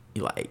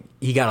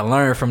he gotta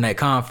learn from that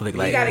conflict.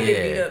 Like He gotta yeah.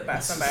 get beat up by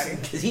somebody.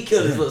 Because he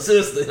killed his little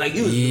sister. Like,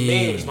 he was the Yeah.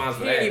 man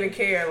responsible He for didn't that. even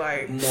care.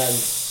 Like, Nothing.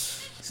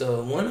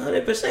 So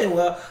 100%.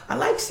 Well, I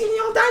like seeing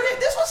y'all dynamic.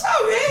 This what's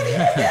up,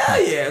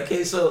 man. Yeah.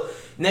 Okay, so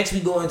next we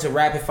go into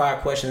rapid fire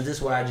questions. This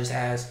is where I just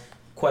ask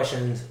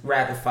questions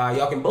rapid fire.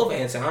 Y'all can both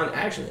answer on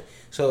actually.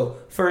 So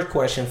first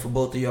question for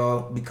both of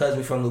y'all, because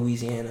we're from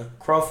Louisiana: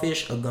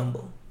 crawfish or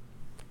gumbo?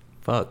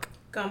 Fuck.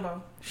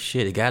 gumbo,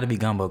 Shit, it gotta be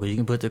gumbo because you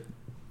can put the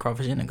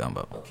crawfish in the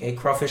gumbo. Okay,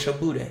 crawfish or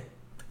boudin?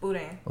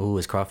 boudin, Ooh,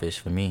 it's crawfish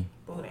for me.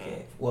 boudin,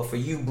 Okay. Well, for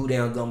you,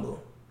 boudin gumbo.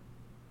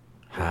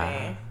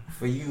 boudin.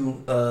 For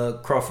you,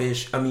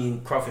 crawfish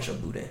or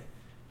boudin?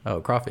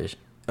 Oh, crawfish.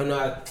 Oh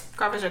no,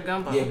 Crawfish or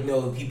gumbo. yeah,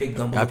 no, he picked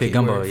gumbo. I picked Okay,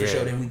 gumbo, word, for yeah.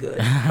 sure. Then we good.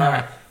 All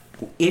right.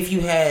 If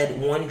you had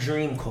one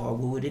dream car,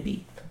 what would it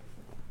be?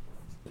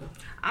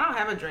 I don't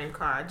have a dream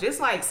car. Just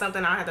like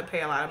something I have to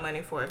pay a lot of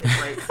money for if it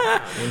breaks.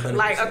 100%.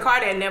 Like a car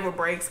that never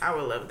breaks, I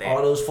would love that.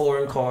 All those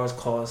foreign cars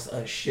cost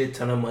a shit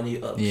ton of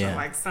money up. Yeah.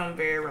 Like some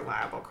very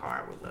reliable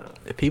car, I would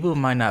love. People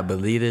might not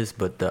believe this,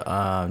 but the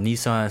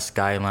Nissan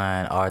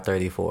Skyline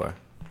R34.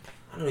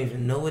 I don't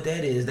even know what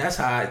that is. That's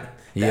how.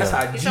 Yeah. That's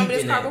how You deep showed me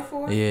this in car that.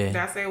 before? Yeah. Did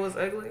I say it was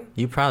ugly?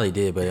 You probably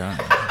did, but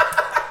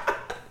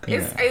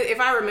It's,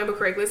 if I remember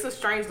correctly, it's a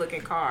strange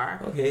looking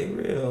car. Okay,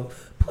 real.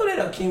 Pull that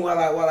up, King, while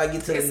I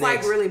get to It's the like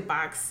next. really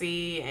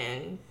boxy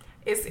and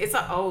it's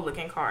an old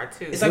looking car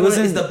too. It's like It was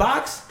is in- the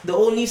box, the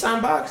old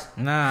Nissan box.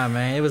 nah,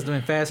 man, it was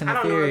doing Fast and I the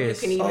don't know if you Furious.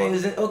 can even- Oh,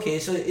 is it okay?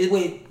 So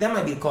wait, that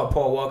might be the car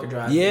Paul Walker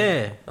drives.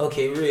 Yeah,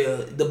 Okay, real.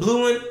 The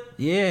blue one.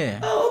 yeah.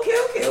 Oh,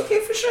 okay,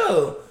 for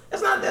sure.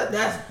 That's not that.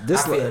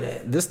 That's I feel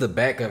that. This the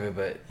back of it,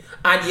 but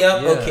Yep.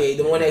 Yeah. Okay,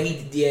 the one that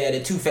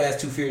the Too Fast,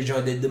 Too Furious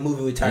joint, the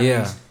movie with Tyrese.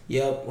 Yeah.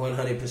 Yep,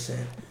 100%.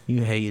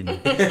 you hating.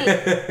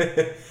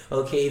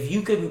 Okay, if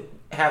you could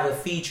have a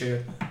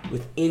feature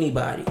with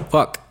anybody,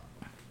 Fuck.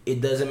 it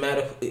doesn't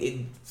matter.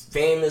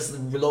 Famous,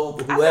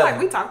 local, I whoever. feel like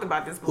we talked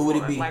about this before. Who would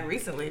it be? Like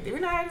recently. Did we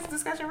not have this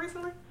discussion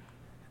recently?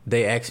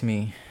 They asked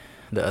me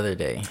the other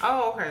day,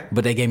 Oh, okay.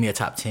 but they gave me a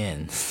top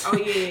 10. Oh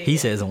yeah. He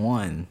says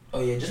 1.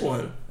 Oh yeah, just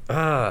one.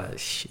 Ah,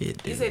 shit.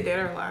 You Dude. said dead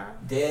or alive?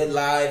 Dead,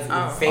 live,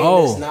 Oh. famous,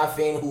 Oh. not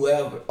famous,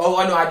 whoever. Oh,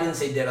 I know I didn't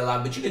say dead or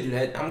alive, but you could do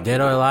that. I'm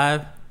Dead or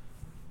alive?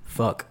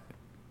 Fuck.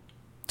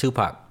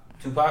 Tupac.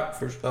 Tupac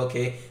first.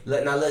 Okay,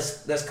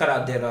 let's cut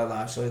out dead or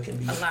alive so it can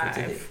be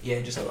Alive.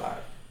 Yeah, just alive.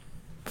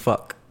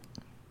 Fuck.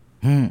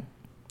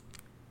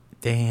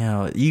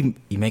 Damn, you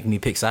making me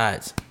pick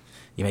sides.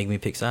 You make me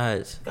pick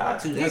sides.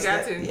 Got to. You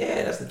got to.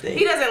 Yeah, that's the thing.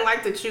 He doesn't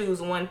like to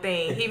choose one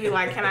thing. He be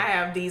like, "Can I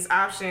have these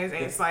options?"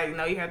 And it's like,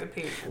 no, you have to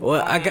pick.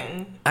 Well,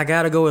 one. I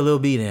gotta go with Lil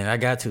B then. I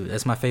got to.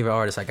 That's my favorite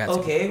artist. I got to.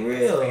 Okay,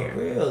 real.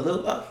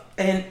 Lil,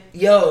 and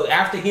yo,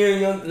 after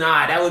hearing Young,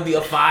 that would be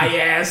a fire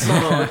ass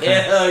song.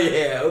 Hell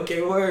yeah.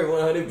 Okay, word,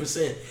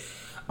 100%.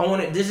 I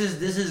want to. This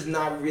is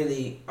not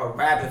really a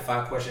rapid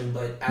fire question,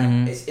 but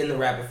it's in the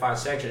rapid fire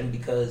section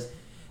because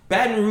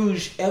Baton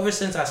Rouge. Ever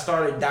since I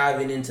started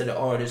diving into the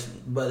artists,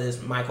 whether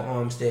it's Michael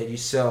Armstead,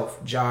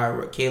 yourself,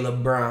 Jira,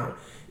 Caleb Brown,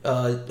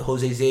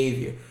 Jose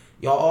Xavier,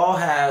 y'all all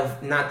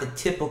have not the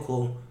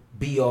typical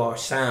BR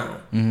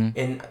sound,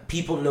 and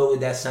people know what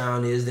that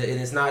sound is.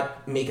 And it's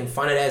not making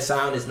fun of that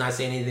sound. It's not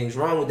saying anything's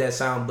wrong with that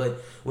sound. But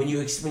when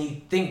you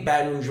think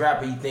Baton Rouge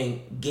rapper, you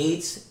think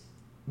Gates,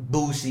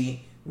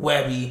 Boosie,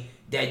 Webby.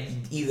 That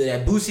either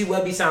that Boosie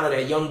Webby sound or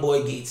that Young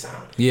Boy Gates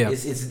sound. Yeah,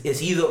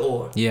 it's either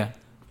or. Yeah.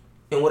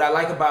 And what I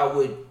like about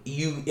what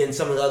you and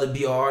some of the other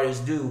BR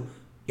artists do,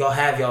 y'all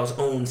have y'all's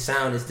own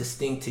sound. It's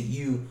distinct to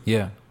you.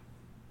 Yeah.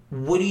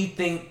 What do you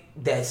think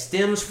that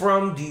stems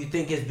from? Do you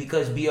think it's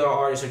because BR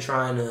artists are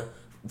trying to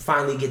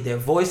finally get their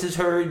voices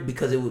heard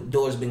because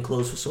doors been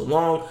closed for so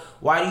long?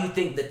 Why do you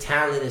think the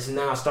talent is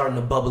now starting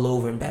to bubble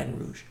over in Baton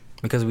Rouge?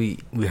 Because we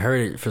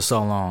heard it for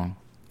so long.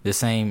 The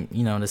same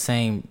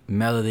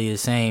melody, the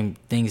same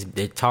things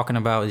they're talking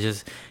about. It's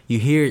just, you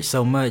hear it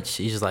so much,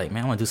 you're just like,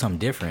 man, I want to do something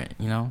different,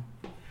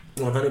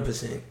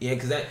 100%. Yeah,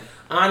 because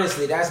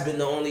honestly, that's been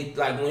the only,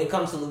 like, when it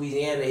comes to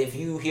Louisiana, if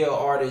you hear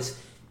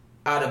artists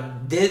out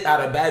of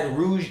Baton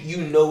Rouge, you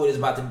know what it's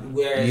about to.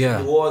 Whereas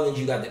in New Orleans,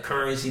 you got the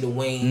Currency, the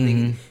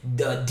Wayne,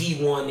 the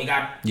D1. They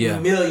got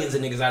millions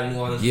of niggas out of New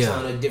Orleans who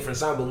sound a different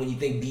sound. But when you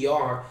think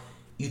BR,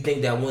 you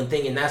think that one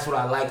thing, and that's what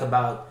I like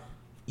about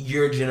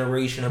your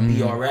generation of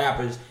BR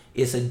rappers.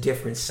 It's a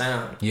different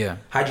sound. Yeah.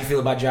 How'd you feel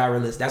about Jira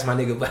List? That's my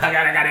nigga, but I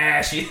gotta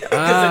ask you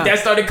because that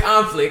started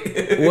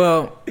conflict.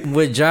 Well,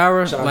 with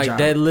Jira, like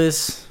that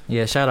list,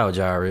 shout out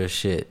Jira,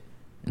 shit.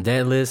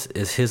 That list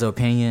is his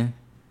opinion.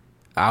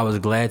 I was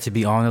glad to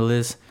be on the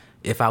list.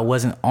 If I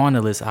wasn't on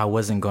the list, I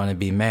wasn't going to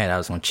be mad. I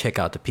was going to check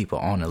out the people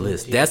on the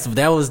list. Yeah.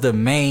 That was the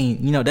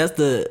main,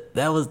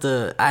 that was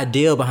the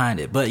ideal behind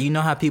it. But you know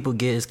how people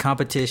get is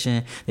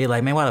competition. They're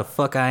like, man, why the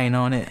fuck I ain't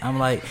on it? I'm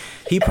like,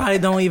 he probably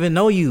don't even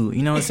know you.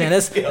 You know what I'm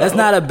saying? That's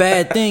not a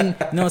bad thing. You know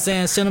what I'm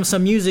saying? Send him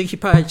some music. He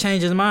probably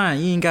change his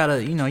mind. You ain't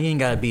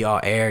gotta be all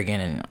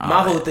arrogant and all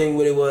my whole thing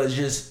with it was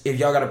just, if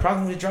y'all got a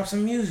problem with it, drop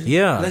some music.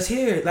 Yeah. Let's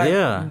hear it.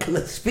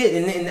 Let's spit.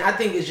 And I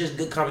think it's just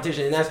good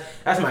competition. And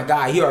that's my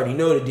guy. He already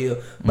know the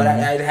deal. But I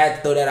had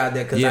to throw that out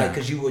there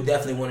because you were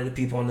definitely one of the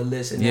people on the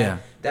list, and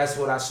that's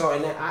what I saw,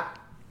 and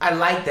I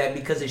like that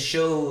because it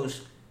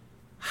shows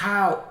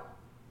how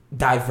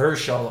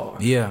diverse y'all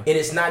are. Yeah, and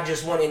it's not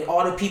just one. And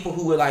all the people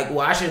who were like,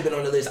 "Well, I should have been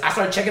on the list," I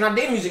started checking out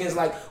their music, and it's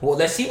like, "Well,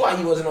 let's see why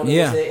you wasn't on the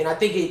list." And I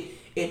think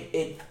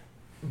it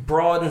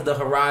broadens the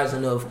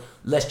horizon of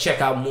let's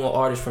check out more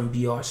artists from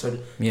BR. So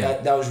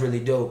that was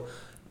really dope.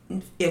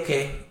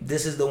 Okay,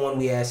 this is the one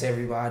we ask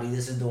everybody.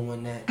 This is the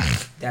one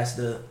that's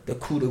the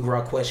coup de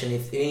grace question.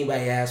 If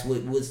anybody asks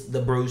what's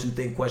the bros who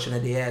think question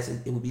that they ask,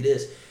 it would be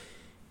this.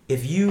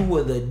 If you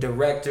were the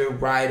director,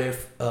 writer,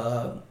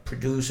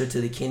 producer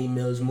to the Kenny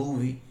Mills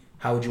movie,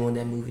 how would you want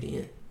that movie to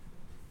end?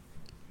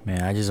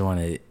 Man, I just want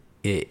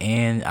it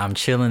end. I'm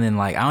chilling in,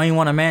 like, I don't even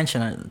want a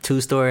mansion, a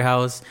 2-story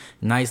house,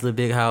 nice little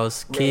big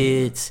house,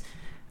 kids.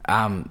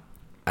 I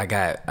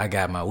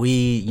got my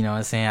weed, you know what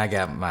I'm saying? I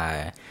got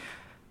my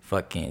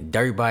fucking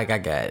dirt bike. I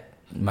got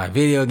my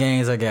video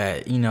games. I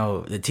got,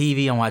 the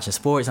TV. I'm watching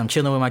sports. I'm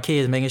chilling with my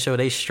kids, making sure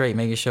they straight,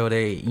 making sure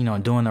they,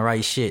 doing the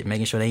right shit,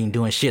 making sure they ain't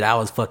doing shit I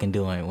was fucking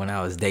doing when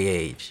I was their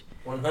age.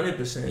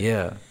 100%.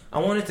 Yeah. I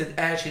wanted to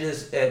ask you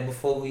this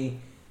before we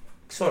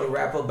sort of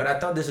wrap up, but I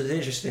thought this was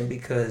interesting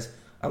because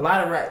a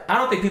lot of I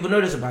don't think people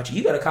know this about you.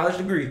 You got a college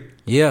degree.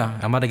 Yeah,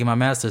 I'm about to get my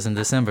master's in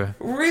December.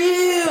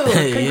 Real?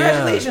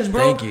 Congratulations,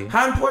 bro. Thank you.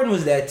 How important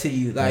was that to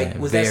you? Like,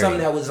 was that something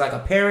that was like a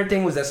parent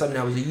thing? Was that something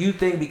that was a you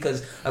thing?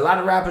 Because a lot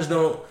of rappers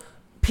don't.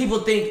 People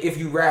think if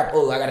you rap,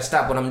 I gotta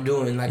stop what I'm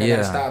doing. Like, I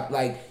gotta stop.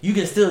 Like, you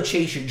can still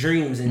chase your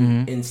dreams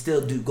and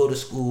still go to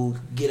school,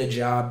 get a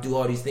job, do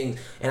all these things.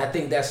 And I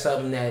think that's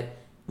something that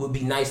would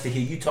be nice to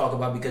hear you talk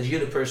about because you're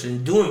the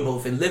person doing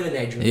both and living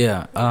that dream.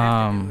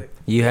 Yeah,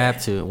 you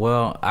have to.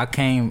 Well,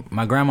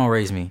 my grandma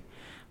raised me.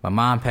 My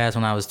mom passed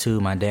when I was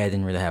 2. My dad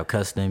didn't really have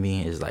custody of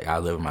me. It's like I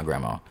lived with my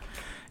grandma.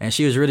 And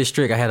she was really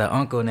strict. I had an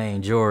uncle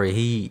named Jory.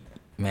 He,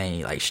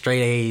 like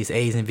straight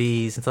A's and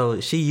B's. And so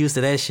she used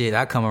to that shit.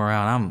 I come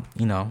around,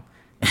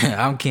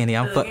 I'm Kenny.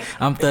 I'm thugging.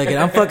 I'm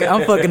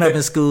fucking up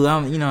in school.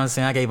 You know what I'm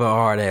saying? I gave her a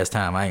hard ass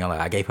time. I ain't gonna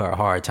lie. I gave her a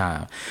hard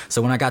time.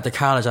 So when I got to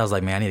college, I was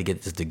like, man, I need to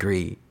get this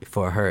degree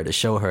for her to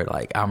show her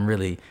like I'm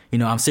really,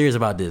 I'm serious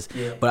about this.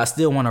 Yeah. But I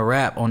still want to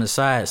rap on the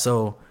side.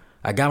 So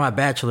I got my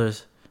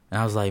bachelor's and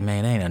I was like,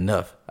 man, that ain't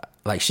enough.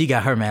 Like, she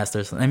got her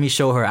master's. Let me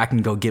show her I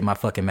can go get my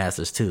fucking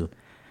master's too.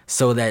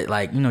 So that,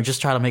 like, just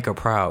try to make her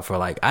proud for,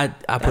 like, I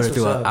put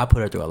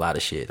her through a lot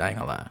of shit. I ain't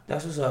gonna lie.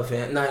 That's what's up,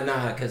 fam.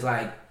 Nah, cause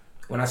like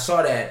when I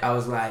saw that, I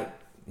was like,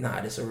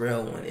 nah, this a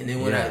real one. And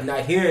then when I'm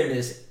not hearing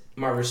this,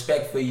 my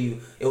respect for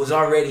you, it was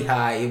already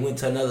high. It went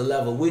to another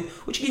level. What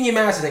you getting your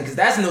master's in? Because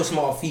that's no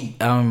small feat.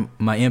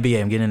 My MBA.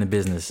 I'm getting into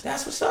business.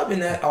 That's what's up,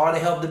 and that all to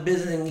help the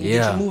business and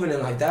get you moving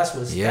in life. That's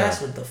what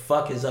the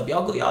fuck is up.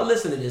 Y'all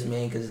listen to this,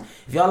 man. Because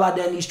if y'all out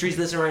there in these streets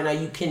listening right now,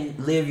 you can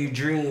live your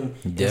dream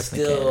and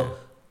still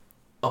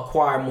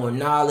acquire more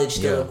knowledge,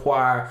 still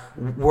acquire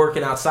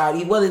working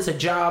outside. Whether it's a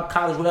job,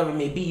 college, whatever it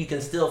may be, you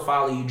can still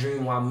follow your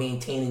dream while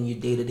maintaining your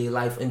day-to-day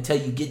life until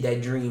you get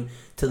that dream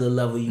to the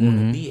level you want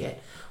to be at.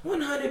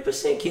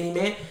 100%, Kenny,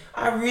 man.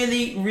 I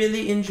really,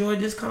 really enjoyed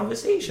this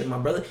conversation, my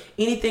brother.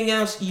 Anything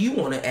else you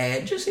want to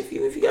add? Just if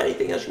you got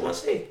anything else you want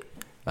to say.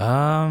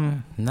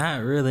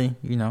 Not really.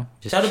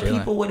 Just tell the chilling.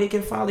 people where they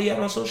can follow you out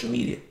on social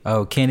media.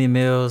 Oh, Kenny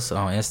Mills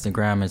on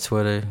Instagram and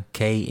Twitter.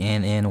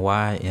 KNNYMILLS.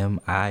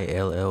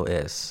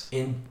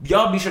 And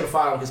y'all be sure to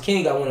follow him because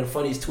Kenny got one of the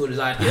funniest Twitters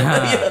out here.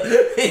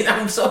 And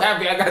I'm so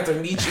happy I got to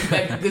meet you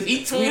back because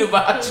he tweeted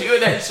about you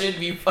and that shit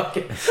be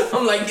fucking.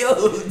 I'm like,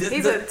 yo,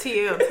 he's a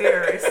TL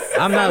terrorist.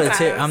 I'm not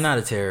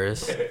a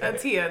terrorist. A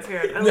TL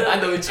terrorist. I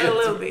know what you're a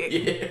little bit.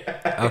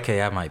 Yeah.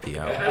 Okay, I might be.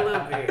 A little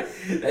bit.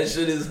 That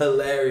shit is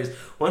hilarious.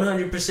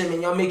 100%,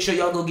 man. Y'all make sure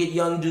y'all go get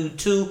Young Dude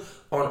 2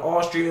 on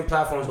all streaming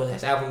platforms, whether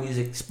that's Apple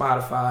Music,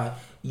 Spotify,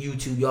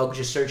 YouTube. Y'all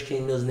just search Kenny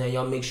Mills in there.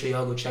 Y'all make sure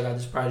y'all go check out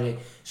this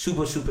project.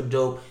 Super, super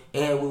dope.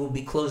 And we will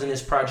be closing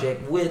this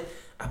project with,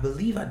 I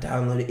believe I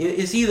downloaded it.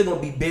 It's either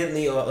going to be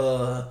Bentley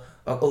or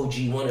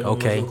OG, one of them.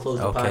 We'll close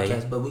the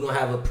podcast, but we're going to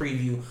have a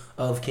preview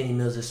of Kenny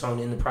Mills' song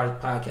in the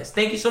podcast.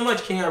 Thank you so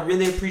much, Kenny. I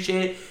really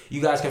appreciate it.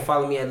 You guys can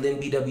follow me at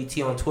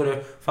LinBWT on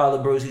Twitter.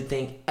 Follow Bros Who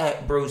Think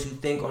at Bros Who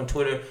Think on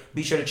Twitter.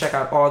 Be sure to check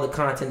out all the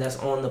content that's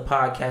on the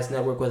podcast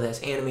network, whether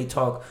that's Anime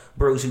Talk,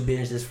 Bros Who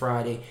Binge this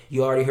Friday.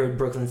 You already heard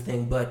Brooklyn's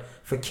thing, but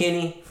for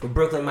Kenny, for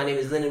Brooklyn, my name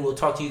is Lyndon. We'll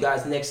talk to you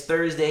guys next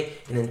Thursday,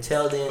 and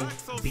until then,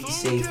 be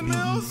safe, be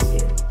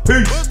easy.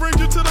 Peace. What brings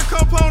you to the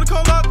compound to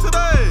call out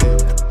today?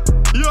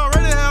 You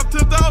already have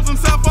 10,000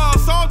 sapphire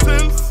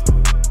saltins.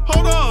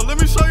 Hold on, let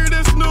me show you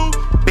this new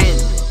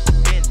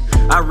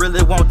Bentley. I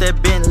really want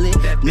that Bentley.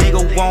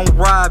 Nigga won't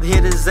rob,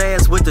 hit his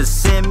ass with the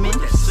semi.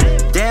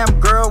 Damn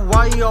girl,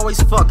 why you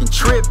always fucking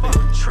tripping?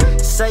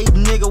 Say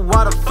nigga,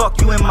 why the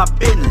fuck you in my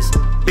business?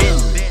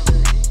 Bentley.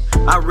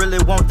 I really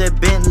want that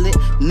Bentley.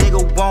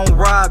 Nigga won't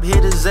rob,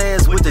 hit his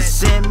ass with the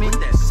semi.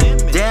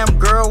 Damn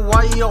girl,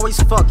 why you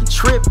always fucking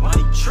tripping?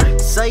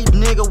 Say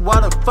nigga, why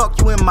the fuck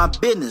you in my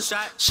business?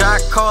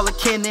 Shot caller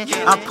Kenny,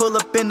 I pull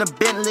up in the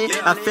Bentley.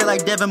 I feel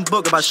like Devin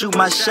Booker, I shoot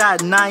my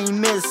shot and I ain't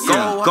missing.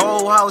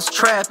 Gold house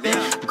trapping,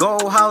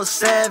 gold house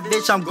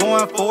savage. I'm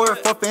going for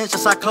it, 4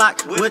 inches I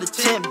clock with a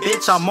 10,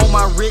 bitch. I'm on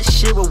my rich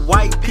shit with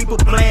white people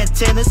playing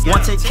tennis.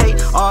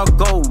 110K all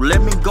gold,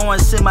 let me go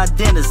and see my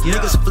dentist.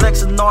 Niggas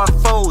flexing all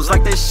foes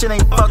like that shit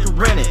ain't fucking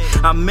rented.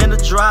 I'm in a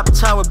drop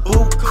top with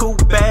boot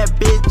coupe, bad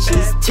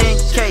bitches,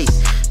 10K.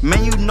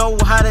 Man, you know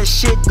how that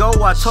shit go.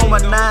 I told my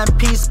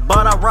 9-piece,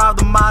 but I robbed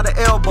them out of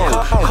elbow.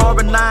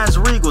 Carbon 9s,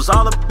 Regals,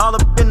 all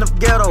up in the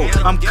ghetto.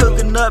 I'm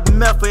cooking up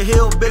meth for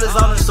hillbillies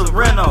on the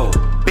Sereno.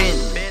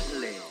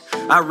 Bentley.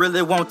 I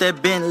really want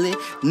that Bentley.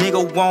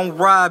 Nigga won't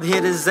rob,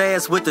 hit his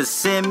ass with the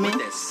semi.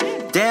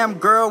 Damn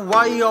girl,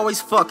 why you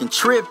always fucking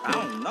tripping?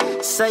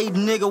 Say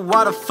nigga,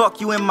 why the fuck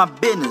you in my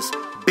business?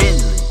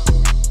 Bentley.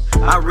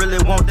 I really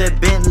want that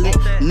Bentley.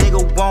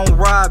 Nigga won't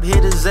rob,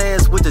 hit his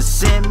ass with the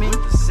semi.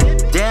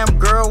 Damn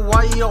girl,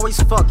 why you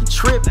always fucking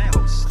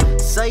tripping?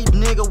 Say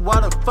nigga,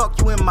 why the fuck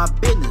you in my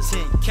business?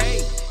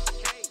 10K.